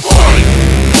fucking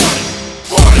fight.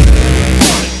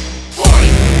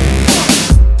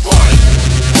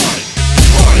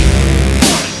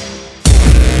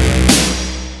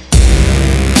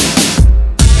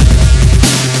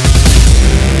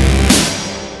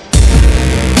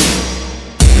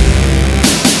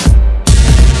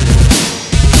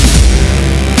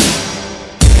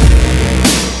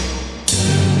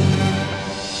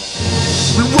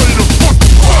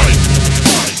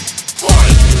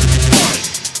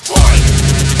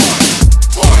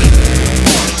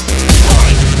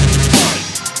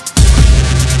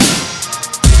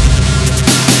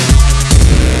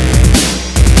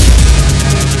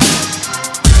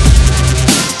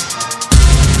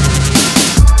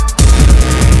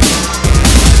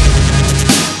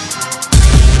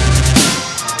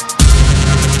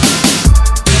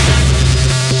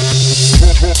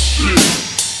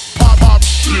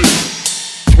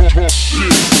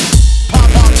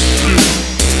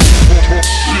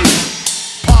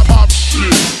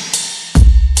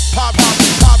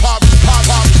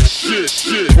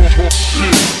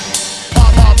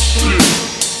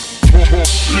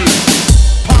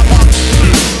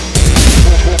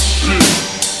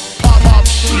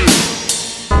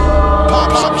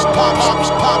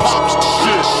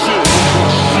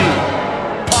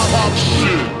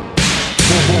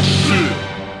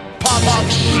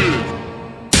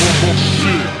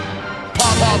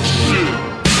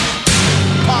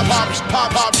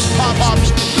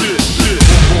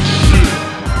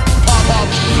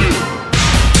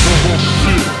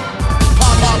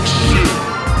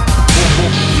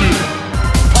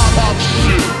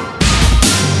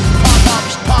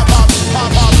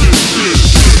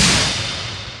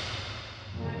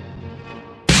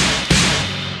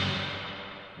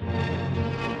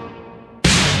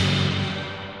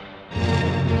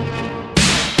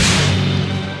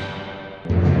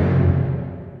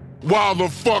 Wild the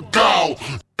fuck out,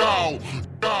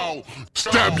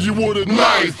 stab you with a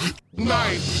knife.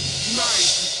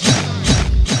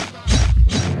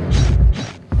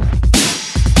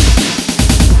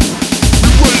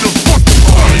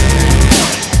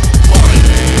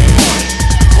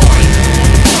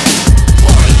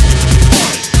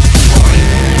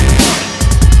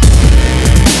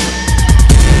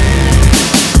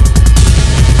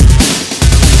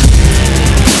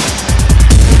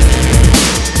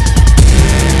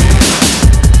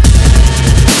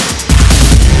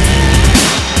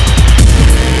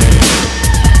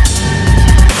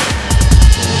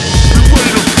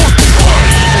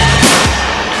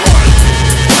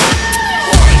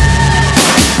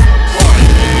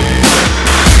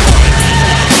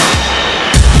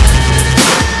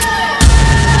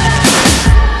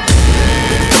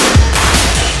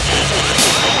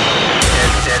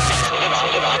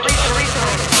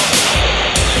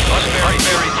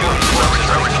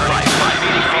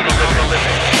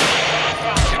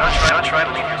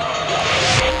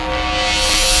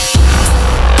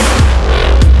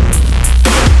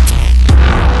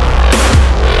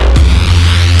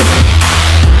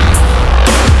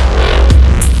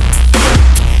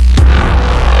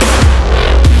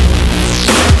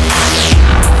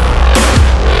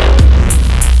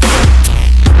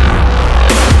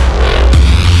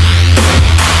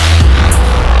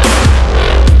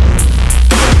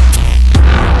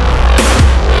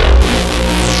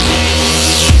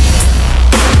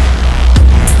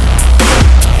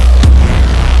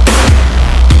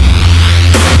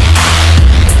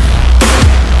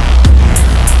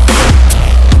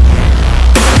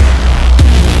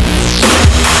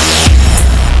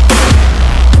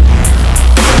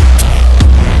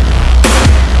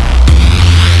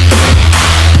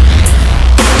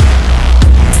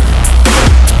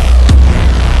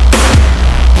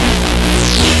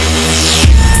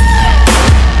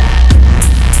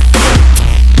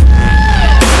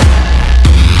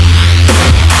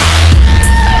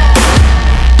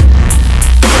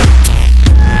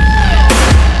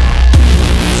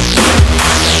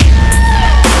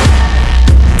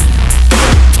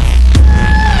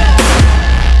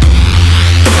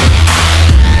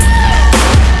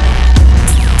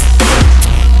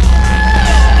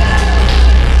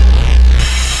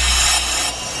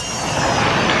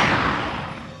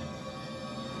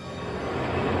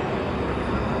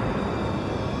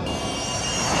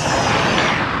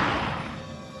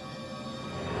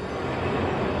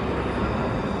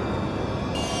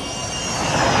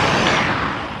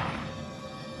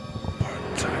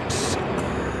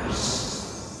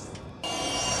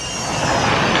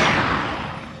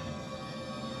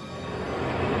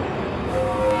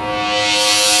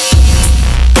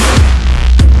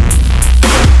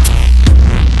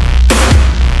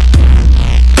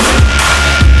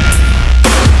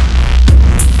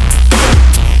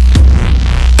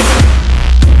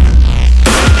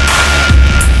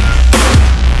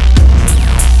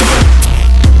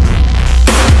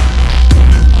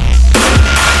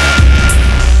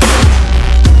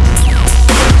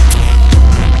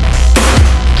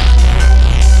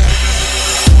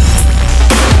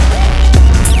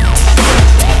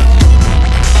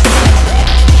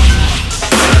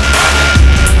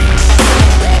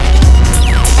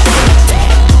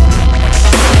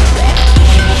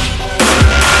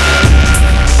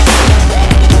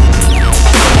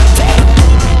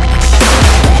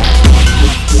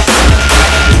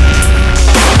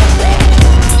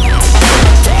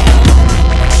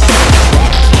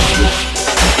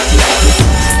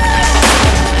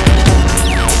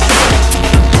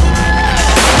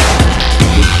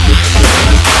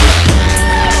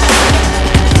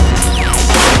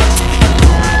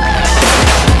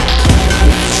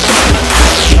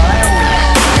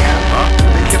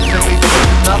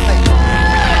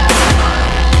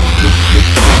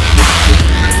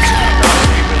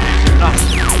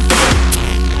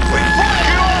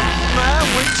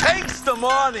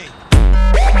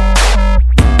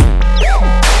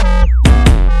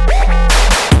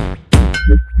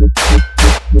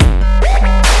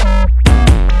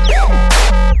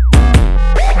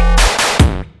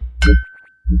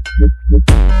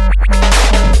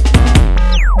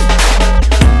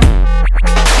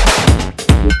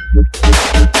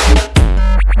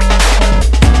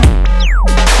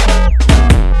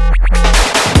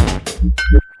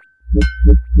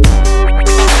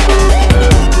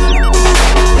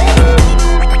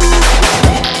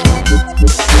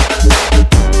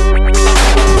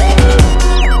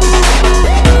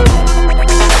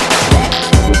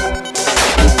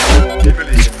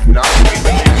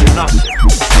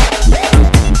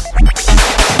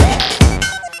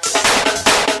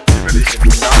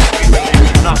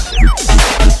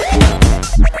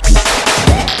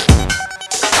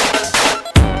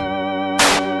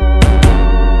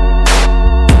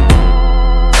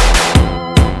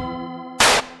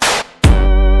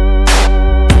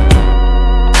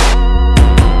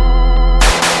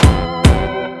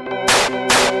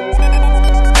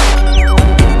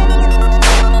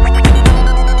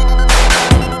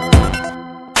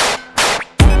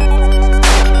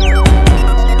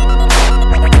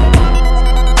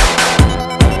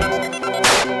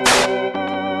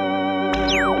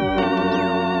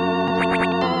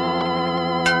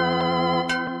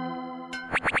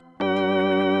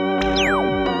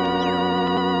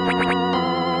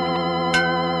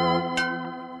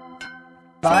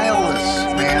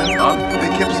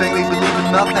 kept saying they believe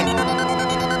in nothing.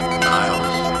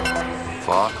 Niles,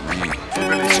 fuck me. He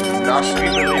believes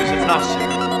in nothing.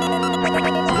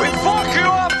 We fuck you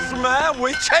up, man.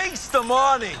 We chase the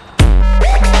money.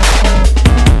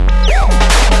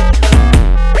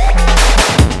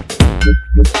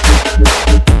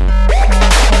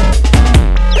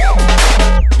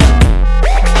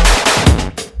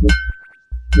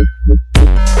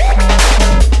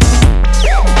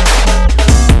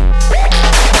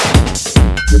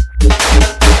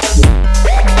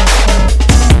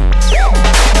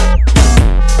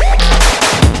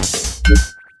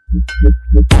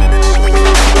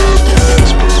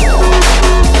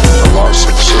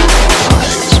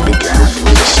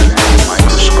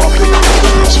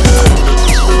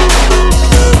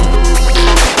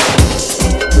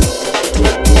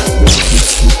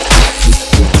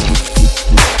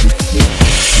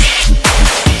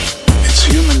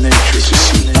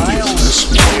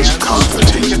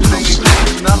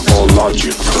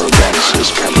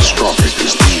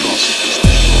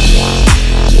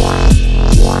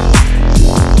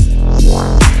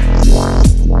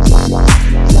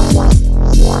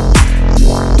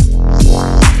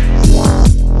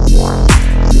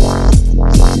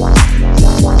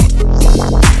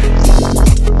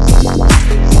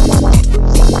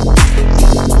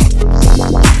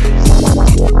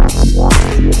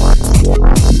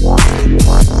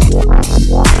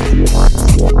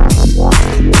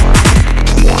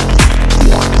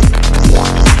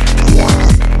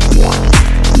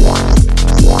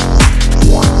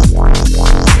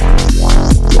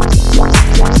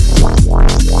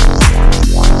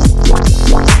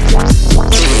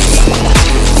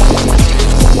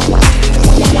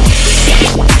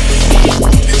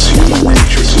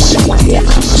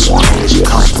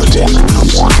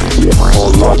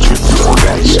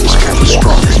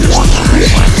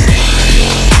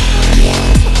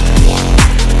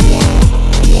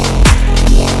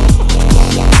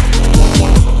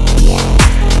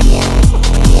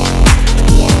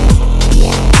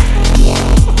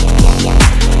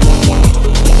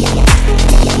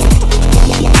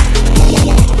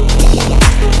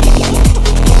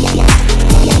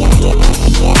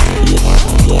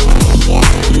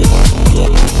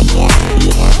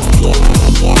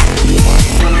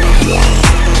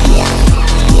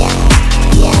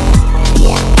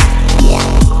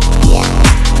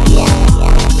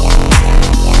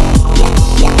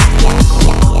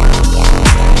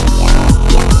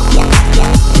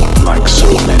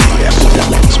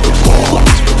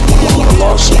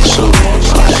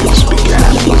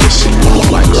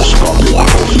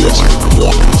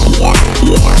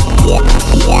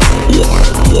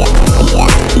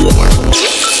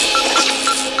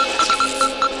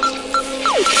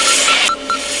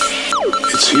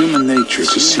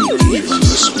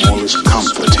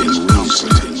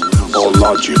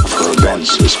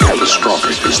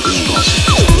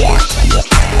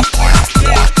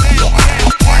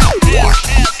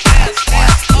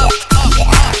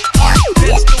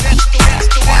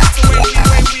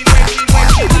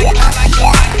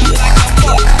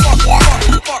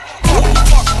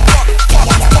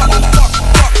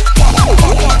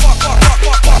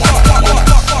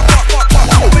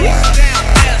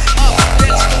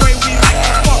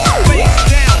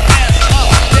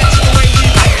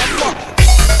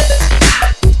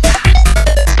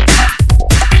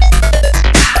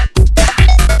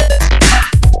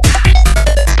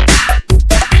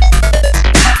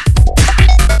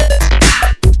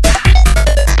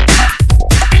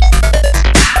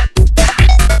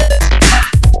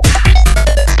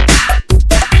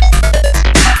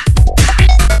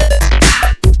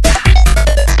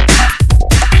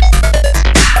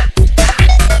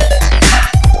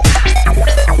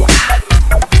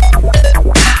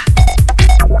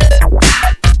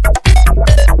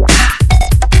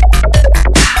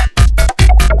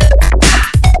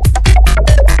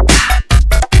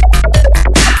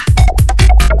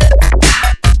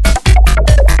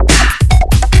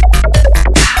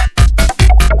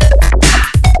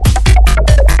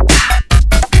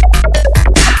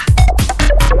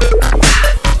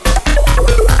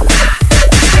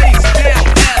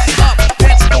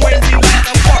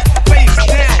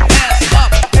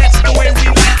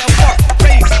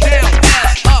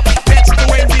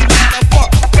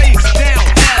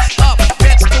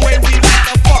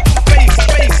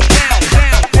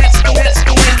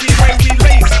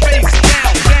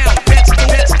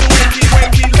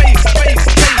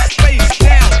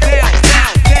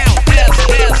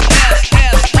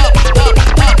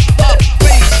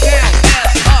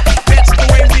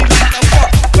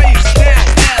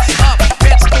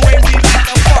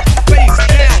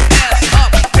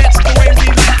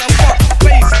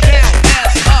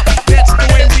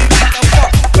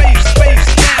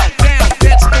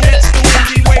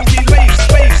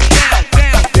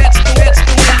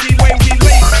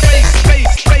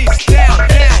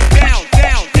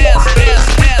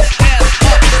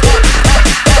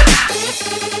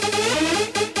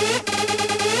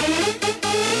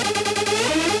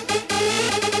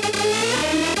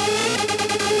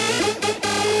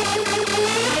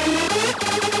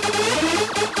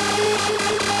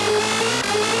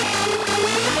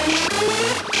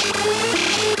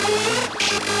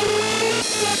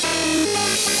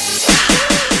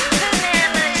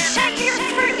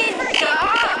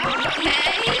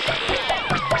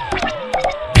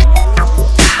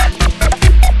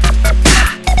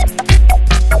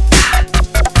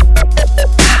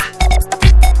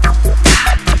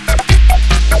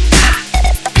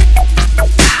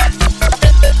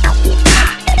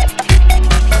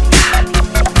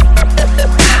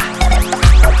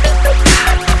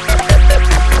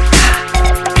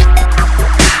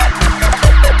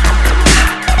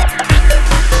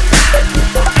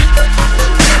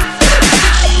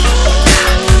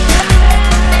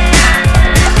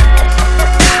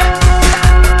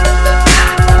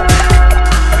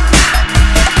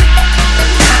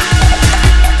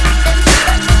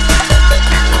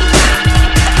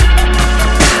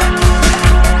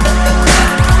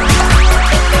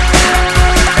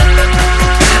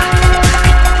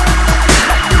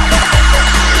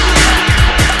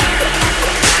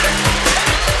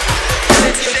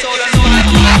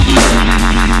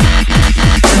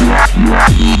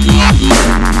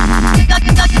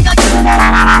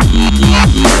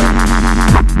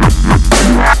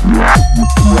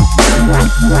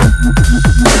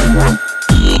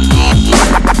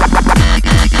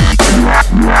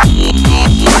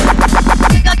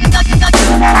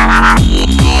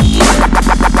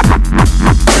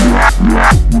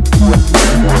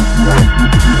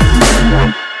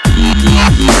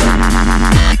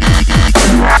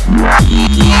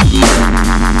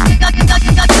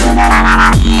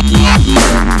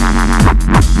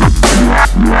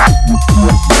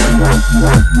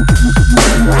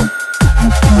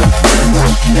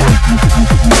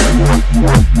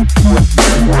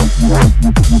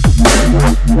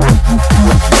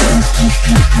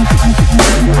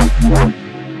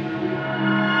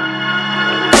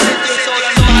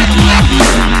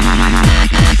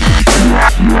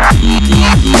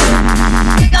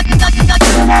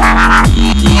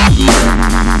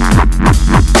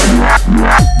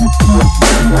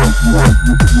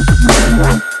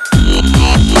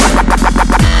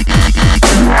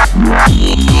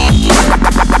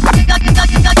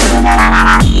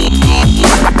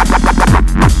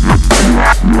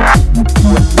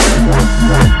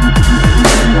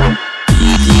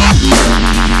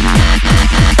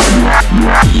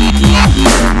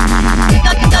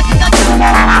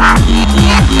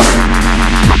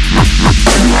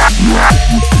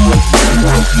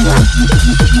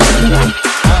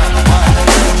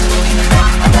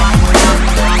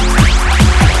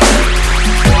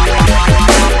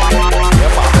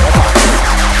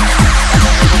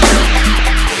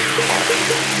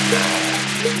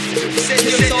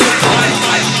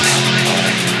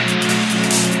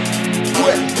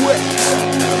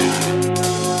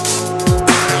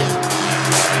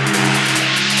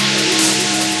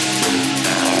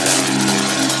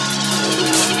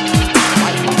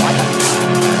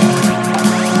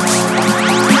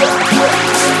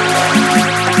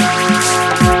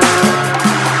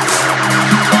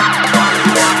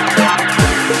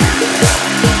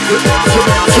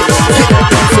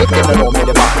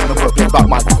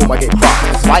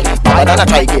 And I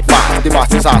try to get fast. The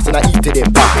master's ass and I eat to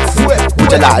them fast.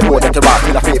 Which I lie more than to rock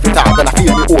in a favorite time. And I feel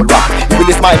me all rock. You will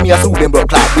just mind me a soothing but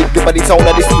clap. With the body sound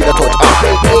of the sea that touch up.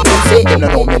 Say them no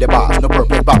know me the boss. No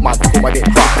perfect Batman to come and get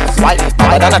cross.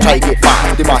 And I try to get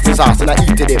fast. The master's ass and I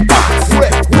eat to them fast.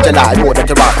 Which I lie more than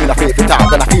to rock in a favorite time.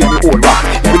 And I feel me all rock.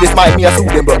 You will just mind me a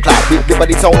soothing but clap. With the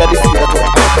body sound of the sea that touch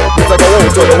up. It's like a whole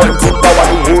show. The one team power.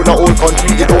 The whole the whole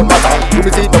country. It don't matter. You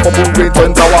will see nothing from moving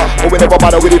turn tower. But we never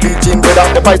bother with the beaching weather.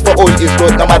 The price for oil is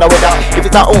good no matter whether. If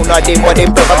it's our own or them or them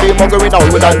better. They mongering out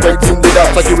with that great team leader.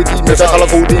 Security measures all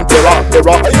code in terror.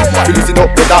 We listen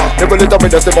up with that. Never let them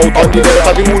with us about on the letter.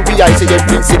 So the whole we I say them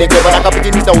things in the clever. Like a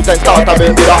begin this out and start a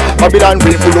bend it up. Babylon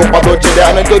will full up a blood cheddar.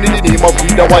 And I don't need the name of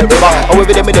greed and whatever.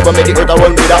 However them never make the earth a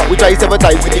run with that. We try 7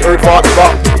 times with the earth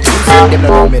forever. Them no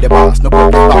know me the boss. No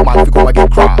problem Batman to go and get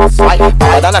cross.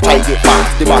 And I try to get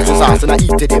fast. The master's ass and I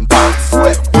eat to them fast.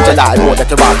 Which I lie more that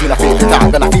the rock in a favorite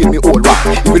time. And I feel me all rock.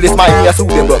 You will just mind me a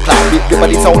soothing but clap. The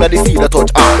body sound of the sea that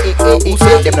touch up.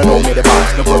 Them no know me the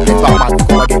boss. No problem Batman to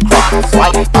go and get cross.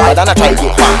 And I try to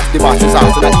get fast. The master's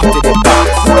ass and I eat to them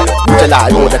fast. Which I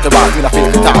lie more that the rock in a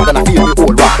favorite time. And I feel me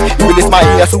all rock. You will just mind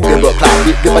me a soothing but clap.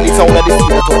 The body sound of the sea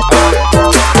that touch up.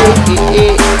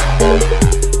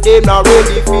 Them not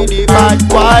ready for the bad.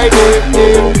 Why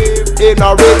them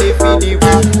not ready for the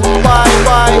woo. Why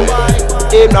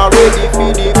them not ready for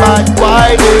the bad.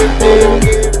 Why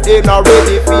them not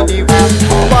ready for the woo.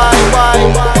 Why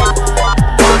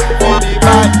for the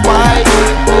bad. Why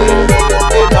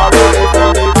them not ready for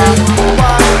the woo.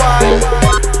 Why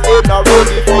them not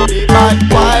ready for the bad.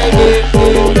 Why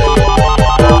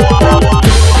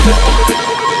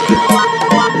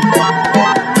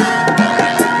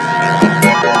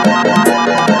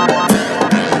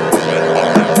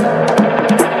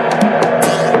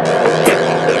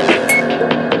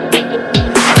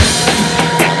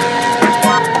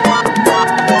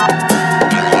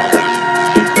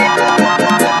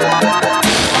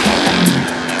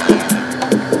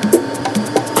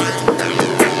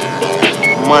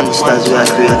monsters we are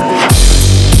creating.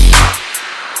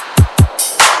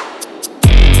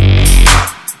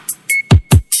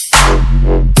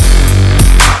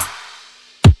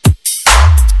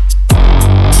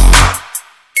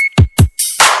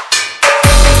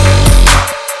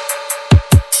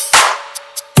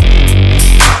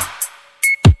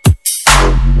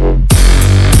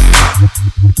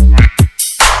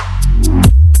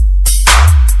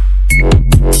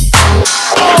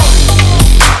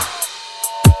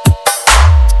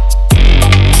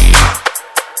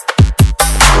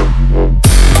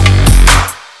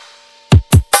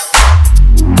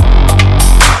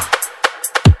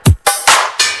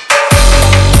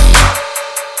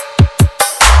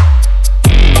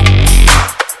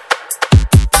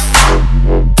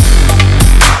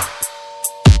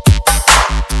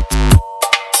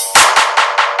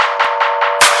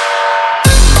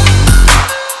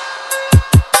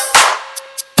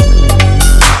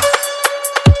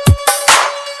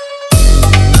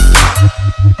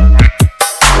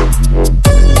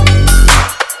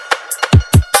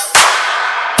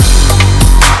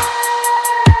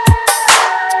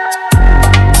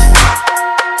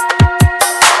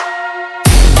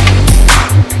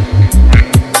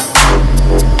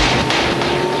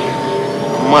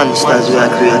 Monsters we are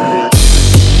creating.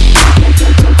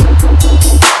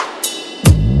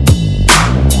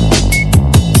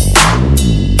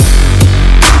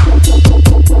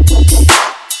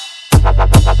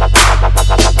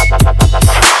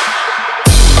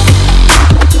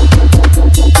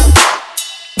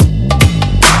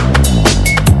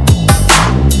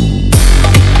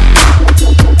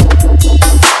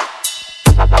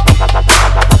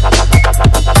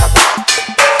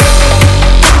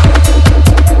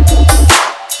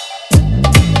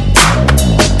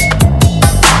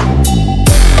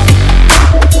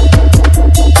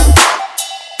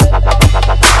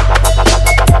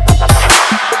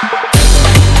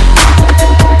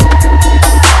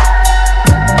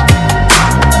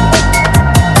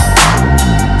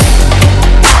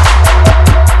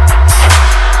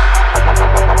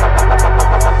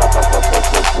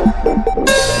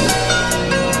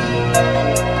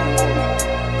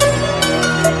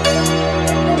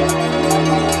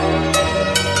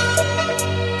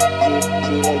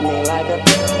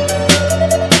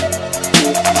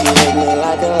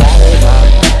 like a lollipop.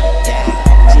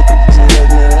 She lick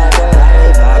me like a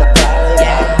lollipop.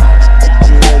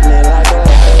 She lick me like a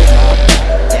lollipop.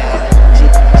 She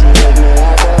lick me like a lollipop. She lick me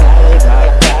like a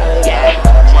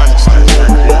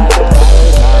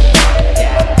lollipop.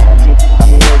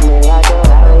 She lick me like a lollipop. She lick me like a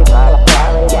lollipop.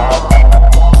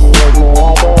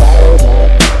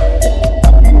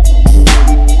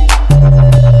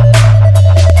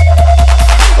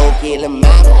 Okay, the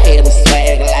mama had a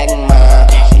swag like mine.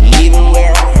 She even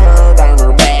wear a herd on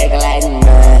her back like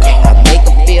mine. I make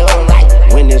her feel right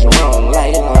when it's wrong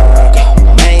like mine.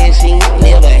 Man, she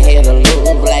never had a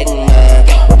love like mine.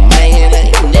 But man, I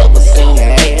ain't never seen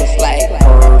her ass like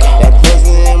her. That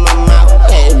pussy in my mouth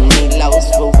had me lost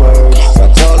for words. I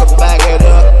told her back it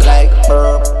up like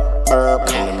burp, burp.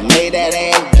 And I made that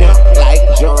ass jump like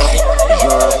jump,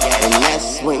 jump. And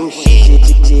that's when she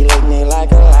licked me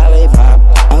like a lollipop.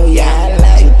 Oh yeah, I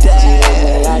like that. She licked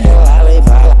me like a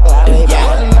lollipop, lollipop. Yeah,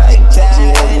 I like that. She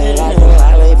licked me like a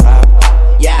lollipop.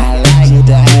 Yeah, I like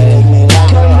that. She licked me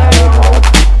like a lollipop.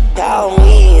 Call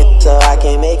me so I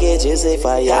can make it juicy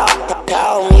for ya.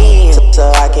 Call me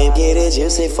so I can get it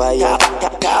juicy for ya.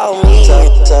 Call me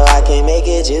so I can make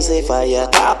it juicy for ya.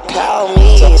 Call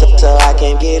me so I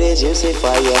can get it juicy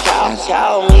for ya.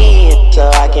 Call me so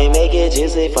I can make it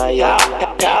juicy for ya.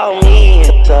 Call me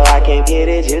so I can get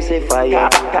it juicy for ya.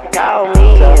 Call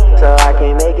me so I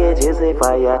can make it juicy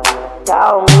for ya.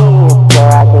 Call me so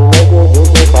I can make it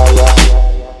juicy for ya.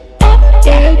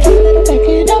 Yeah, back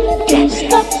it up, don't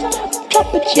stop.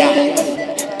 Drop it, yeah.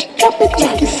 Drop it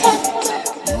like it's hot.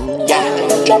 Yeah,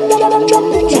 drop it,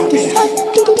 like it's hot.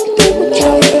 Do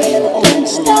it, don't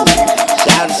stop.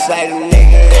 Shout to say the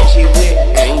nigga that she with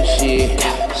ain't shit.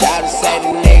 Shout to say the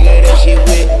nigga that she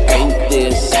with ain't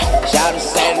this. Shout to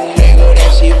say the nigga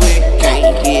that she with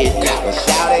can't hit. But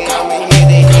shout it, I'ma hit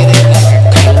it like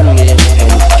I can't miss. And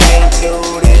you can't do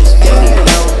this, then you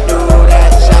don't do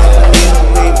that. Shout to me,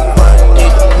 we funny.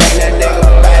 Bring that nigga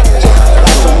back.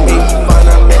 Like to me, fun,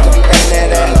 I make her bring that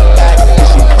ass back.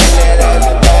 She bring that ass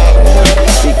back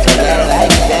because I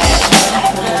like that.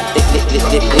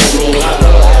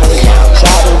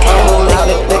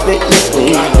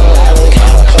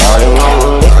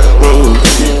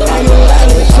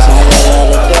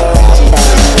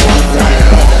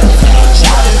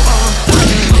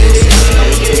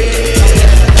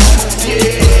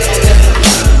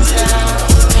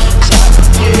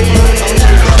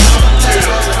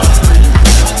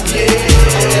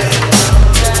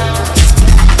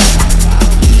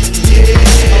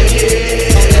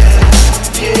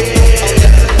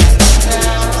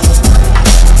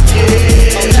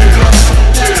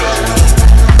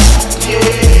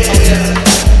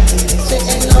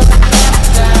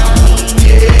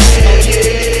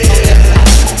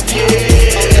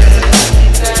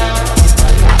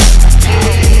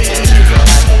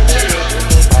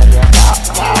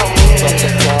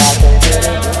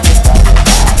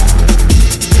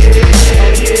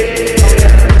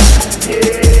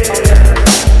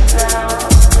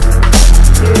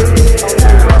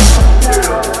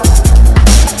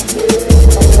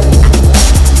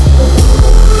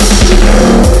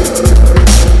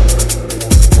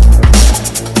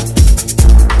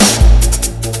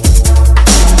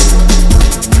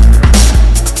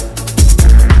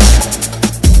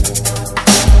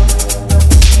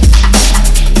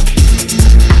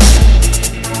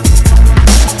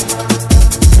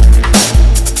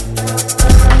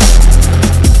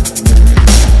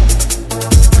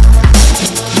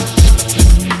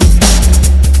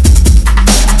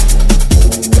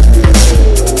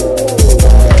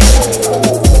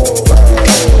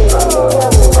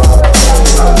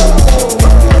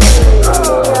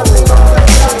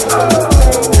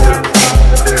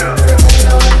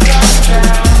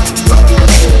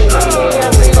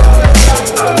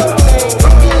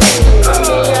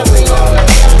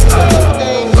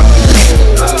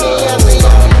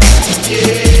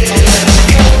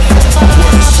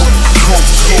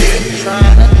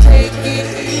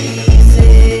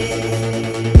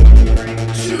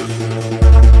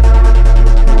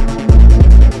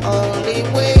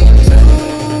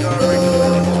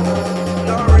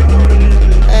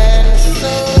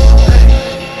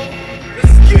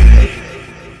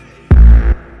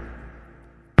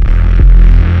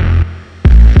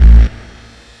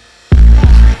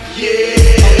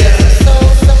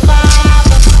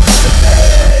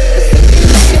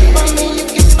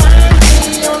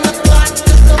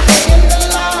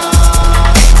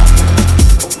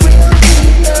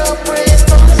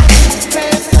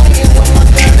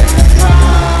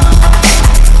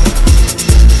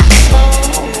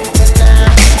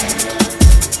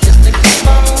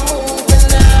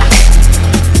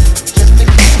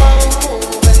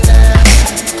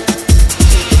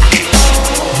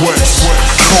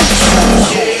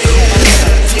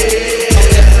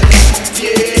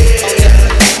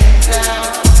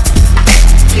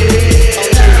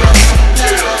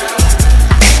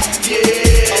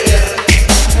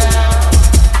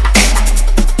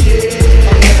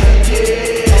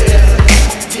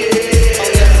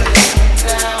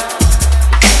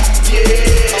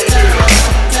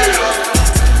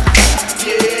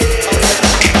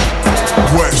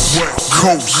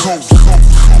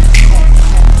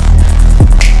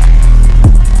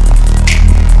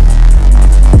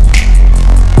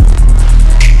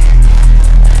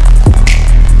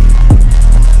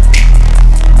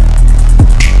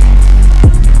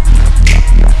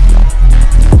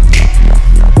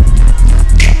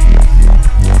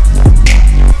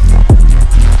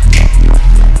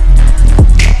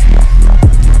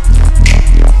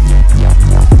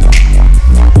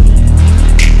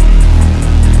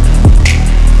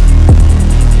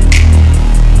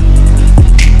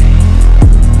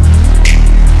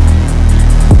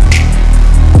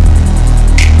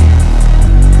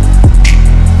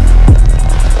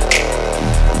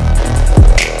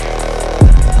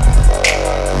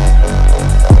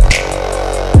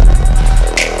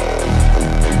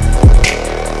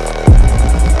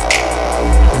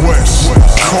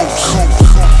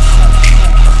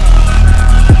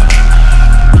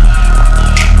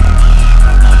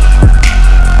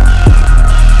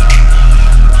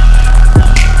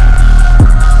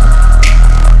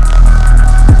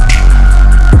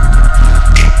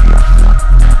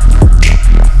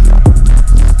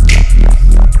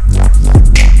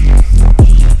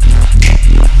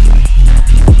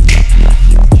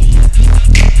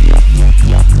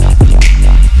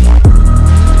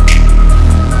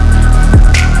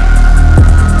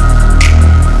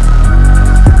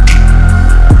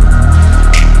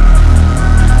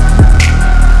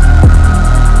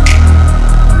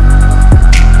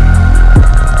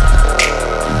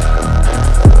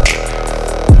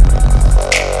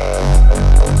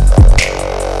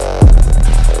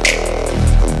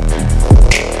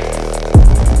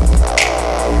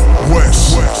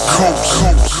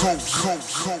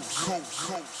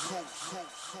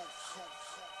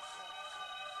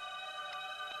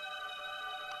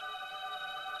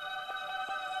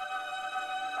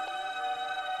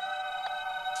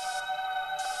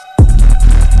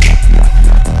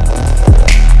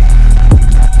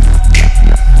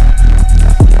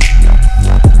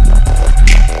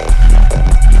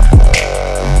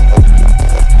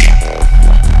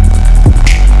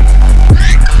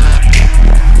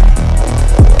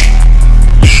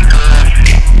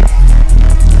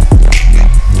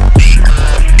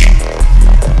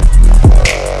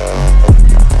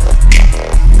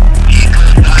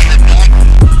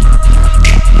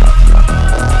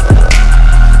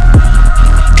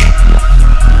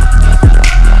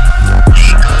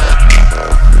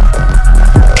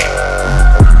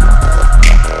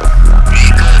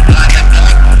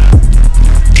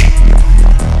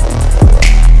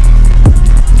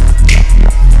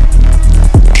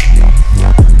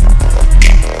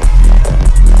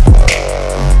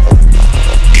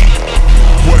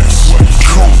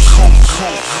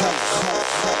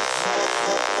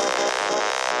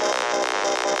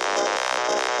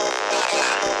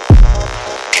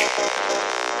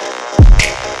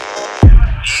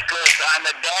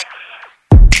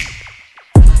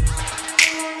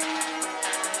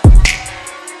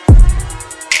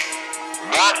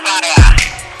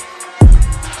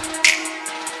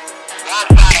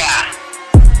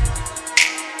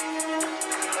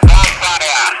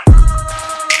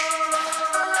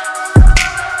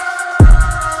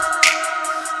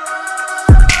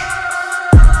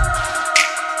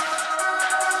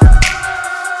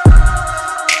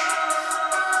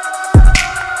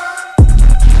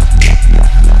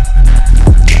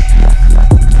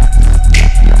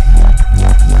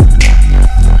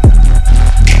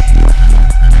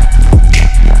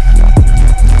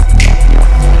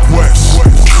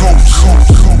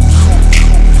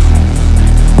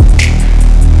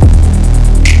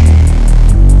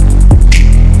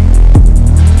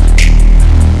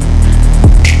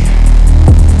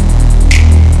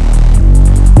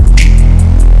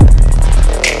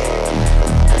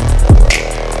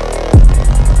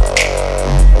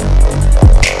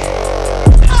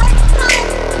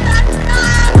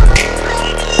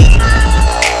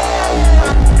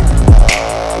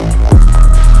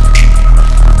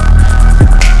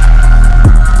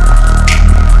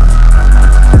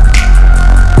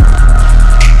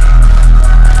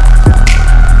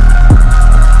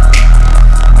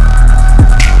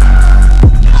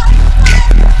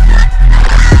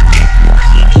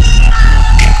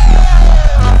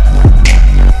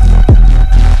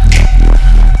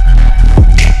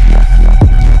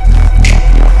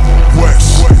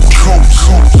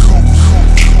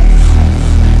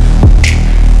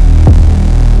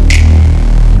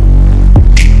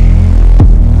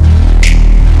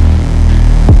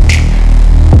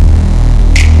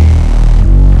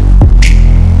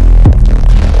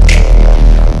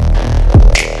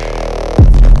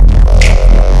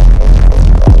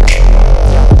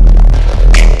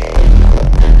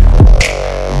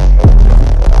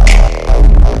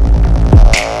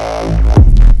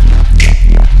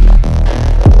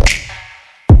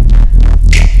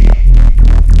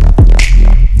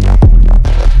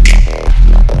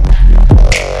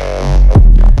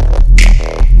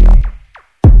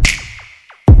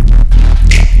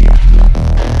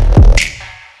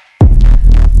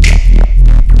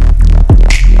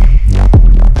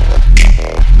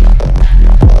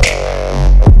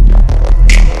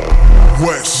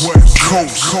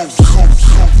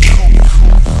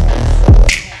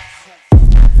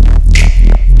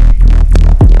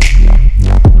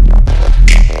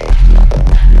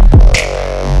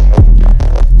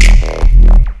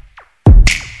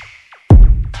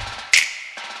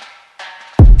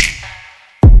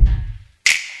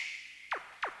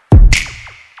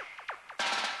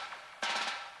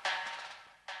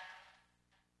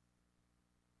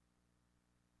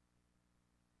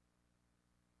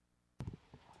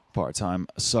 Part-time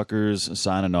suckers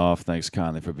signing off. Thanks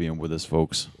kindly for being with us,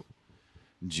 folks.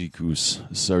 G-Goose,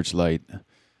 Searchlight,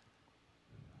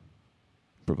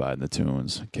 providing the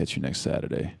tunes. Catch you next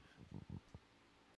Saturday.